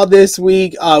Raw this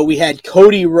week, we had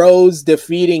Cody Rhodes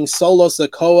defeating Solo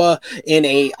Sikoa in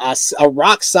a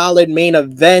rock solid main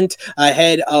event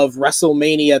ahead of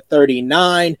WrestleMania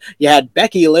 39. You had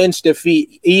Becky Lynch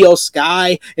defeat Io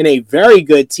Sky in a very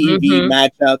good TV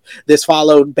matchup. This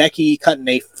followed Becky cutting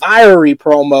a fiery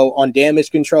promo on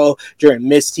Damage Control during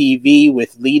Miss TV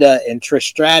with Lita and Trish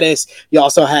Stratus. You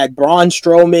also had Braun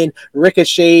Strowman,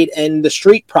 Ricochet, and the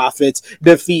Street Profits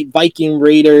defeat Viking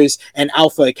Raiders and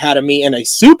Alpha Academy in a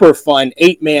super fun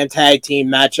 8-man tag team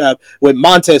matchup with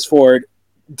Montez Ford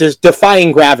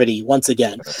defying gravity once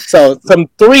again. So some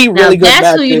three really good matches.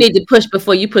 That's who you need to push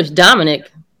before you push Dominic.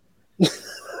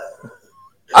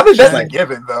 I think that's a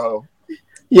given, though.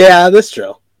 Yeah, that's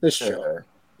true.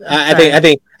 I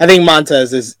think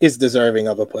Montez is deserving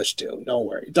of a push too. Don't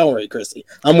worry, Chrissy.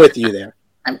 I'm with you there.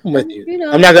 I'm with you.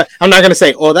 I'm not gonna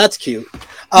say, "Oh, that's cute."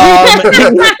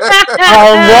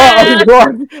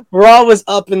 Raw was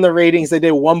up in the ratings. They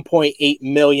did 1.8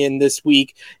 million this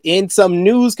week. In some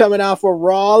news coming out for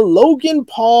Raw, Logan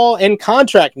Paul and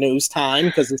contract news time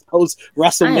because it's post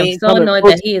WrestleMania. I am so annoyed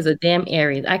that he is a damn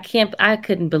Aries. I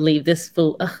couldn't believe this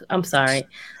fool. I'm sorry.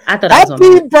 I thought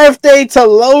happy birthday to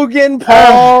Logan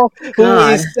Paul, who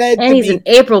is said and he's an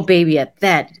April baby at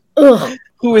that. Ugh.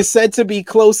 Who is said to be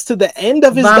close to the end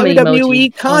of his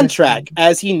WWE contract.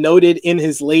 As he noted in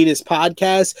his latest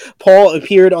podcast, Paul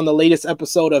appeared on the latest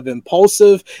episode of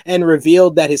Impulsive and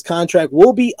revealed that his contract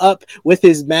will be up with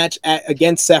his match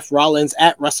against Seth Rollins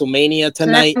at WrestleMania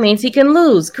tonight. So that means he can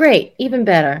lose. Great. Even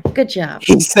better. Good job.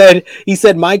 He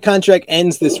said, my contract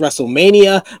ends this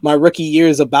WrestleMania. My rookie year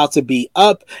is about to be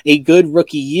up. A good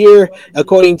rookie year.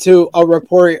 According to a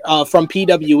report from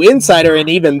PW Insider, and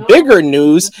even bigger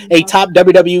news, a top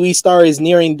WWE star is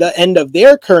nearing the end of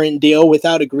their current deal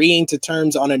without agreeing to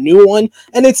terms on a new one,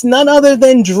 and it's none other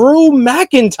than Drew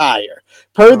McIntyre.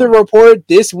 Per the report,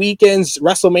 this weekend's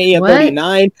WrestleMania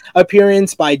 39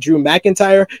 appearance by Drew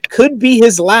McIntyre could be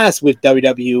his last with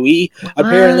WWE.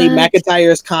 Apparently,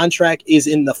 McIntyre's contract is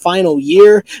in the final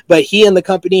year, but he and the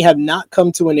company have not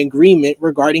come to an agreement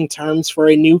regarding terms for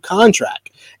a new contract.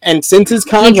 And since his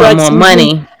contract... He want more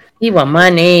money. He want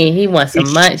money. He wants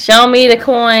some money. Show me the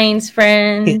coins,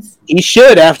 friends. He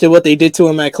should, after what they did to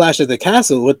him at Clash of the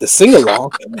Castle with the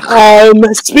sing-along.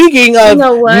 Speaking of... You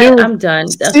know what? I'm done.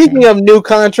 Speaking of new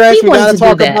contracts, we got to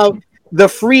talk about the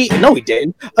free... No, we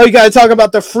didn't. We got to talk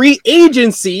about the free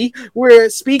agency. We're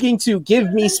speaking to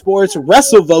Give Me Sports.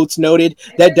 WrestleVotes noted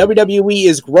that WWE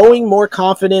is growing more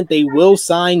confident they will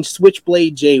sign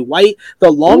Switchblade Jay White the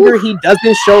longer he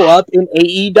doesn't show up in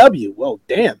AEW. Well,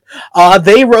 damn.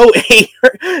 They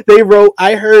wrote,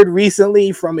 I heard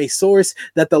recently from a source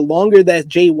that the longer that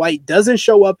Jay White doesn't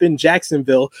show up in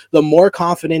Jacksonville, the more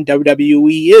confident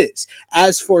WWE is.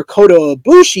 As for Kota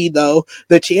Ibushi, though,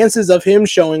 the chances of him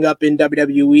showing up in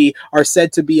WWE are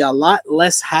said to be a lot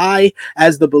less high,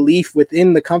 as the belief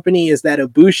within the company is that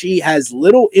Ibushi has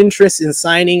little interest in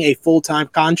signing a full-time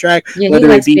contract, whether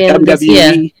it be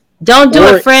WWE. Don't do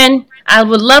it, friend. I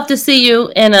would love to see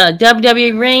you in a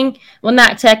WWE ring. Well,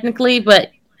 not technically,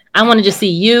 but I want to just see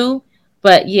you.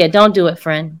 But yeah, don't do it,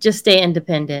 friend. Just stay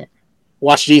independent.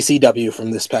 Watch GCW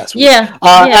from this past week. Yeah.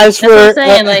 As that's what I'm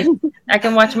saying. Like, I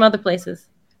can watch them other places.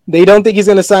 They don't think he's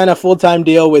going to sign a full-time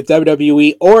deal with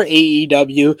WWE or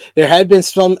AEW. There had been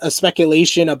some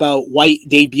speculation about White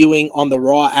debuting on the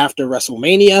Raw after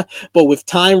WrestleMania, but with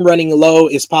time running low,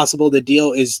 it's possible the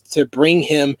deal is to bring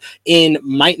him in,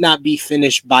 might not be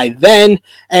finished by then.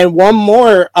 And one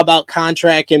more about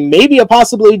contract and maybe a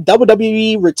possibly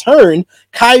WWE return.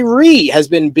 Kyrie has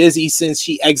been busy since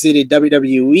she exited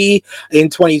WWE in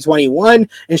 2021,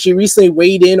 and she recently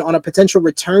weighed in on a potential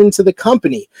return to the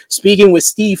company. Speaking with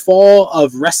Steve Fall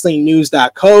of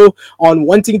WrestlingNews.co on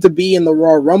wanting to be in the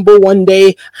Royal Rumble one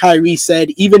day, Kyrie said,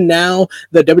 even now,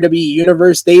 the WWE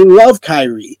Universe, they love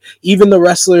Kyrie. Even the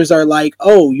wrestlers are like,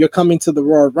 oh, you're coming to the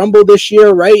Royal Rumble this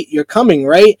year, right? You're coming,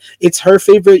 right? It's her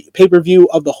favorite pay-per-view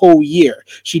of the whole year.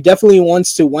 She definitely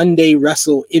wants to one day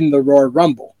wrestle in the Royal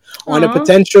Rumble. On a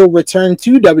potential return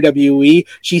to WWE,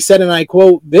 she said, and I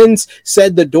quote, Vince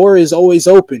said the door is always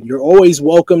open. You're always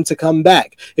welcome to come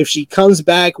back. If she comes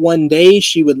back one day,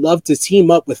 she would love to team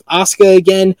up with Asuka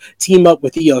again, team up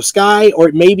with Io Sky,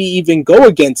 or maybe even go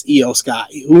against Io Sky.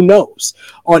 Who knows?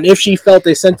 On if she felt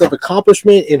a sense of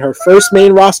accomplishment in her first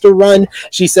main roster run,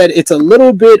 she said it's a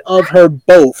little bit of her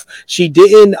both. She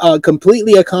didn't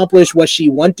completely accomplish what she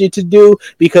wanted to do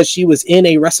because she was in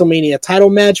a WrestleMania title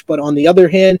match, but on the other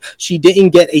hand, she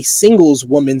didn't get a singles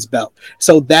women's belt.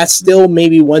 So that's still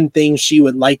maybe one thing she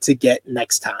would like to get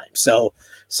next time. So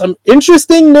some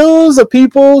interesting news of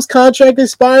people's contract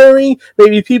expiring,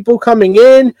 maybe people coming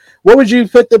in. What would you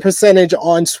put the percentage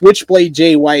on Switchblade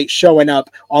Jay White showing up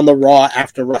on the Raw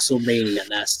after WrestleMania,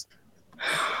 Ness?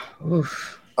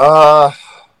 I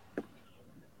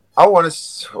want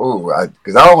to,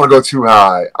 because I don't want to go too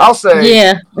high. I'll say,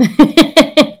 yeah.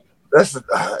 that's,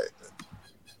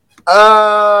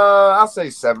 I'll say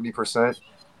 70%.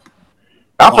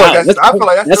 I feel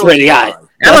like that's pretty high.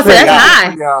 That's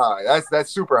high.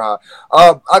 That's super high.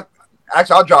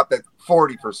 I'll drop that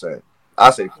 40%.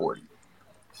 I say 40.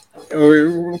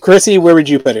 Chrissy, where would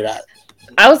you put it at?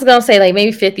 I was gonna say like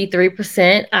maybe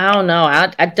 53%. I don't know.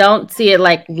 I don't see it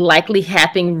like likely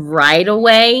happening right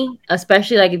away,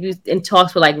 especially like if you in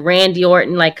talks with like Randy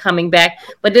Orton like coming back.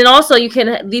 But then also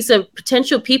these are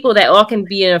potential people that all can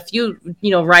be in a feud,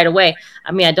 right away.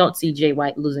 I mean, I don't see Jay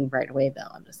White losing right away though.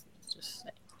 I'm just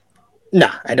saying. No,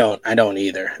 I don't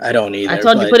either. I told you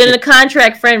put it in a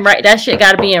contract, friend. Right, that shit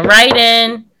got to be in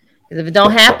writing. Because if it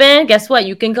don't happen, guess what?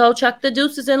 You can go chuck the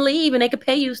deuces and leave, and they could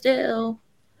pay you still.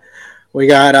 We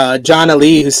got John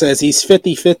Ali, who says he's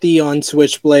 50-50 on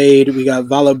Switchblade. We got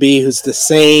Vala B, who's the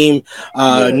same.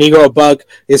 Negro Buck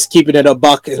is keeping it a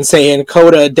buck and saying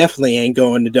Coda definitely ain't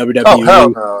going to WWE. Oh, hell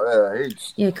no.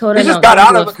 Yeah, Coda he just got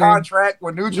out of the contract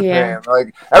with New Japan. Yeah.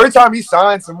 Like, every time he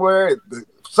signs somewhere,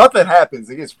 something happens.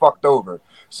 He gets fucked over.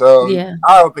 So,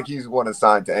 I don't think he's going to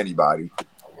sign to anybody.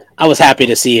 I was happy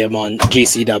to see him on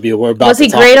GCW. Was he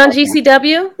great on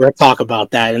GCW? We'll talk about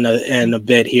that in a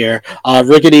bit here.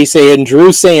 Rickety saying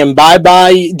Drew saying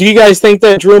bye-bye. Do you guys think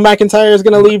that Drew McIntyre is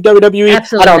going to leave WWE?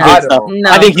 Absolutely I don't think so. No.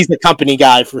 I think he's a company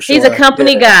guy for sure. He's a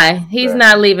company guy. He's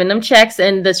not leaving. Them checks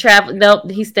and the travel,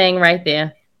 nope, he's staying right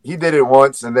there. He did it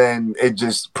once, and then it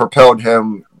just propelled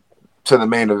him to the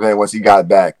main event once he got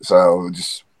back. So,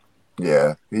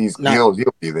 he'll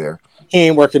be there. He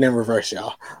ain't working in reverse,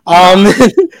 y'all.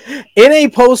 In a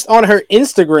post on her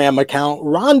Instagram account,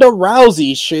 Ronda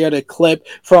Rousey shared a clip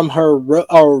from her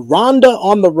Ronda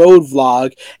on the Road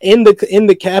vlog. In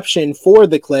the caption for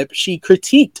the clip, she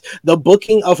critiqued the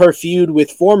booking of her feud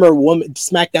with former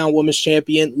SmackDown Women's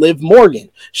Champion Liv Morgan.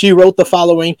 She wrote the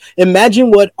following: "Imagine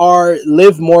what our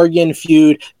Liv Morgan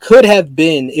feud could have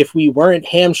been if we weren't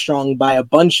hamstrung by a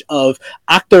bunch of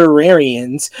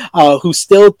octogenarians who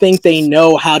still think they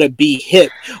know how to be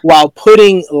hip while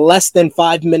putting less than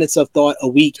 5 minutes of thought a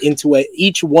week into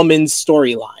each woman's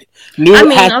storyline.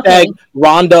 Hashtag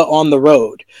Ronda on the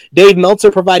road." Dave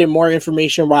Meltzer provided more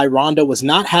information why Ronda was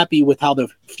not happy with how the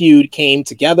feud came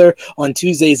together on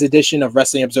Tuesday's edition of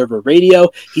Wrestling Observer Radio.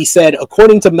 He said,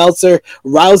 according to Meltzer,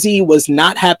 Rousey was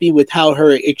not happy with how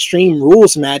her Extreme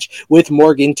Rules match with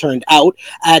Morgan turned out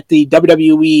at the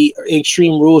WWE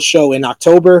Extreme Rules show in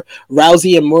October.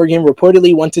 Rousey and Morgan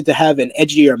reportedly wanted to have an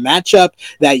edgier matchup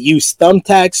that used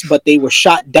thumbtacks, but they were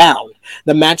shot down.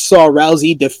 The match saw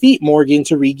Rousey defeat Morgan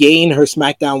to regain her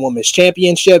SmackDown Women's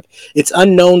Championship. It's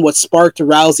unknown what sparked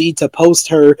Rousey to post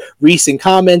her recent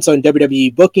comments on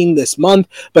WWE booking this month,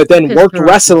 but then Worked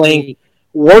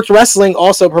Wrestling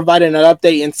also provided an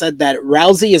update and said that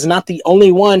Rousey is not the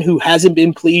only one who hasn't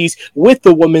been pleased with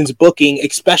the women's booking,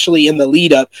 especially in the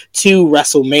lead up to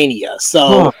WrestleMania.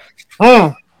 So,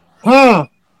 Are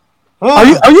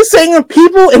you saying that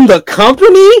people in the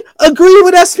company agree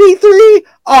with SP3?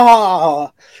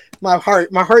 My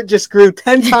heart just grew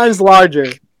 10 times larger.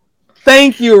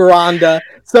 Thank you, Ronda.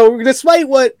 So despite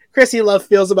what Chrissy Love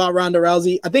feels about Ronda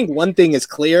Rousey, I think one thing is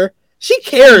clear. She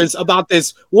cares about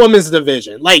this women's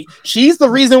division. Like, she's the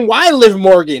reason why Liv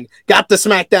Morgan got the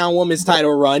SmackDown Women's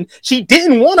title run. She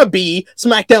didn't want to be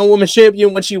SmackDown Women's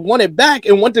Champion when she won it back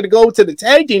and wanted to go to the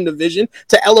tag team division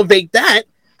to elevate that.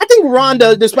 I think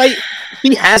Ronda, despite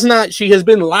she has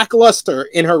been lackluster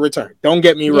in her return. Don't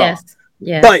get me wrong.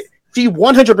 Yes. But she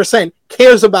 100%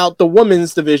 cares about the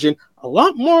women's division a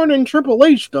lot more than Triple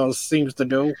H seems to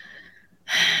do.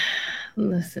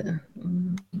 Listen.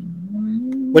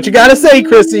 What you gotta say,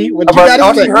 Chrissy? What you gotta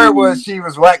all say? she heard was she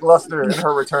was lackluster in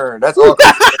her return. That's all.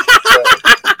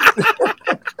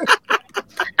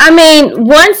 I mean,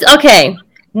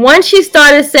 once she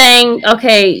started saying,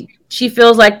 okay, she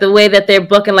feels like the way that they're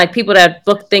booking, like people that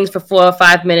book things for 4 or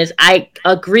 5 minutes, I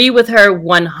agree with her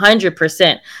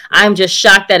 100%. I'm just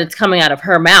shocked that it's coming out of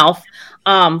her mouth.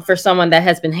 For someone that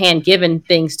has been hand-given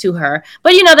things to her.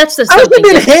 But, that's just something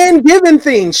been hand-given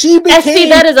things. She became...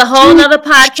 that is a whole nother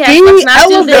podcast. Let's not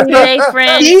do this today,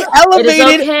 friend. She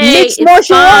elevated mixed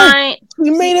martial arts. She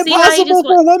made it possible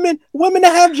for women to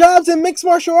have jobs in mixed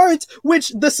martial arts, which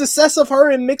the success of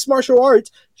her in mixed martial arts,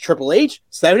 Triple H,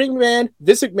 Stephanie McMahon,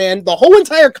 Vince McMahon, the whole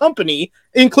entire company,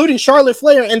 including Charlotte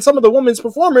Flair and some of the women's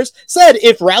performers, said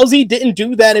if Rousey didn't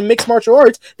do that in mixed martial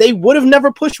arts, they would have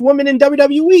never pushed women in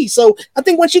WWE. So I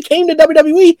think when she came to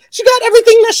WWE, she got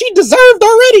everything that she deserved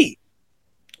already.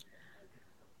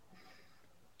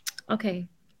 Okay,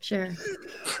 sure.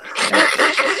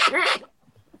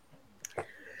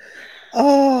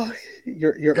 Oh,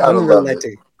 you're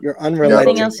unrelenting. You're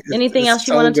unrelenting. Anything else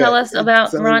you want to tell us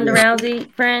about Ronda Rousey,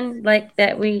 friend? Like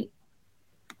that we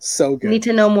need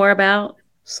to know more about?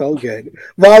 So good.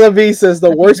 Vala B says the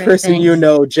worst person you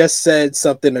know just said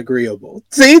something agreeable.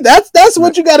 See, that's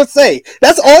what you gotta say.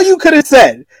 That's all you could have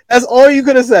said. That's all you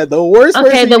could have said. The worst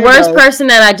person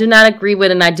that I do not agree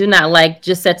with and I do not like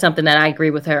just said something that I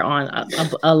agree with her on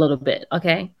a little bit.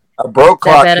 Okay. A broke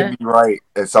clock can be right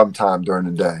at some time during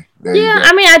the day.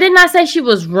 I mean, I did not say she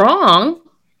was wrong.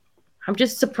 I'm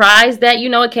just surprised that,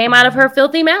 it came out of her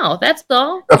filthy mouth. That's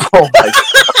all. Oh my God.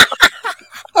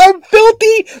 Her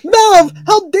filthy mouth.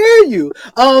 How dare you?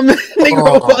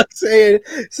 Negro Buck saying,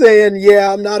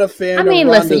 yeah, I'm not a fan. I mean,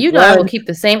 listen, I will keep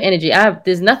the same energy.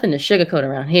 There's nothing to sugarcoat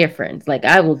around here, friends. Like,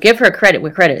 I will give her credit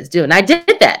where credit is due. And I did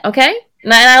that, okay?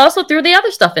 And I also threw the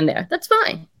other stuff in there. That's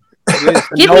fine.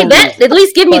 Give me that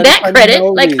credit.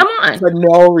 Like, come on. For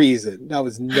no reason. That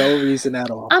was no reason at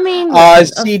all. I mean,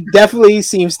 she definitely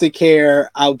seems to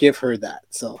care. I'll give her that.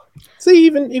 So, see,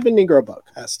 even Negro Buck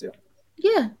has to.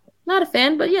 Yeah, not a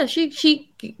fan, but yeah,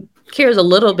 she cares a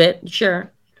little bit,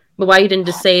 sure. But why you didn't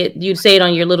just say it? You'd say it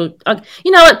on your little.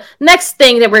 You know what? Next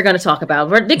thing that we're going to talk about.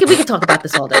 We can talk about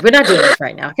this all day. We're not doing this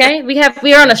right now, okay?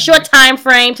 We are on a short time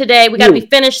frame today. We got to be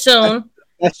finished soon.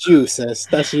 That's you, sis.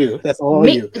 That's you. That's all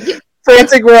you.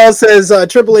 Frantic World says,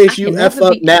 Triple H, you F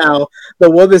up now.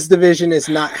 The women's division is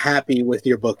not happy with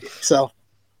your booking. So,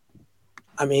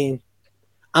 I mean,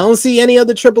 I don't see any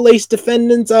other Triple H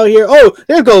defendants out here. Oh,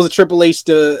 there goes a Triple H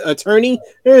attorney.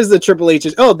 There's the Triple H.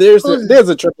 Oh, there's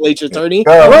a Triple H attorney.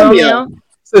 Romeo.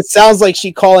 So it sounds like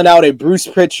she calling out a Bruce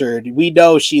Pritchard. We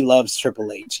know she loves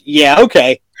Triple H. Yeah,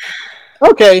 okay.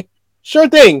 Sure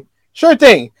thing.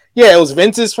 Yeah, it was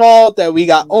Vince's fault that we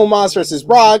got Omos versus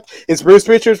Brock. It's Bruce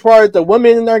Pritchard's part. The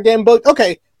women are getting booked.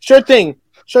 Okay, sure thing.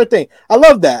 I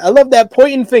love that. I love that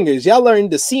pointing fingers. Y'all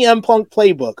learned the CM Punk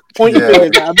playbook. Pointing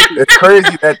fingers. It's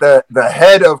crazy that the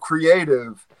head of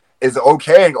creative is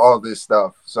okaying all this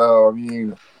stuff. So, I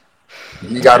mean,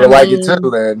 you got to like it too,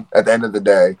 then, at the end of the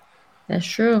day. That's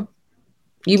true.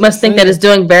 You must think that it's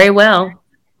doing very well.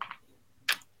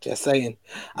 Just saying.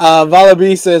 Vala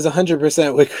B says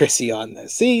 100% with Chrissy on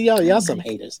this. See, y'all some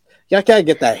haters. Y'all can't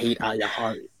get that hate out of your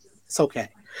heart. It's okay.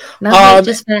 No,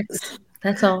 just facts.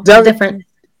 That's all. Different.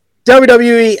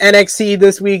 WWE NXT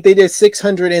this week, they did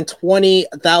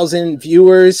 620,000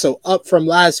 viewers, so up from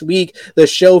last week. The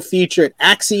show featured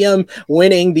Axiom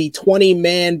winning the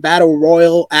 20-man Battle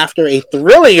Royal after a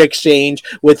thrilling exchange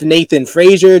with Nathan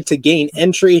Frazier to gain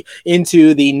entry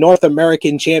into the North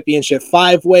American Championship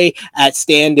 5-way at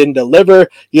Stand and Deliver.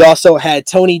 You also had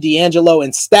Tony D'Angelo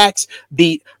and Stax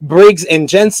beat Briggs and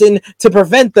Jensen to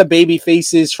prevent the baby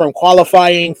faces from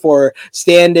qualifying for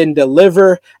Stand and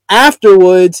Deliver.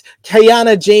 afterwards,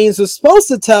 Kiana James was supposed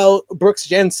to tell Brooks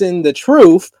Jensen the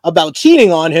truth about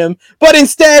cheating on him, but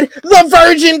instead, the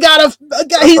Virgin got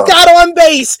on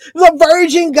base. The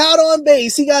Virgin got on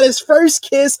base. He got his first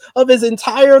kiss of his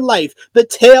entire life. The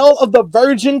tale of the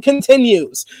Virgin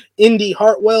continues. Indy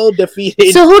Hartwell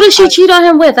defeated. So who did she cheat on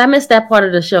him with? I missed that part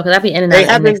of the show because I'd be in and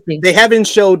out. They haven't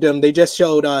showed him. They just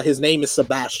showed his name is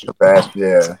Sebastian.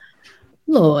 Yeah.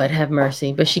 Lord have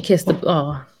mercy. But she kissed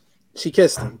She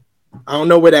kissed him. I don't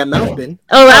know where that mouth been.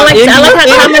 Oh, I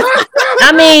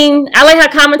like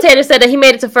how commentators said that he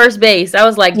made it to first base. I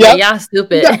was like, yeah, y'all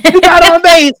stupid. He got on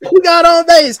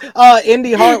base.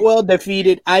 Indy Hartwell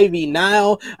defeated Ivy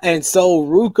Nile and Sol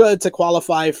Ruka to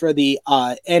qualify for the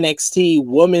NXT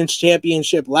Women's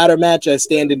Championship ladder match at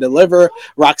Stand and Deliver.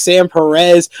 Roxanne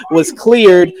Perez was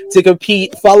cleared to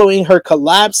compete following her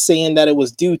collapse, saying that it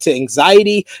was due to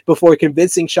anxiety, before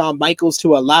convincing Shawn Michaels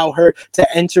to allow her to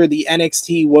enter the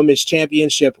NXT Women's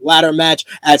Championship ladder match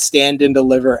at Stand and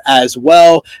Deliver as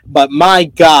well. But my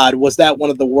God, was that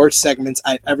one of the worst segments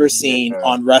I've ever seen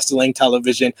on wrestling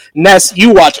television. Ness,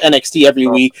 you watch NXT every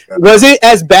week. Was it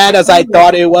as bad as I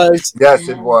thought it was? Yes,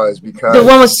 it was, because the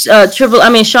one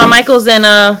was Shawn Michaels and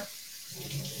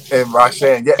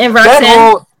Roxanne. Yeah, and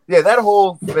Roxanne. That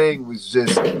whole thing was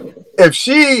just, if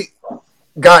she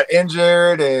got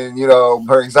injured and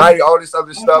her anxiety, all this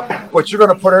other stuff, but you're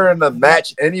gonna put her in the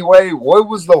match anyway. What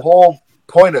was the whole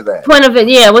point of that? Point of it,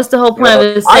 yeah. What's the whole point of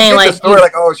it? Saying the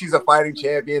story, she's a fighting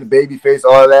champion, babyface,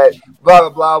 all that, blah blah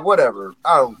blah, whatever.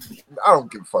 I don't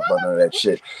give a fuck about none of that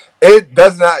shit. It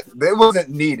wasn't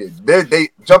needed. They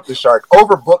jumped the shark,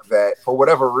 overbooked that for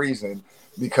whatever reason,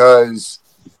 because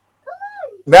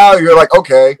now you're like,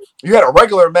 okay, you had a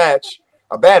regular match,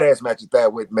 a badass match at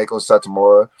that with Mako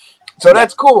Satomura. So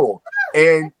that's cool.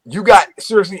 And you got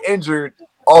seriously injured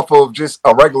off of just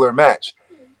a regular match.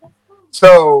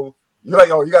 So you're like,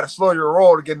 oh, you got to slow your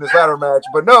roll to get in this ladder match.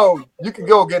 But no, you can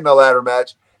go get in a ladder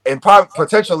match and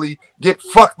potentially get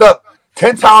fucked up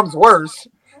 10 times worse,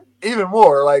 even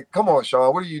more. Like, come on,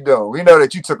 Sean, what are you doing? We know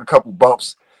that you took a couple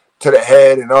bumps to the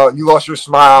head and you lost your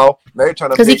smile. Now you're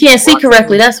trying to, because he can't see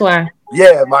correctly. That's why.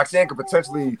 Yeah, Moxley could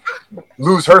potentially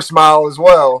lose her smile as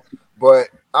well. But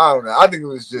I don't know. I think it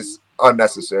was just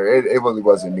unnecessary. It really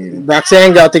wasn't needed.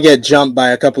 Roxanne got to get jumped by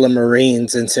a couple of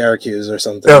Marines in Syracuse or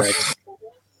something.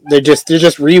 They're just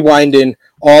rewinding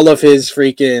all of his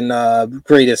freaking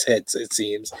greatest hits, it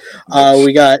seems.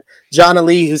 We got John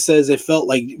Ali, who says it felt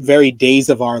like very Days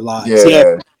of Our Lives.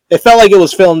 Yeah, it felt like it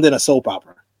was filmed in a soap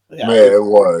opera. Yeah, it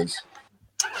was.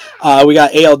 We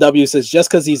got ALW says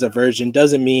just because he's a virgin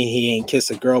doesn't mean he ain't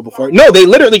kissed a girl before. No, they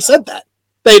literally said that.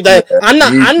 I'm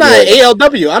not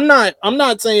ALW. I'm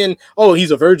not saying, oh,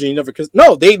 he's a virgin, he never kissed.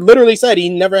 No, they literally said he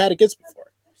never had a kiss before.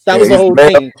 That was the whole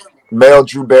thing. Male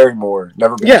Drew Barrymore,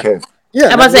 never been kissed. Yeah.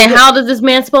 I'm about to say, how old is this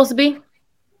man supposed to be?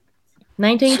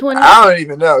 19, 20? I don't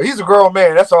even know. He's a grown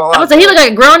man. That's all. I was say he look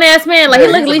like a grown ass man. Like he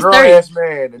look at least 30. Grown ass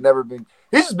man and never been.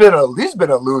 He's been a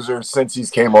loser since he's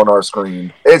came on our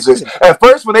screen. It's just at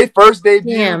first when they first debuted,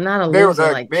 damn, not a loser. They was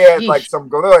they had like some.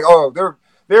 They're like, oh,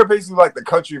 they're basically like the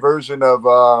country version of,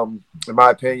 in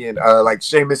my opinion, like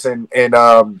Sheamus and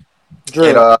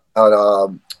Drew.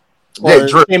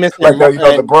 Drew. Sheamus like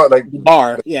the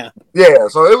bar. Yeah.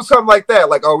 So it was something like that.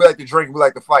 Like, oh, we like to drink, we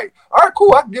like to fight. All right,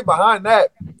 cool. I can get behind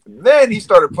that. Then he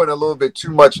started putting a little bit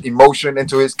too much emotion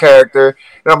into his character,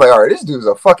 and I'm like, all right, this dude's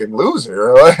a fucking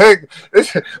loser. Like,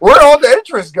 where'd all the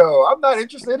interest go? I'm not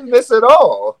interested in this at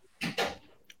all.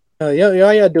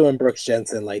 Y'all doing Brooks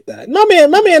Jensen like that?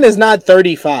 My man is not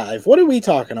 35. What are we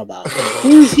talking about?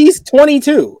 He's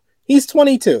 22. He's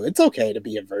 22. It's okay to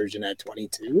be a virgin at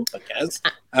 22. I guess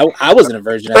I wasn't a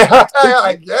virgin at 22.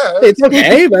 I guess it's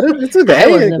okay, but it's okay. I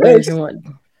wasn't a virgin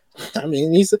one. I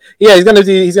mean, he's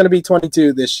gonna be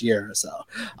 22 this year or so.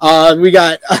 We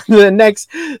got the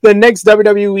next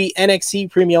WWE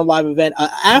NXT Premium Live event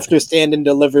after Stand and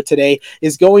Deliver today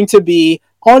is going to be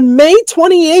on May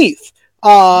 28th.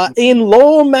 In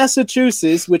Lowell,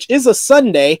 Massachusetts, which is a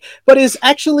Sunday, but is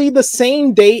actually the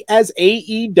same date as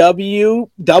AEW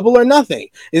Double or Nothing.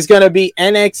 It's going to be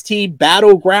NXT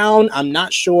Battleground. I'm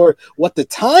not sure what the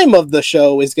time of the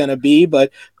show is going to be,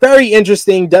 but very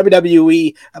interesting.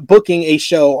 WWE booking a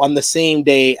show on the same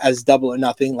day as Double or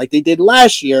Nothing, like they did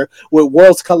last year with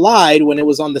Worlds Collide when it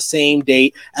was on the same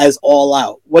date as All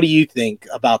Out. What do you think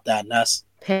about that, Ness?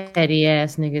 Petty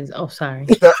ass niggas. Oh, sorry.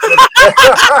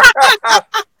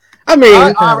 I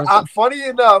mean, I'm funny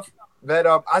enough that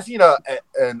I seen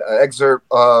an excerpt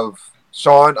of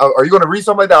Sean. Are you going to read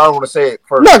something like that? I don't want to say it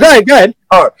first. No, go ahead.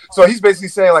 All right. So he's basically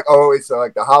saying like, oh, it's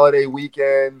like the holiday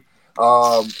weekend,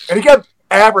 and he kept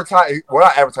advertising. Well,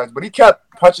 not advertising, but he kept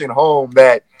punching home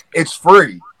that it's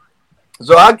free.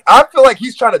 So I feel like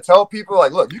he's trying to tell people,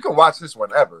 like, look, you can watch this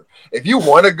whenever. If you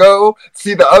want to go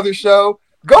see the other show,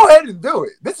 go ahead and do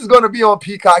it. This is going to be on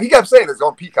Peacock. He kept saying it's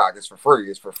on Peacock. It's for free.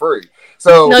 It's for free.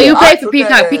 So no, you pay for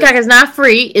Peacock. Peacock is not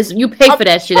free. You pay for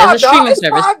that shit. That's a streaming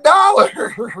service.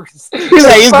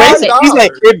 $5. He's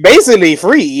like, it's basically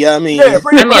free. I mean, yeah,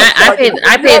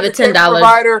 I pay the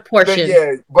 $10 portion.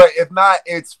 Yeah, but if not,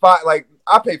 it's fine. Like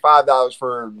I pay $5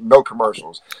 for no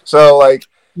commercials. So like,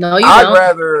 no, you I'd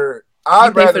don't.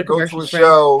 I'd rather go to a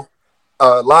show,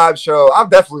 a live show. I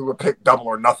definitely would pick Double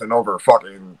or Nothing over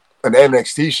fucking an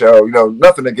NXT show. You know,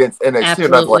 nothing against NXT or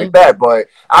nothing like that, but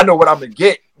I know what I'm gonna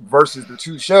get versus the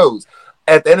two shows.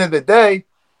 At the end of the day,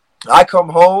 I come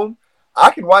home, I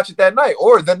can watch it that night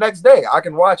or the next day. I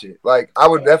can watch it. Like I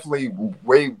would definitely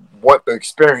want the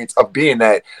experience of being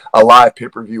at a live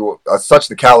pay-per-view of such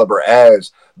the caliber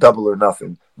as Double or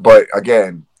Nothing. But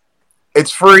again,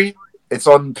 it's free. It's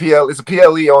on PL. It's a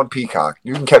PLE on Peacock.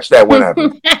 You can catch that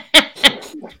whenever.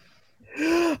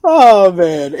 Oh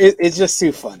man, it's just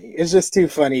too funny. It's just too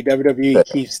funny. WWE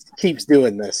keeps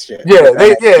doing this shit. Yeah,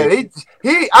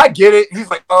 I get it. He's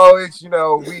like, oh, it's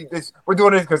we're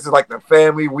doing it because it's like the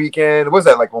family weekend. What's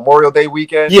that, like Memorial Day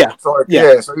weekend? Yeah. So like,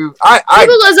 yeah. So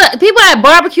people at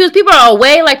barbecues. People are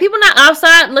away. Like people not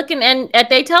outside looking at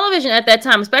their television at that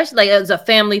time, especially like it was a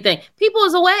family thing. People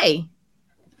is away.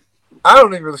 I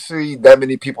don't even see that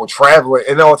many people traveling,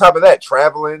 and on top of that,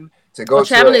 traveling to go to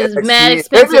traveling is NXT. mad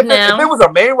expensive now. If it was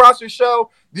a main roster show,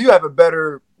 do you have a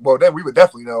better? Well, then we would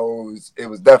definitely know it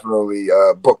was definitely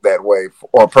booked that way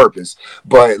on purpose.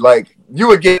 But like, you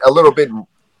would get a little bit.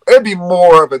 It'd be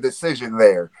more of a decision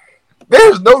there.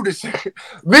 There's no decision.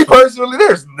 Me personally,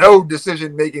 there's no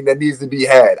decision making that needs to be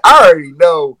had. I already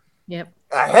know. Yep.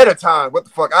 Ahead of time, what the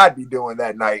fuck I'd be doing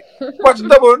that night? Watching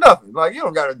Double or Nothing. Like you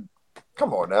don't gotta.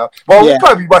 Come on now. Well, we'll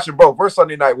probably be watching both. We're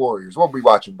Sunday Night Warriors. We'll be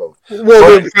watching both.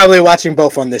 We'll be probably watching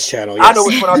both on this channel. Yes. I know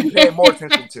which one I'll be paying more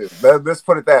attention to. Let's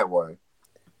put it that way.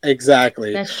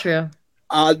 Exactly. That's true.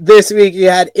 This week you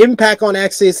had Impact on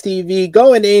Access TV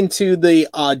going into the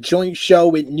joint show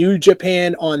with New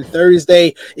Japan on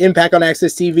Thursday. Impact on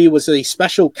Access TV was a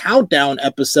special countdown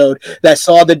episode that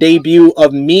saw the debut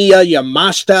of Miya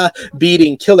Yamashita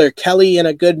beating Killer Kelly in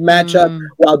a good matchup,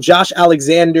 while Josh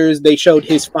Alexander, they showed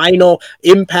his final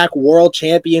Impact World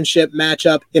Championship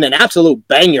matchup in an absolute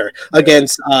banger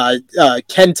against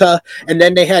Kenta. And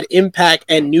then they had Impact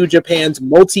and New Japan's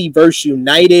Multiverse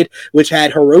United, which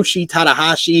had Hiroshi Tanahashi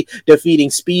defeating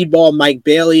Speedball Mike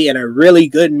Bailey in a really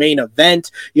good main event.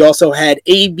 You also had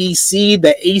ABC,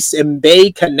 the Ace and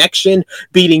Bay Connection,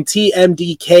 beating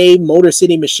TMDK, Motor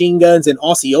City Machine Guns, and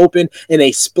Aussie Open in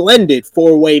a splendid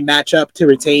four-way matchup to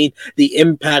retain the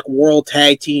Impact World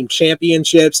Tag Team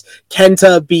Championships.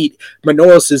 Kenta beat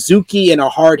Minoru Suzuki in a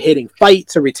hard-hitting fight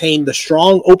to retain the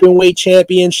Strong Openweight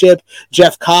Championship.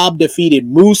 Jeff Cobb defeated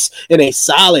Moose in a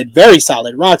solid, very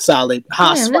solid, rock solid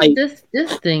Haas fight.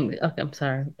 This thing. Okay, I'm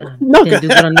sorry. No, didn't do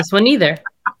good on this one either.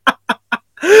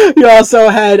 You also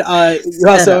had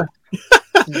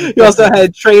you also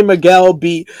had Trey Miguel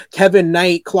beat Kevin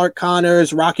Knight, Clark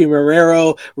Connors, Rocky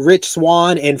Marrero, Rich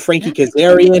Swann, and Frankie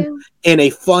Kazarian in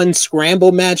a fun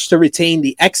scramble match to retain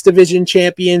the X Division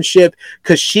Championship.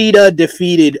 Kushida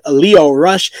defeated Leo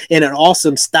Rush in an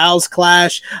awesome Styles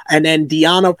clash. And then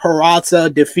Deonna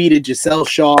Purrazzo defeated Giselle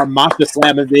Shaw, Masha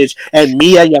Slamovich, and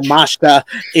Miya Yamashita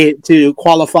to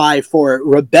qualify for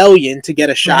Rebellion to get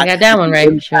a shot at that one right.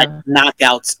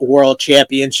 Knockouts World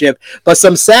Championship. But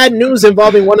some sad news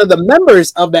involving one of the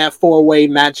members of that four-way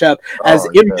matchup as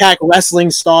Impact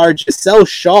Wrestling star Giselle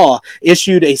Shaw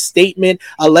issued a statement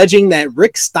alleging that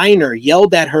Rick Steiner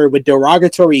yelled at her with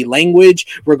derogatory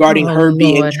language regarding her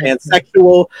being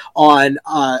transsexual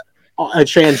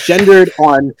transgendered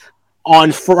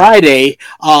on Friday.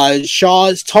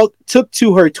 Shaw took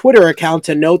to her Twitter account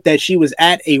to note that she was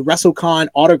at a WrestleCon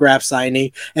autograph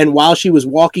signing, and while she was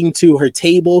walking to her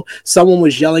table, someone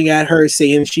was yelling at her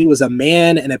saying she was a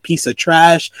man and a piece of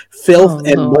trash, filth,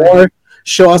 and more.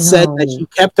 Shaw said that she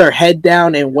kept her head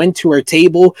down and went to her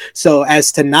table so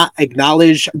as to not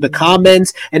acknowledge the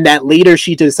comments, and that later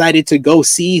she decided to go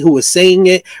see who was saying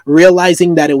it,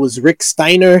 realizing that it was Rick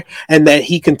Steiner and that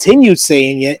he continued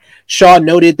saying it. Shaw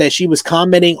noted that she was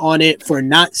commenting on it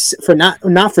not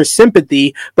for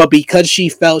sympathy, but because she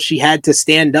felt she had to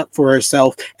stand up for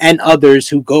herself and others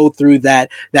who go through that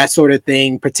sort of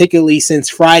thing, particularly since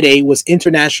Friday was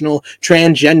International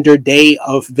Transgender Day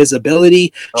of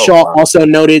Visibility. Shaw also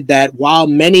noted that while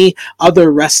many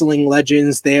other wrestling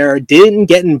legends there didn't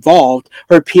get involved,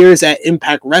 her peers at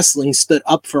Impact Wrestling stood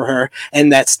up for her,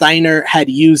 and that Steiner had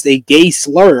used a gay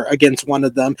slur against one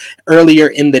of them earlier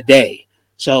in the day.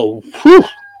 So, whew.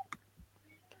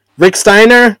 Rick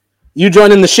Steiner, you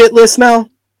joining the shit list now?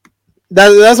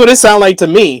 That's what it sounded like to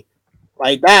me.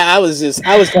 Like that, I was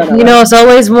kind of. It's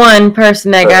always one person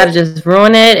that gotta just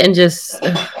ruin it and just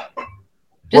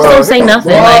don't say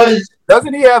nothing.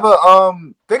 Doesn't he have a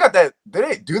They got that.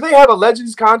 Do they have a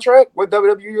Legends contract with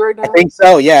WWE right now? I think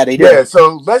so. Yeah, they do. Yeah.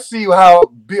 So let's see how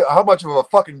much of a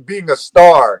fucking being a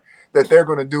star that they're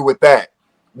gonna do with that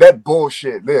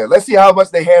bullshit there. Let's see how much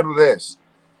they handle this.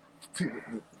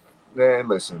 Man,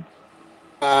 listen.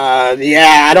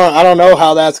 Yeah, I don't know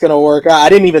how that's gonna work out. I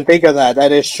didn't even think of that.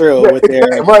 That is true. Yeah, with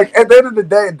their like at the end of the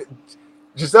day,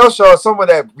 Giselle Shaw is someone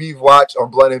that we've watched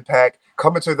on Blood Impact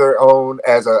come into their own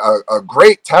as a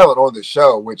great talent on the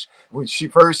show. Which when she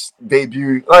first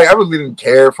debuted, like I really didn't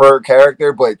care for her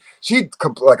character, but she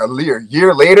like a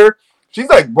year later, she's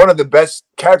like one of the best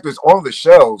characters on the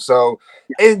show. So,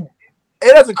 and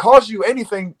it doesn't cost you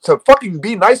anything to fucking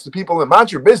be nice to people and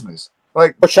mind your business.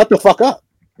 Like, or shut the fuck up.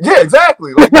 Yeah,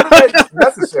 exactly. Like, that is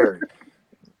necessary.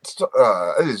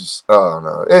 It is just, oh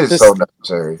no, it is so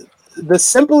necessary. The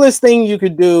simplest thing you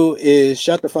could do is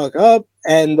shut the fuck up,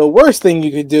 and the worst thing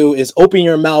you could do is open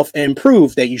your mouth and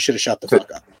prove that you should have shut the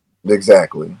fuck up.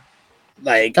 Exactly.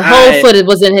 Like the whole foot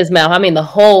was in his mouth. I mean, the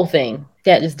whole thing.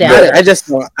 Yeah, just down. I just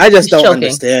don't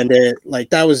understand it.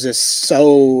 Like that was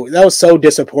so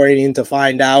disappointing to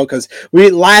find out, because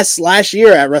we last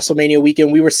year at WrestleMania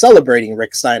weekend we were celebrating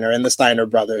Rick Steiner and the Steiner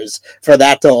brothers for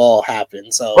that to all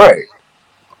happen. So right,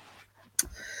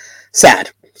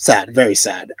 sad, very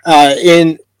sad.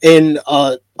 In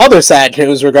other sad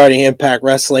news regarding Impact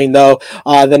Wrestling, though,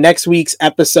 the next week's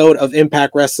episode of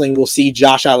Impact Wrestling will see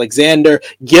Josh Alexander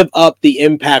give up the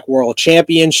Impact World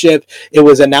Championship. It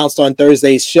was announced on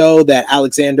Thursday's show that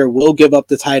Alexander will give up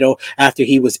the title after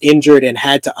he was injured and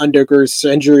had to undergo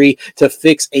surgery to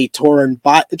fix a torn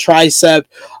tricep.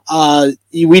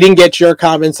 We didn't get your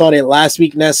comments on it last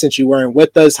week, Ness, since you weren't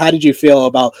with us. How did you feel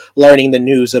about learning the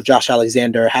news of Josh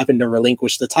Alexander having to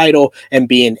relinquish the title and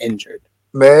being injured?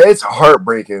 Man, it's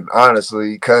heartbreaking,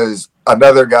 honestly, because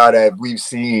another guy that we've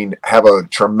seen have a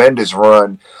tremendous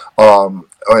run on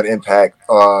Impact.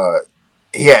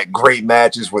 He had great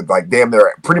matches with like damn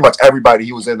near pretty much everybody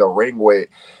he was in the ring with,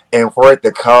 and for it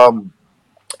to come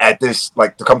at this,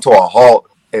 like to come to a halt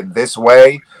in this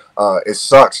way, it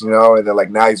sucks, you know. And then like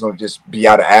now he's going to just be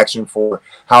out of action for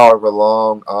however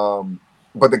long.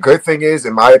 But the good thing is,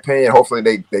 in my opinion, hopefully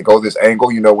they go this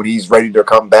angle, you know, when he's ready to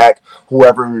come back,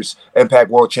 whoever's Impact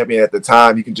World Champion at the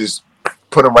time, you can just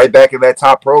put him right back in that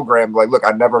top program. Like, look,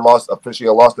 I never officially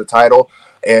lost the title.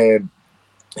 And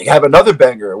you have another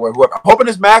banger. Whoever, I'm hoping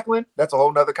it's Macklin. That's a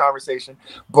whole nother conversation.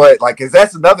 But, like, 'cause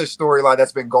that's another storyline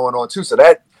that's been going on, too. So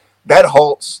that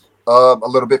halts a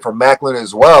little bit for Macklin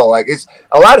as well. Like, it's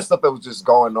a lot of stuff that was just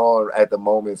going on at the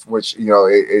moment, which, you know,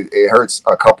 it hurts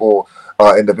a couple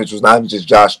individuals, not even just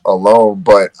Josh alone,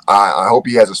 but I hope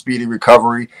he has a speedy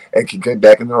recovery and can get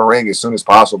back into the ring as soon as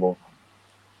possible.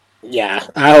 Yeah,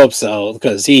 I hope so,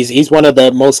 because he's one of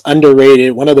the most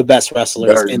underrated, one of the best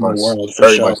wrestlers in the world for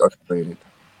sure. Much underrated.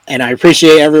 And I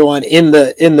appreciate everyone in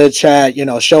the chat, you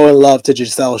know, showing love to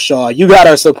Giselle Shaw. You got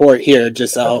our support here,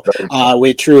 Giselle,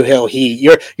 with True Hill Heat.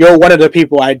 You're one of the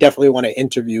people I definitely want to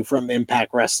interview from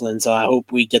Impact Wrestling, so I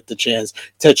hope we get the chance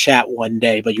to chat one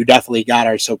day. But you definitely got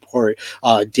our support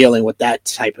dealing with that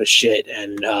type of shit.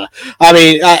 And I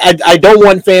mean, I don't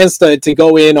want fans to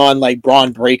go in on like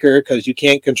Braun Breaker, because you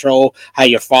can't control how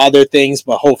your father thinks,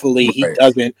 but hopefully he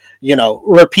doesn't, you know,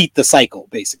 repeat the cycle,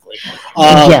 basically.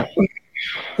 Yeah.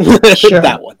 Sure.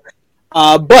 That one.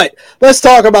 But let's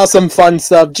talk about some fun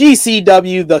stuff.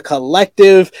 GCW, The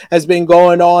Collective, has been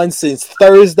going on since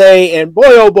Thursday, and boy,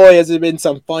 oh boy, has it been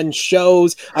some fun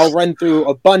shows. I'll run through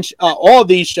a bunch, all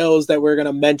these shows that we're going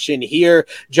to mention here.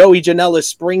 Joey Janela's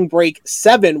Spring Break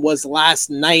 7 was last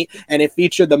night, and it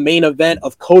featured the main event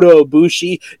of Kota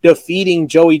Ibushi defeating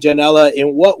Joey Janela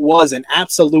in what was an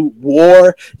absolute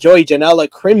war. Joey Janela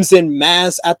Crimson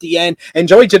Mass at the end, and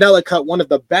Joey Janela cut one of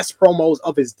the best promos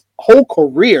of his whole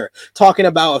career, talking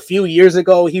about a few years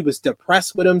ago he was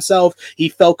depressed with himself. He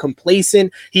felt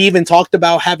complacent. He even talked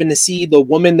about having to see the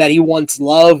woman that he once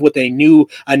loved with a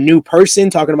new person,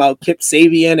 talking about Kip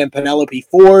Sabian and Penelope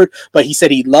Ford. But he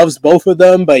said he loves both of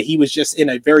them, but he was just in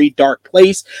a very dark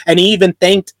place. And he even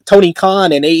thanked Tony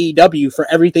Khan and AEW for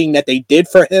everything that they did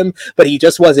for him, but he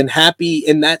just wasn't happy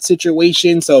in that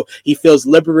situation. So he feels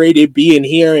liberated being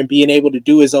here and being able to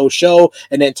do his own show.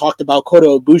 And then talked about Kota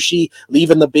Ibushi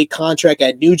leaving the big contract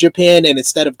at New Japan, and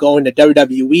instead of going to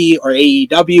WWE or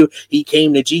AEW, he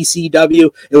came to GCW.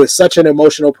 It was such an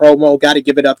emotional promo. Got to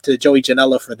give it up to Joey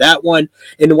Janela for that one.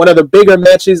 In one of the bigger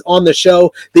matches on the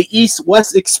show, the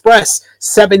East-West Express,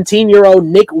 17-year-old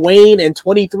Nick Wayne and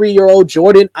 23-year-old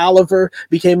Jordan Oliver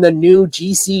became the new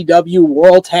GCW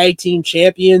World Tag Team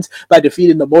Champions by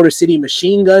defeating the Motor City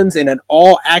Machine Guns in an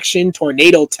all-action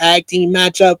tornado tag team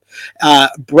matchup.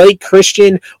 Blake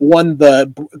Christian won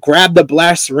the Grab the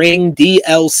Blast Ring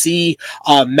DLC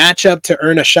matchup to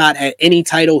earn a shot at any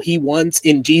title he wants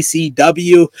in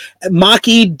GCW.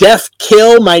 Maki Death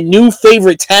Kill, my new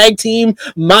favorite tag team,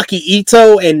 Maki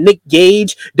Ito and Nick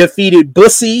Gage defeated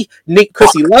Bussy,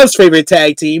 Chrissy Love's favorite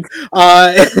tag team.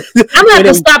 I'm gonna have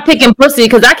to stop picking Bussy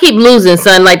because I keep losing,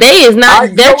 son. Like, they is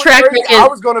not their track record. I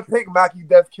was gonna pick Maki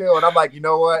Death Kill, and I'm like, you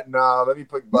know what? Nah, let me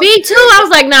pick Bussy. Me too. I was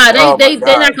like, nah,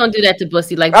 they're not gonna do that to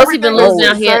Bussy. Like, Bussy been losing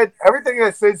out here. Everything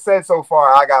that Sid said so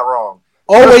far, I got wrong.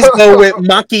 Always go with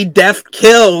Maki Death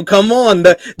Kill. Come on,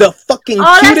 the fucking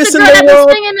cutest in the world. Oh, that's the girl that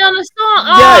was singing on the song.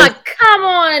 Yes. Oh, come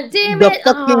on, damn The it!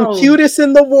 fucking cutest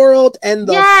in the world, and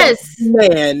the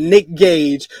man Nick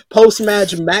Gage.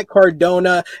 Post-match, Matt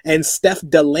Cardona and Steph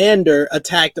DeLander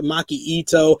attacked Maki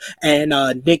Ito and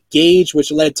Nick Gage,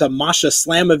 which led to Masha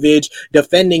Slamovich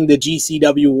defending the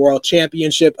GCW World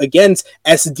Championship against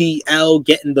SDL,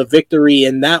 getting the victory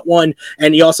in that one.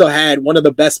 And he also had one of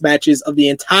the best matches of the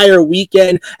entire weekend,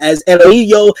 as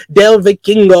Elio Del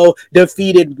Vikingo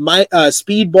defeated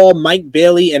Speedball Mike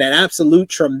Bailey in an absolute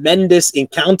tremendous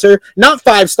encounter. Not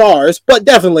 5 stars, but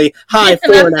definitely high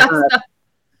 4.5.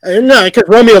 No, because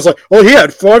Romeo's like, oh, he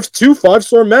had 2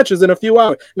 5-star matches in a few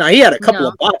hours. Now he had a couple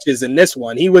of botches in this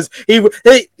one. He was a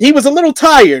little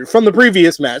tired from the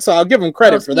previous match, so I'll give him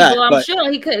credit for that. I'm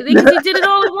sure he could. He did it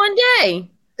all in one day.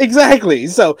 Exactly.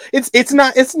 So it's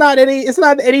not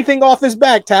anything off his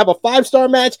back to have a 5-star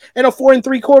match and a 4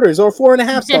 3/4 or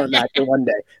 4.5-star match in one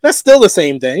day. That's still the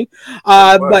same thing.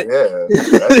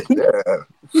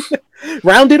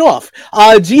 Round it off.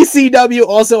 GCW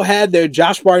also had their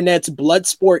Josh Barnett's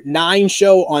Bloodsport 9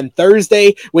 show on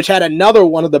Thursday, which had another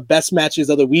one of the best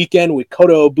matches of the weekend, with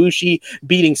Kota Ibushi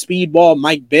beating Speedball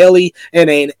Mike Bailey in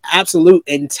an absolute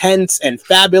intense and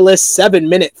fabulous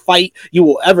 7-minute fight you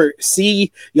will ever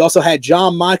see. You also had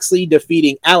John Moxley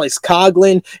defeating Alex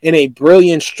Coughlin in a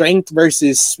brilliant strength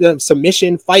versus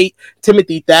submission fight.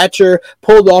 Timothy Thatcher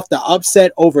pulled off the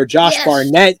upset over Josh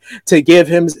Barnett to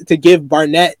give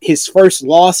Barnett his first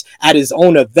loss at his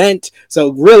own event.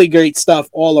 So really great stuff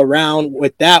all around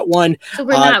with that one. So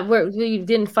we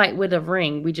didn't fight with a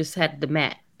ring. We just had the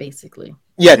mat, basically.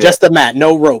 Yeah, just the mat,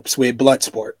 no ropes with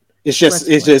Bloodsport. It's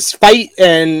just fight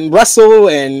and wrestle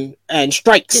and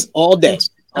strikes all day.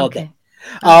 All day.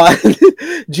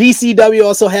 GCW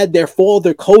also had their For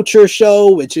the Culture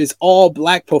show, which is all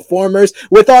black performers,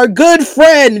 with our good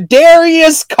friend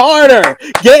Darius Carter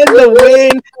getting the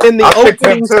win in the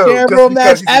opening scramble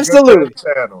match. Absolutely.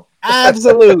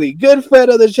 Good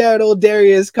friend of the channel,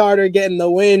 Darius Carter getting the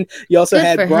win. You also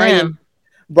had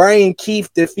Brian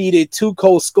Keefe defeated Too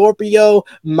Cold Scorpio.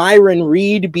 Myron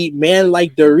Reed beat Man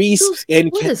Like Darius.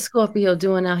 What is Scorpio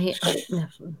doing out here?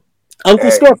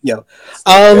 Uncle Scorpio.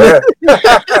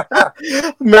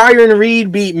 Myron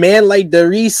Reed beat Man Like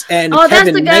Darius and Kevin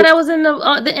that's the guy that was in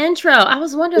the intro. I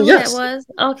was wondering who that was.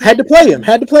 Okay. Had to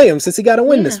play him since he got a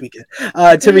win this weekend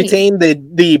to retain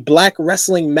the Black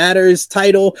Wrestling Matters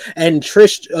title, and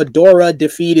Trish Adora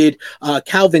defeated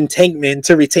Calvin Tankman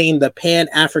to retain the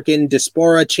Pan-African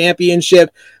Diaspora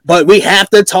Championship. But we have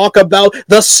to talk about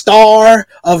the star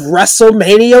of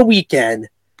WrestleMania weekend,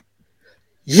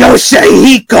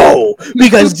 Yoshihiko,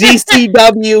 because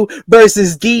GCW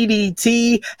versus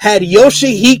DDT had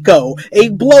Yoshihiko, a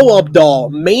blow-up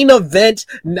doll, main event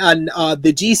on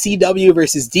the GCW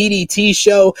versus DDT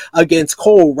show against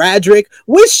Cole Radrick.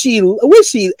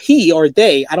 He or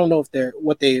they, I don't know if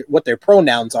what their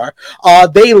pronouns are.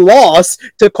 They lost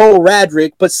to Cole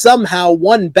Radrick, but somehow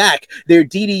won back their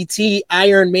DDT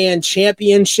Iron Man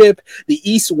Championship. The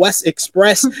East West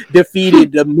Express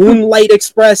defeated the Moonlight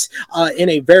Express in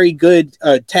a very good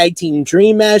tag team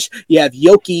dream match. You have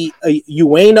Yoki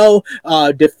Ueno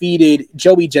defeated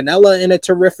Joey Janela in a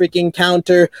terrific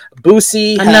encounter.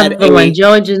 Busi had Another one.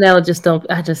 Joey Janela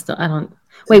I don't.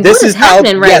 Wait, this what is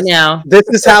happening right now? This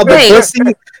is how the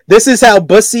Busi. This is how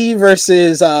Busi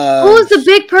versus who's the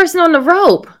big person on the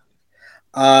rope?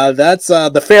 That's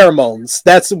the pheromones.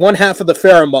 That's one half of the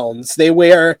pheromones. They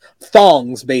wear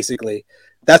thongs, basically.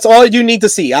 That's all you need to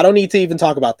see. I don't need to even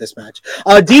talk about this match.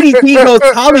 DDT Goes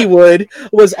Hollywood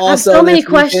was also. I have so many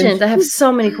questions. I have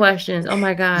so many questions. Oh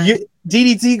my god.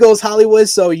 DDT Goes Hollywood.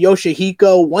 So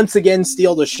Yoshihiko once again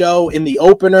steal the show in the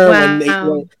opener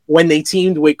when they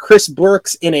teamed with Chris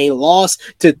Brooks in a loss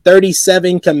to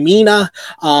 37 Kamina.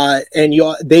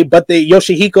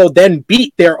 Yoshihiko then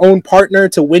beat their own partner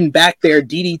to win back their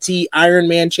DDT Iron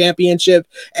Man Championship.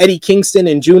 Eddie Kingston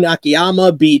and Jun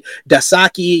Akiyama beat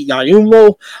Dasaki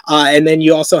Yayumo. And then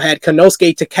you also had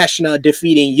Konosuke Takeshita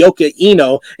defeating Yoka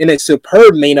Ino in a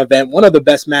superb main event. One of the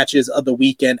best matches of the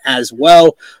weekend as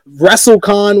well.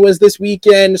 WrestleCon was this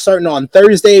weekend, starting on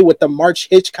Thursday with the March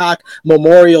Hitchcock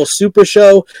Memorial Super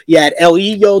Show. You had El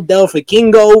Hijo del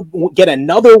Vikingo get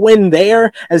another win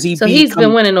there as he's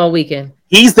been winning all weekend.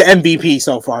 He's the MVP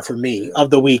so far for me of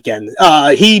the weekend.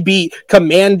 He beat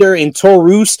Commander and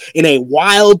Taurus in a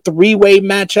wild 3-way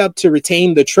matchup to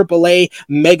retain the AAA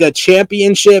Mega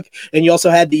Championship. And you also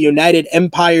had the United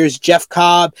Empire's Jeff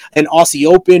Cobb and Aussie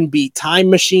Open beat Time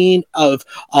Machine of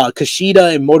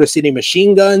Kushida and Motor City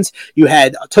Machine Guns. You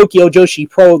had Tokyo Joshi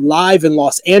Pro live in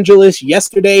Los Angeles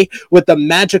yesterday with the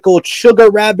magical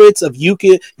Sugar Rabbits of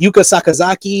Yuka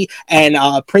Sakazaki and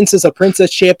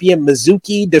Princess champion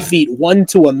Mizuki defeat 1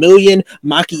 to a million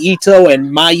Maki Ito and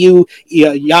Mayu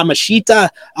Yamashita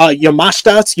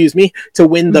to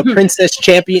win the Princess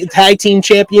Tag Team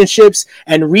Championships,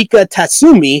 and Rika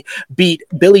Tatsumi beat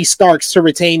Billy Starks to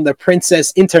retain the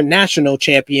Princess International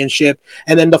Championship.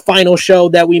 And then the final show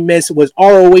that we missed was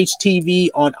ROH TV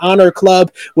on Honor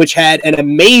Club, which had an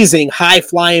amazing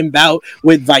high-flying bout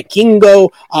with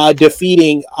Vikingo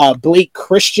defeating Blake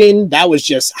Christian. That was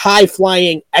just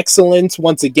high-flying excellence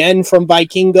once again from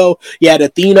Vikingo. You had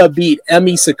Athena beat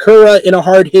Emi Sakura in a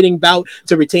hard-hitting bout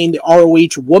to retain the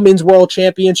ROH Women's World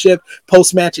Championship.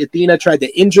 Post-match, Athena tried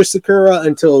to injure Sakura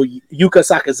until Yuka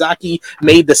Sakazaki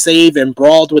made the save and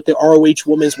brawled with the ROH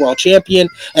Women's World Champion.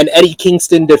 And Eddie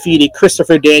Kingston defeated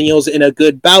Christopher Daniels in a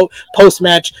good bout.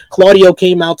 Post-match, Claudio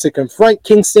came out to confront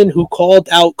Kingston, who called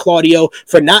out Claudio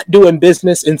for not doing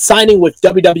business and signing with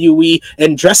WWE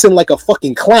and dressing like a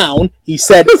fucking clown. He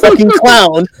said fucking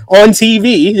clown on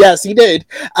TV. Yes, he did.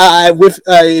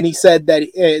 And he said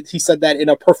that in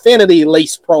a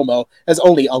profanity-laced promo, as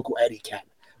only Uncle Eddie can.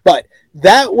 But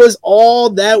that was all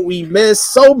that we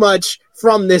missed. So much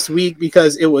from this week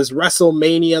because it was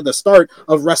WrestleMania, the start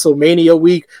of WrestleMania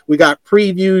week. We got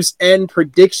previews and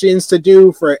predictions to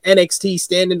do for NXT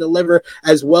Stand and Deliver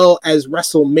as well as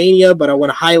WrestleMania, but I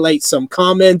want to highlight some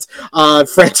comments.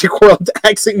 Frantic World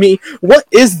asking me, what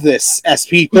is this,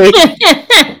 SP3?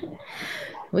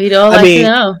 We'd all like to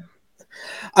know.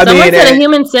 Someone said a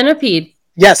human centipede.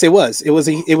 Yes, it was. It was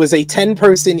a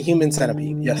 10-person human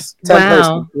centipede. Yes,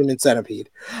 10-person human centipede.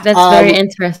 That's very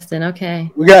interesting.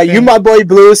 Okay. We got you, my boy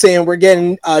Blue, saying we're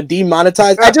getting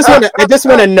demonetized. I just want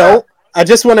to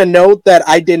note that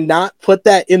I did not put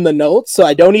that in the notes, so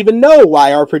I don't even know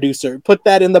why our producer put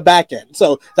that in the back end.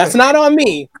 So that's not on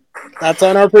me. That's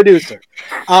on our producer.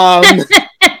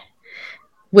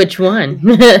 Which one?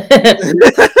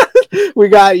 We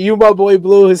got you, my boy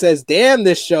Blue, who says, damn,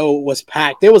 this show was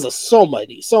packed. There was so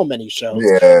many shows.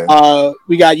 Yeah.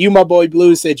 We got you, my boy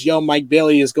Blue, said, yo, Mike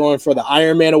Bailey is going for the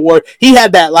Iron Man award. He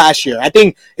had that last year. I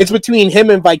think it's between him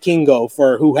and Vikingo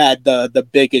for who had the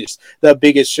biggest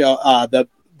show,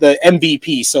 the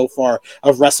MVP so far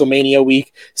of WrestleMania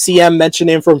week. CM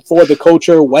mentioning from For the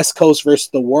Culture, West Coast versus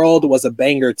the World was a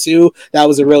banger too. That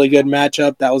was a really good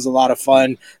matchup. That was a lot of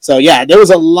fun. So yeah, there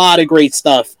was a lot of great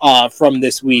stuff from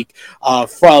this week,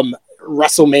 from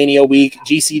WrestleMania week,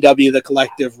 GCW, The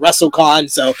Collective, WrestleCon.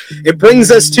 So it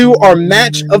brings us to our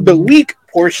match of the week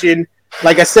portion.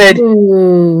 Like I said,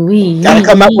 gotta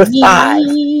come up with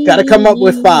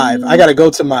 5. I gotta go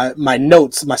to my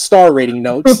notes, my star rating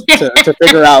notes to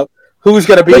figure out who's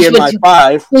gonna be in my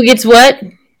 5. Who gets what?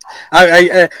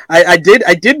 I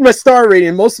did my star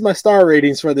rating, most of my star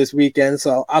ratings for this weekend.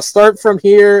 So I'll start from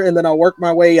here and then I'll work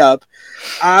my way up.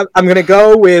 I'm gonna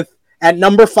go with at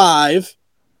number 5.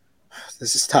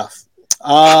 This is tough.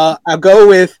 I'll go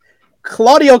with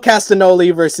Claudio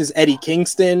Castagnoli versus Eddie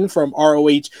Kingston from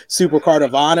ROH Supercard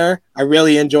of Honor. I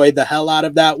really enjoyed the hell out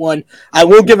of that one. I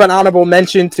will give an honorable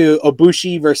mention to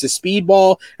Ibushi versus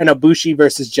Speedball and Ibushi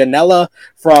versus Janela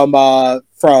from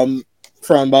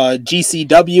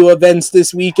GCW events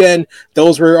this weekend.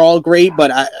 Those were all great,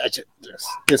 but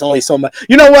there's only so much.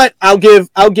 You know what? I'll give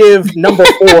number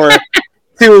 4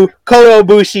 to Kota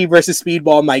Ibushi versus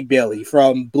Speedball Mike Bailey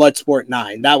from Bloodsport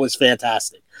 9. That was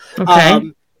fantastic.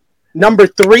 Okay. Number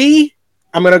 3,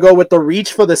 I'm gonna go with the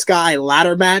Reach for the Sky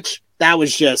ladder match. That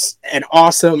was just an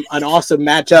awesome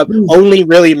matchup. Only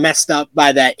really messed up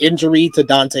by that injury to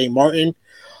Dante Martin.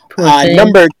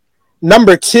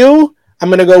 Number 2, I'm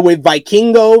gonna go with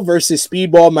Vikingo versus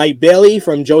Speedball Mike Bailey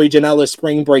from Joey Janela's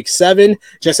Spring Break 7.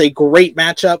 Just a great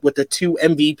matchup with the 2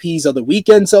 MVPs of the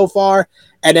weekend so far.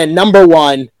 And then number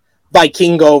 1,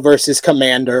 Vikingo versus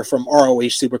Commander from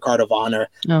ROH Supercard of Honor.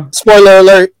 Oh. Spoiler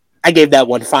alert, I gave that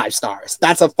one 5 stars.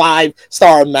 That's a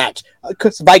 5-star match.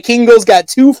 Because Vikingo's got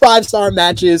 2 5-star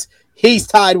matches. He's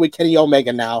tied with Kenny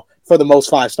Omega now for the most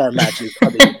 5-star matches.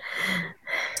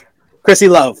 Chrissy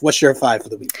Love, what's your 5 for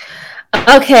the week?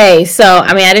 Okay, so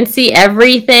I mean, I didn't see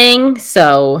everything,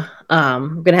 so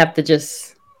I'm gonna have to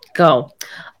just go.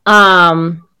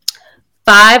 5,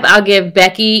 I'll give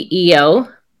Becky Io.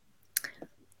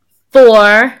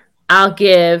 4, I'll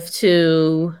give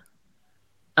to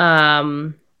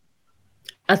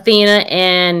Athena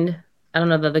and I don't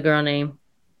know the other girl name.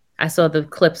 I saw the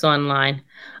clips online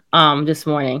this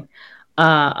morning.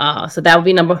 So that would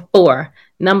be number 4.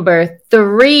 Number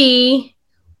 3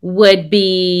 would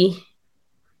be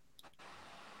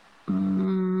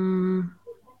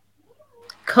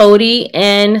Cody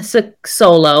and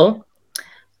Solo.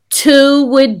 2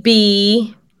 would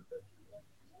be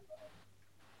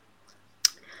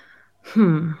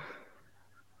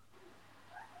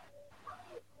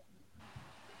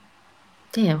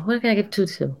Damn, what can I give 2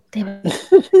 to? Damn it.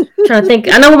 I'm trying to think.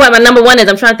 I know what my number 1 is.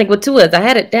 I'm trying to think what 2 is. I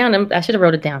had it down. I should have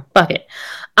wrote it down. Fuck it.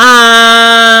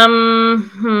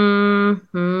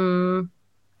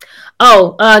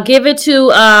 Give it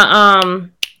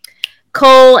to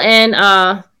Cole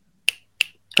and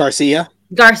Garcia.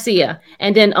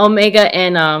 And then Omega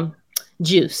and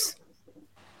Juice.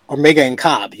 Omega and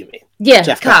Cobb, you mean? Yeah,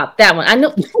 Jeff Cobb. That one. I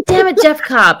know. Damn it, Jeff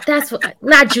Cobb. That's what.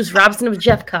 Not Juice Robinson. It was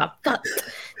Jeff Cobb. Fuck.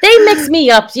 They mix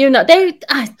me up. You know.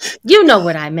 You know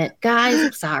what I meant, guys.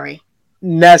 I'm sorry.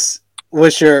 Ness,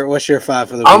 what's your 5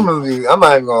 for the week? I'm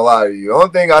not even gonna lie to you. The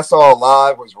only thing I saw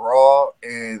live was Raw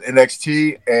and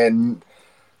NXT, and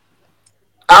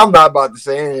I'm not about to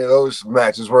say any of those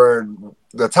matches were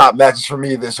the top matches for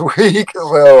me this week.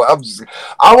 So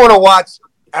I want to watch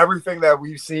everything that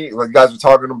we've seen, like you guys were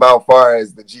talking about, as far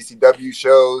as the GCW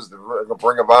shows, the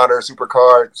Ring of Honor,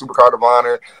 Supercard of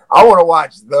Honor. I want to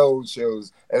watch those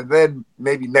shows, and then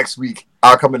maybe next week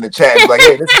I'll come in the chat and be like,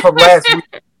 "Hey, this is from last week.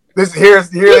 Here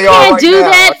they are right now." You can't do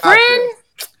that, friend.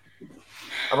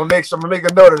 I'm gonna make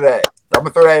a note of that. I'm gonna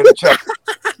throw that in the chat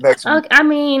next week. I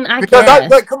mean,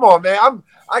 because come on, man.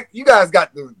 You guys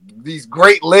got these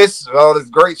great lists and all these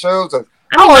great shows. I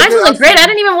mean, mine was great. I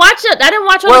didn't even watch it. I didn't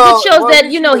watch all the good shows that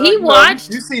he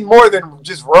watched. You've seen more than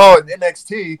just Raw and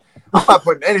NXT. I'm not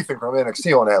putting anything from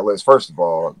NXT on that list. First of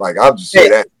all, like I'll just say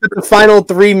that the final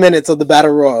 3 minutes of the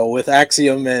Battle Royal with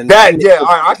Axiom and that. Yeah,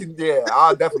 I can. Yeah,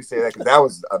 I'll definitely say that because that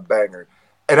was a banger.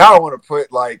 And I don't want to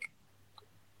put like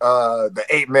the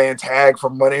 8-man tag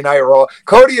from Monday Night Raw.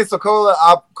 Cody and Soul.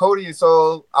 I'll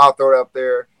throw it up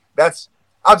there.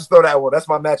 I'll just throw that one. That's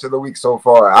my match of the week so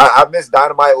far. I missed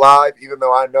Dynamite Live, even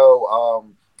though I know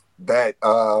that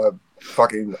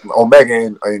fucking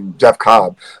Omega and Jeff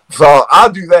Cobb. So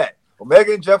I'll do that.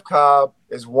 Omega and Jeff Cobb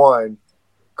is 1.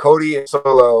 Cody and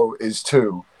Solo is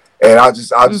 2. And I'll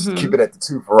just keep it at the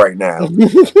 2 for right now.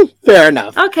 Fair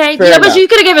enough. Okay. But you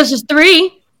could have given us just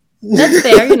 3. That's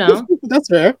fair, you know. That's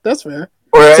fair.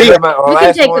 Well, see, my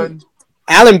last one.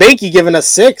 Alan Bakey giving us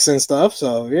 6 and stuff,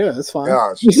 so yeah, it's fine.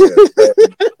 Oh,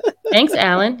 thanks,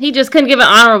 Alan. He just couldn't give an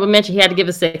honorable mention. He had to give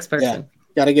a 6 person. Yeah,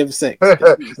 gotta give 6.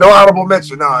 No honorable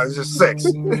mention. No, it's just 6.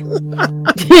 And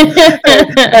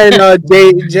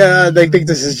they think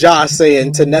this is Josh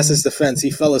saying, to Ness's defense, he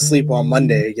fell asleep on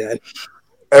Monday again.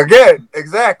 Again,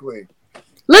 exactly.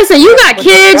 Listen, you got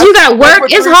kids, you got work.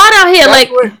 It's hard out here.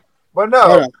 But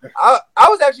no, I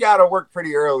was actually out of work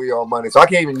pretty early on Monday, so I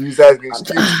can't even use that as an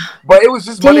excuse. But it was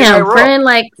just Monday Night Raw.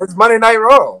 Friend, it's Monday Night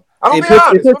Raw.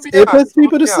 It puts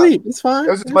people to sleep. It's fine.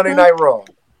 It was just Monday Night Raw.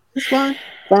 It's fine.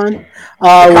 We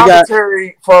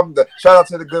commentary from the shout out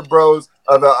to the good bros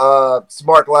of the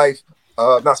Smart Life,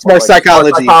 Smart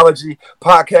Psychology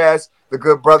podcast. The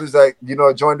good brothers that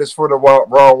joined us for the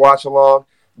Raw watch along.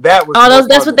 That was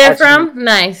that's what they're from?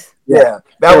 Nice. Yeah,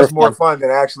 that was more fun than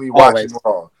actually watching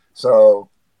Raw. So,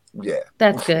 yeah.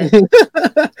 That's good.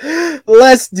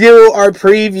 Let's do our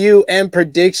preview and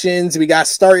predictions. We got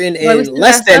starting in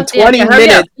less than 20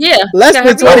 minutes. Yeah. Less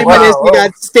than 20 minutes. We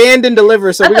got stand and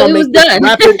deliver. So we're gonna make this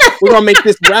rapid. We're gonna make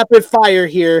this rapid fire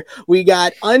here. We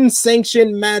got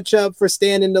unsanctioned matchup for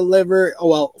stand and deliver.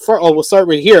 We'll start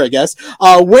with here, I guess.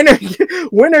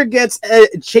 Winner gets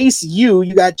Chase U.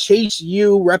 You got Chase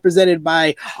U represented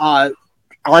by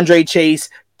Andre Chase,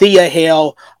 Thea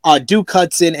Hale, Duke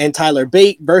Hudson, and Tyler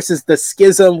Bate versus the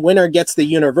Schism. Winner gets the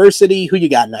University. Who you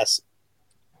got, Ness?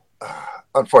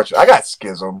 Unfortunately, I got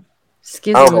Schism.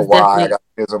 I don't know why I got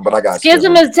Schism, but I got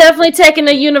Schism. Is definitely taking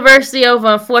the University over,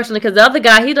 unfortunately, because the other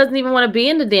guy, he doesn't even want to be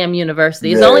in the damn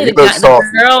University. It's only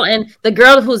the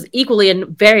girl who's equally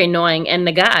very annoying, and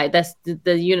the guy that's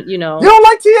the you know. You don't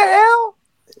like Thea Hale?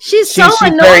 She's so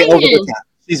annoying.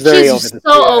 She's very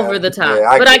over the top.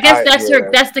 Yeah, but I guess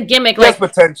that's the gimmick. That's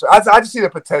potential. I just see the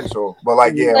potential. But I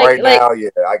get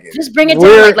it. Just bring it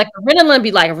down like adrenaline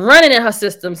be like running in her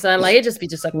system, son. Like it just be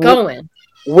going.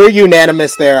 We're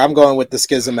unanimous there. I'm going with the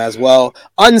Schism as well.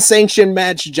 Unsanctioned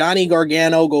match. Johnny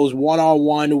Gargano goes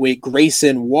one-on-one with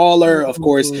Grayson Waller. Of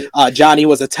course, Johnny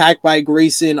was attacked by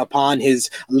Grayson upon his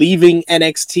leaving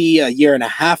NXT a year and a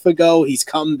half ago. He's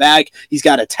come back. He's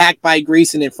got attacked by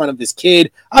Grayson in front of his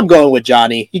kid. I'm going with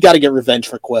Johnny. You got to get revenge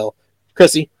for Quill.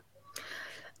 Chrissy?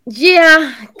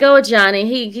 Yeah, go with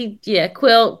Johnny.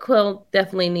 Quill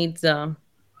definitely needs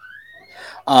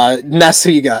Ness,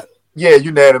 who you got? Yeah,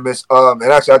 unanimous. And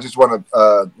actually, I just want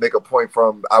to make a point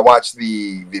from I watched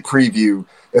the preview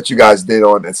that you guys did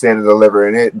on Stand and Deliver,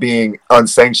 and it being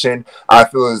unsanctioned. I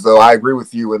feel as though I agree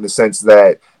with you in the sense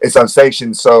that it's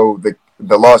unsanctioned, so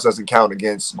the loss doesn't count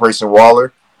against Grayson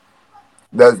Waller.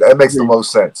 That makes the most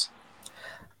sense.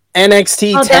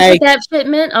 NXT tag. That's what that shit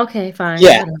meant? Okay, fine.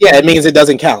 Yeah, it means it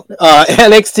doesn't count.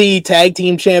 NXT Tag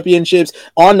Team Championships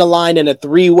on the line in a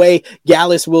 3-way.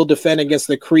 Gallus will defend against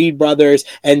the Creed brothers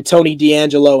and Tony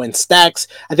D'Angelo and Stax.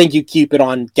 I think you keep it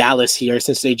on Gallus here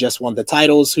since they just won the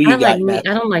titles. Who you got?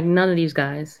 I don't like none of these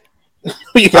guys.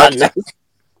 Who you got next?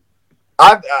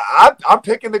 I'm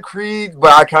picking the Creed,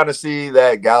 but I kind of see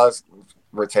that Gallus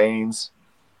retains,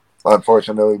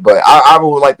 unfortunately. But I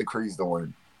would like the Creeds to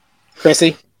win.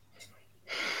 Chrissy?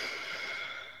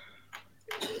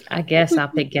 I guess I'll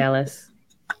pick Gallus.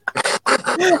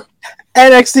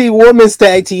 NXT Women's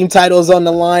Tag Team titles on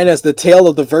the line as the tale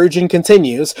of the Virgin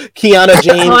continues. Kiana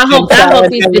James.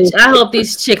 I hope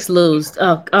these chicks lose.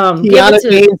 Kiana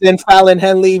James and Fallon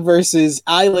Henley versus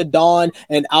Isla Dawn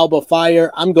and Alba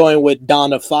Fire. I'm going with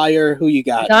Donna Fire. Who you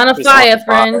got? Donna Fire,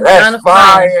 friend. Donna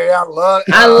Fire.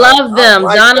 I love them.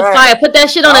 Like Donna Fire. Put that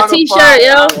shit on a t-shirt,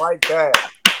 yo. I like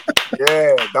that.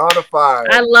 Yeah, Donna Fire.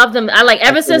 I love them. I like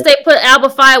ever since they put Alba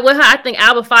Fire with her. I think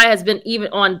Alba Fire has been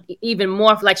even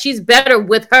more like she's better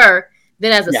with her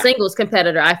than as a singles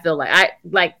competitor. I feel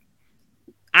like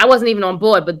I wasn't even on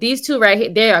board, but these two right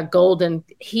here, they are golden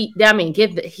heat. I mean,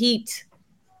 give the heat.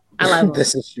 I love them.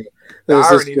 This is true.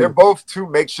 They're both two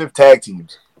makeshift tag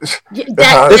teams.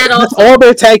 That's all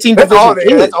their tag team division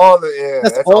is.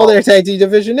 That's all their tag team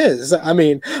division is. I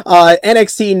mean,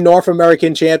 NXT North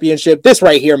American Championship. This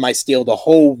right here might steal the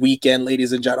whole weekend,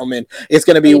 ladies and gentlemen. It's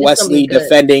going to be Wesley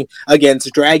defending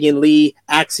against Dragon Lee,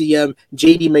 Axiom,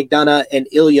 JD McDonough, and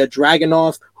Ilya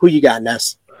Dragunov. Who you got,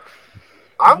 Ness?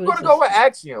 I'm going to go with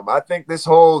Axiom. I think this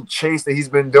whole chase that he's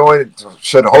been doing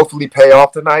should hopefully pay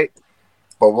off tonight,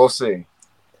 but we'll see.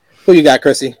 Who you got,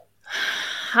 Chrissy?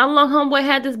 How long Homeboy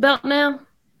had this belt now?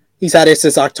 He's had it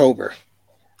since October.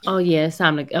 Oh yeah, it's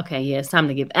time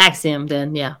to give Axiom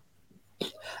then. Yeah,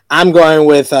 I'm going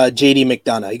with JD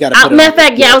McDonough. You got to. Matter of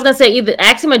fact, I was gonna say either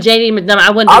Axiom or JD McDonough.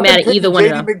 I wouldn't be mad at either one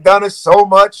of them. JD McDonough so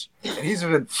much, and he's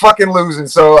been fucking losing.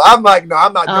 So I'm like, no,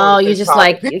 I'm not. Oh, you just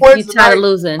like you tired of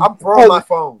losing. I'm throwing my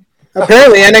phone.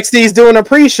 Apparently, NXT is doing a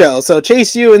pre-show, so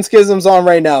Chase U and Schism's on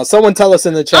right now. Someone tell us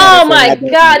in the chat. Oh my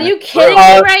god, are you kidding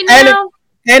me right now?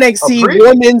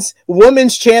 NXT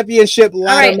Women's Championship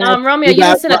ladder match. All right, Romeo, you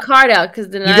can send a card out because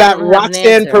then you got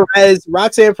Roxanne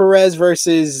Perez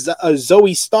versus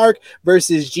Zoe Stark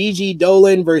versus Gigi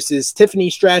Dolan versus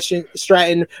Tiffany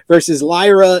Stratton versus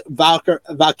Lyra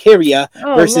Valkyria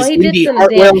versus Indy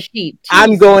Hartwell.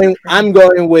 I'm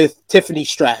going with Tiffany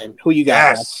Stratton. Who you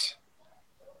got? Yes.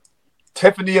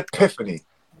 Tiffany Epiphany.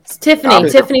 It's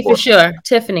Tiffany for sure.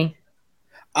 Tiffany.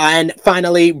 And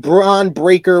finally, Braun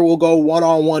Breaker will go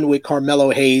one-on-one with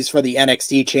Carmelo Hayes for the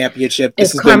NXT Championship.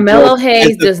 If Carmelo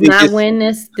Hayes does not win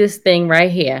this thing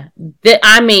right here,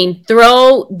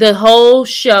 throw the whole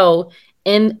show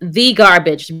in the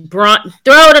garbage. Throw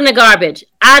it in the garbage.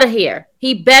 Out of here.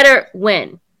 He better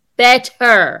win.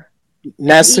 Better.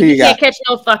 Ness, who He you can't got? catch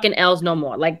no fucking L's no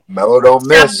more. Like, Mello don't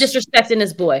stop miss. disrespecting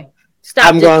this boy.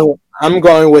 Stop. I'm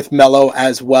going with Mello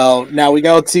as well. Now we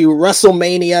go to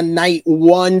WrestleMania Night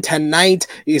 1 tonight.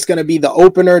 It's going to be the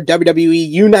opener, WWE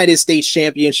United States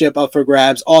Championship up for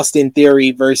grabs. Austin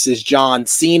Theory versus John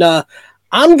Cena.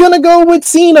 I'm going to go with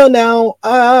Cena now.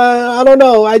 I don't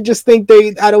know. I just think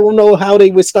I don't know how they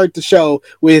would start the show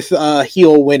with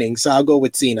heel winning. So I'll go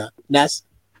with Cena. Ness?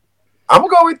 I'm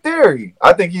going to go with Theory.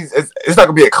 I think it's not going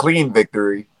to be a clean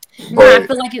victory. No, I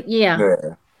feel like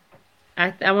yeah.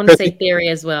 I want to say Theory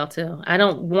as well too. I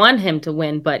don't want him to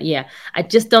win, but yeah, I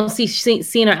just don't see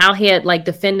Cena out here like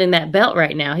defending that belt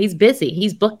right now. He's busy.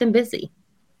 He's booked and busy.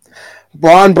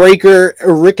 Braun Breaker,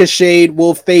 Ricochet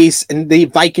will face the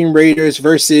Viking Raiders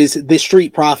versus the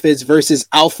Street Profits versus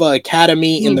Alpha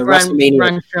Academy in the WrestleMania.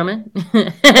 Braun Strowman.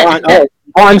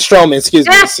 Braun Strowman, excuse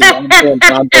me.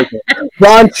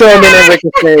 Braun Strowman and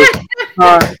Ricochet.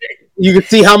 You can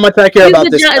see how much I care about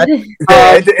this.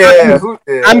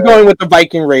 I'm going with the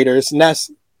Viking Raiders. Ness?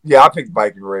 Yeah, I picked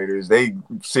Viking Raiders. They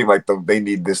seem like they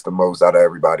need this the most out of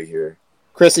everybody here.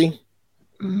 Chrissy?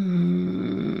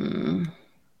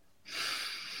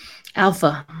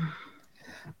 Alpha.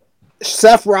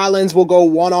 Seth Rollins will go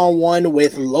one-on-one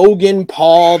with Logan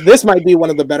Paul. This might be one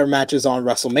of the better matches on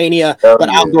WrestleMania, but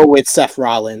I'll go with Seth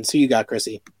Rollins. Who you got,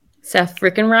 Chrissy? Seth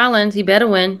freaking Rollins. He better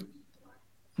win.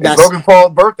 It's Logan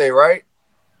Paul's birthday, right?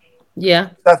 Yeah.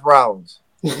 Seth Rollins.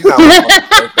 He's not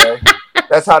birthday.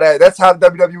 That's how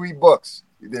WWE books.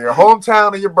 Either your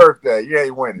hometown or your birthday. You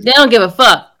ain't winning. They don't give a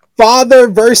fuck. Father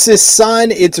versus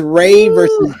son. It's Rey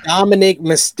versus Dominic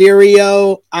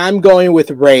Mysterio. I'm going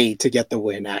with Rey to get the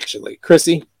win, actually.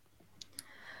 Chrissy?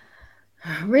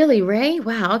 Really, Rey?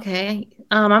 Wow, okay.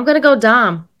 I'm going to go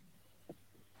Dom.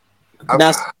 I'm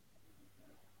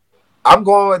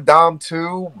going with Dom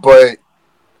too, but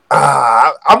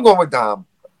I'm going with Dom.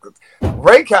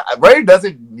 Rey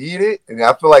doesn't need it, and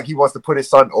I feel like he wants to put his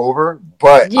son over,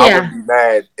 but I would be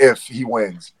mad if he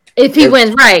wins. If he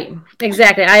wins, right.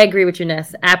 Exactly. I agree with you,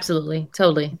 Ness. Absolutely.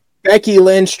 Totally. Becky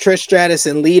Lynch, Trish Stratus,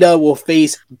 and Lita will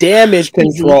face Damage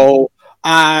Control.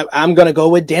 I'm going to go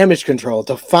with Damage Control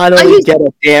to finally get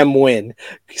a damn win.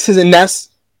 This is a Ness.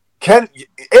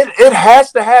 It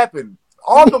has to happen.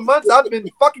 All the months I've been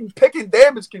fucking picking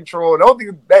Damage Control, and I don't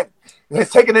think that has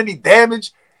taken any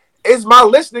damage is my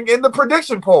listening in the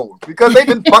prediction polls because they've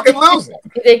been fucking losing.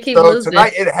 They keep losing.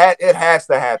 Tonight it has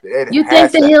to happen. You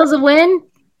think the Hills will win?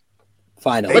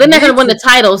 Finally. Well, they're not going to win the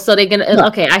title, so they're going to. No.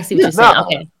 Okay, I see what you're saying.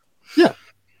 Okay. Yeah.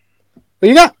 What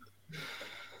you got?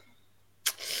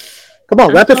 Come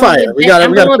on, rapid fire.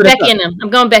 I'm going with Becky and them. I'm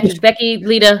going Becky. Becky,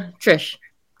 Lita, Trish.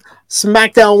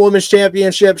 SmackDown Women's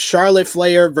Championship, Charlotte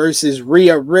Flair versus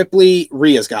Rhea Ripley.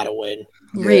 Rhea's got to win.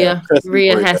 Rhea has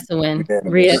to win.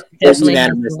 Rhea definitely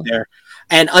has to win. There.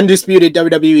 And undisputed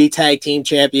WWE Tag Team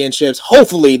Championships.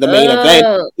 Hopefully, the main event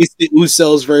is the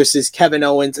Usos versus Kevin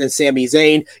Owens and Sami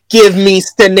Zayn. Give me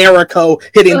Stenerico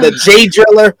hitting the J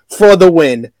Driller for the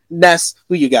win. Ness,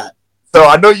 who you got? So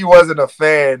I know you wasn't a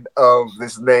fan of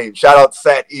this name. Shout out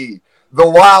Sat E. The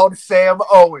Wild Sam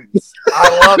Owens.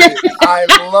 I love it. I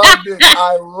loved it.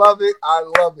 I love it. I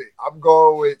love it. I'm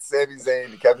going with Sami Zayn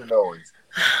and Kevin Owens.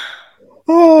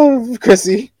 Oh,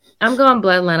 Chrissy. I'm going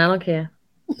Bloodline. I don't care.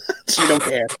 She don't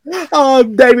care.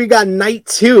 Then we got night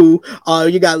 2.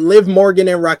 You got Liv Morgan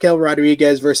and Raquel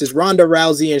Rodriguez versus Ronda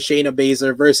Rousey and Shayna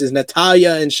Baszler versus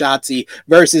Natalya and Shotzi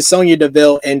versus Sonya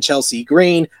Deville and Chelsea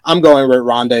Green. I'm going with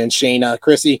Ronda and Shayna.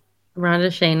 Chrissy? Ronda,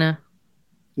 Shayna.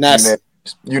 Ness?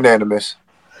 Unanimous.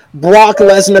 Brock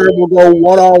Lesnar will go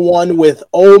one-on-one with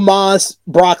Omos.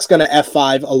 Brock's gonna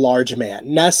F5 a large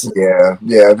man. Ness? Yeah,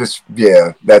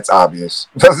 that's obvious.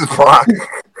 This is Brock.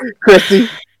 Chrissy?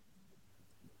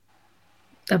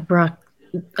 Brock.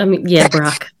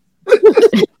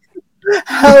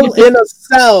 Hell in a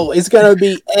Cell is gonna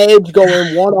be Edge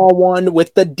going one-on-one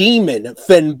with the Demon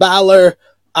Finn Balor.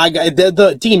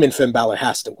 The Demon Finn Balor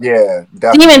has to win. Yeah,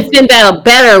 definitely. Demon Finn Balor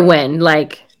better win.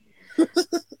 Like,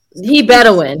 he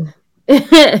better win.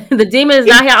 The Demon is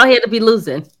not out here to be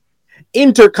losing.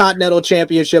 Intercontinental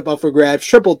Championship up for grabs,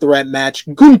 triple threat match.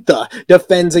 Gunther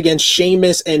defends against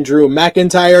Sheamus and Drew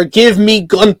McIntyre. Give me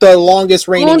Gunther, longest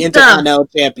reigning Intercontinental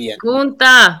Champion.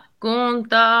 Gunther.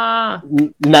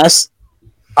 Ness?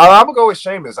 I'm gonna go with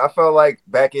Sheamus. I felt like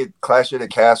back at Clash of the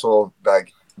Castle,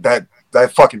 like that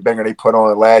fucking banger they put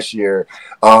on last year.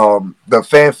 The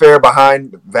fanfare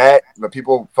behind that, the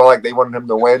people felt like they wanted him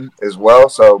to win as well.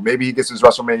 So maybe he gets his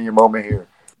WrestleMania moment here.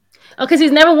 Oh, because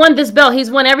he's never won this belt. He's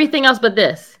won everything else but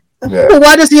this. Yeah. Well,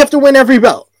 why does he have to win every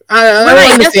belt? I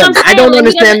don't understand. I don't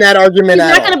understand that argument at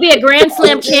all. He's not going to be a Grand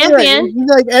Slam champion.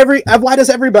 Why does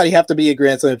everybody have to be a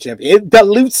Grand Slam champion? It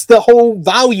dilutes the whole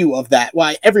value of that.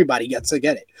 Why everybody gets to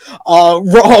get it.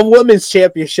 Raw Women's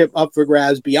Championship up for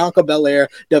grabs. Bianca Belair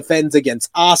defends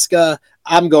against Asuka.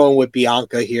 I'm going with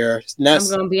Bianca here. I'm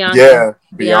going Bianca. Yeah,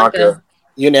 Bianca.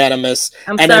 Unanimous.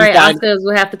 I'm sorry, Asuka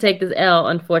will have to take this L,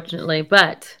 unfortunately,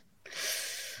 but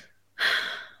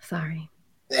sorry.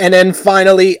 And then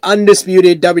finally,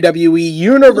 undisputed WWE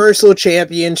Universal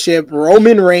Championship.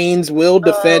 Roman Reigns will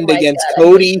defend against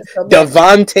Cody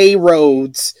Devontae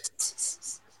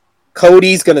Rhodes.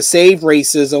 Cody's going to save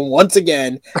racism once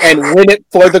again and win it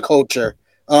for the culture.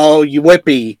 Oh, you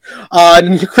whippy.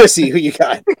 Chrissy, who you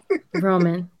got?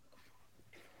 Roman.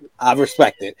 I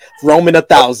respect it. Roman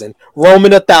 1,000.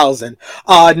 Roman 1,000.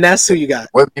 Ness, who you got?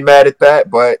 Wouldn't be mad at that,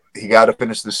 but he got to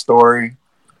finish the story.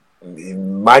 He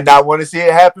might not want to see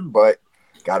it happen, but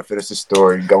got to finish the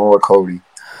story. Going with Cody.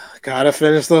 Gotta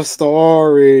finish the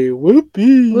story.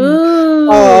 Whoopee. Woo.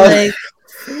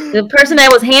 The person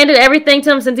that was handed everything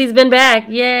to him since he's been back.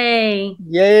 Yay.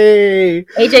 Yay.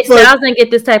 AJ Styles didn't get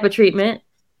this type of treatment.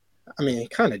 I mean, he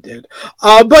kind of did.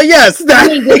 But yes.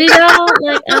 Did he though?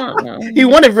 Like, I don't know. He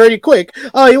won it very quick.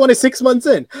 He won it 6 months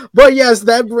in. But yes,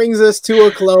 that brings us to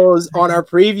a close on our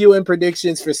preview and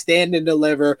predictions for Stand and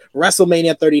Deliver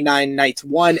WrestleMania 39 Nights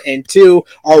 1 and 2.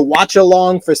 Our watch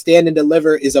along for Stand and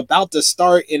Deliver is about to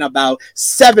start in about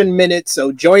 7 minutes.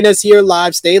 So join us here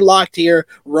live. Stay locked here.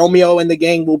 Romeo and the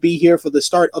gang will be here for the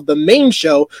start of the main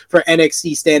show for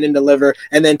NXT Stand and Deliver.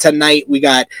 And then tonight we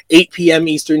got 8 p.m.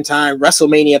 Eastern Time,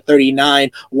 WrestleMania 39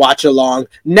 watch along.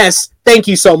 Ness, thank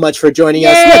you so much for joining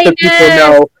us. Let the people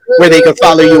know where they can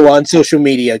follow you on social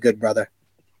media, good brother.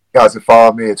 You guys can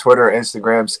follow me on Twitter,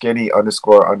 Instagram,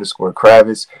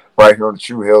 skinny__Kravitz, right here on the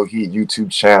True Hill Heat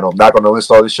YouTube channel. I'm not going to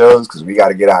list all the shows because we got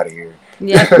to get out of here.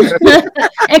 Yeah.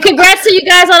 And congrats to you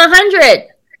guys on 100.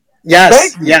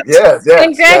 Yes. Yes.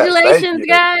 Congratulations,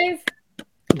 guys.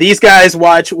 These guys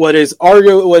watch what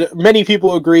many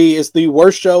people agree is the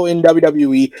worst show in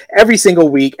WWE every single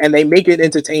week, and they make it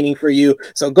entertaining for you.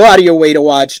 So go out of your way to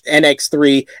watch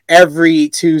NX3 every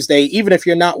Tuesday, even if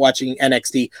you're not watching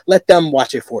NXT. Let them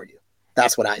watch it for you.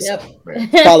 That's what I say.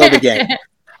 Follow the game.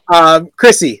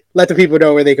 Chrissy, let the people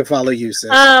know where they can follow you, sis.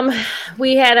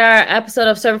 We had our episode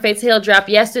of Servant Fates Hill drop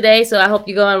yesterday, so I hope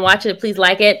you go and watch it. Please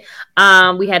like it.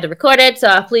 We had to record it,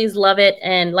 so please love it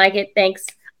and like it. Thanks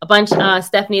a bunch.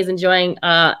 Stephanie is enjoying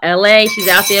LA. She's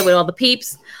out there with all the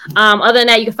peeps. Other than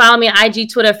that, you can follow me on IG,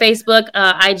 Twitter, Facebook.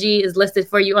 IG is listed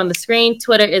for you on the screen.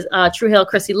 Twitter is True Hill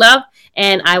Chrissy Love,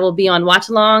 and I will be on watch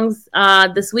alongs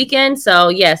this weekend. So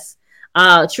yes,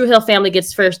 True Hill family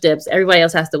gets first dibs. Everybody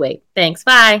else has to wait. Thanks.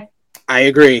 Bye. I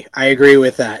agree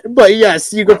with that. But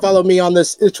yes, you can follow me on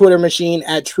this Twitter machine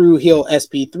at True Hill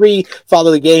SP3.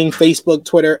 Follow the gang, Facebook,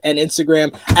 Twitter, and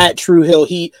Instagram at True Hill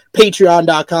Heat.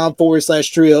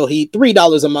 Patreon.com/True Hill Heat.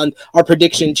 $3 a month. Our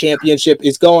prediction championship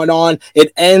is going on.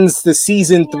 It ends the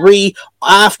season 3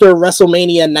 after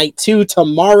WrestleMania Night 2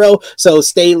 tomorrow. So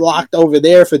stay locked over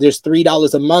there for just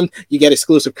 $3 a month. You get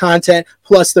exclusive content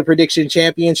plus the prediction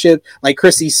championship. Like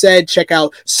Chrissy said, check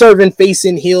out Servant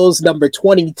Facing Heels number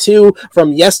 22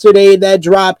 from yesterday that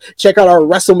dropped. Check out our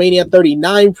WrestleMania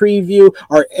 39 preview,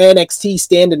 our NXT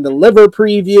Stand and Deliver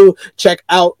preview. Check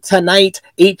out tonight,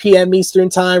 8 p.m. Eastern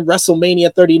Time,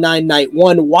 WrestleMania 39 Night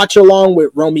 1 watch along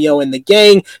with Romeo and the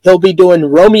gang. He'll be doing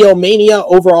Romeo Mania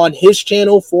over on his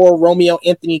channel for Romeo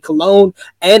Anthony Colon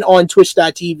and on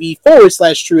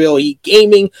twitch.tv/True Hill Heat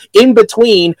Gaming. In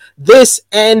between this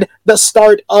and the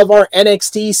start of our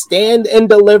NXT Stand and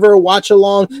Deliver watch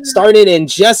along starting in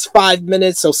just 5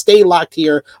 minutes. So stay locked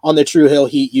here on the True Hill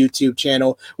Heat YouTube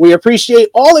channel. We appreciate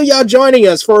all of y'all joining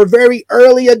us for a very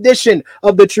early edition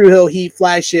of the True Hill Heat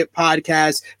flagship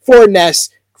podcast. For Ness,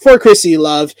 for Chrissy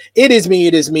Love, it is me,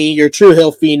 your True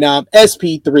Hill Phenom,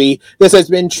 SP3. This has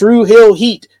been True Hill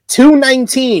Heat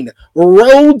 219.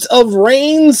 Roads of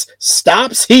Reigns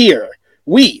stops here.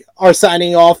 We are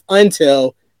signing off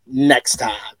until next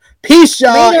time. Peace,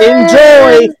 y'all. Later.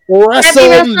 Enjoy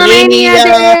WrestleMania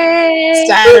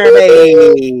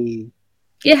Saturday.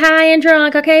 Get high and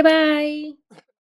drunk. Okay, bye.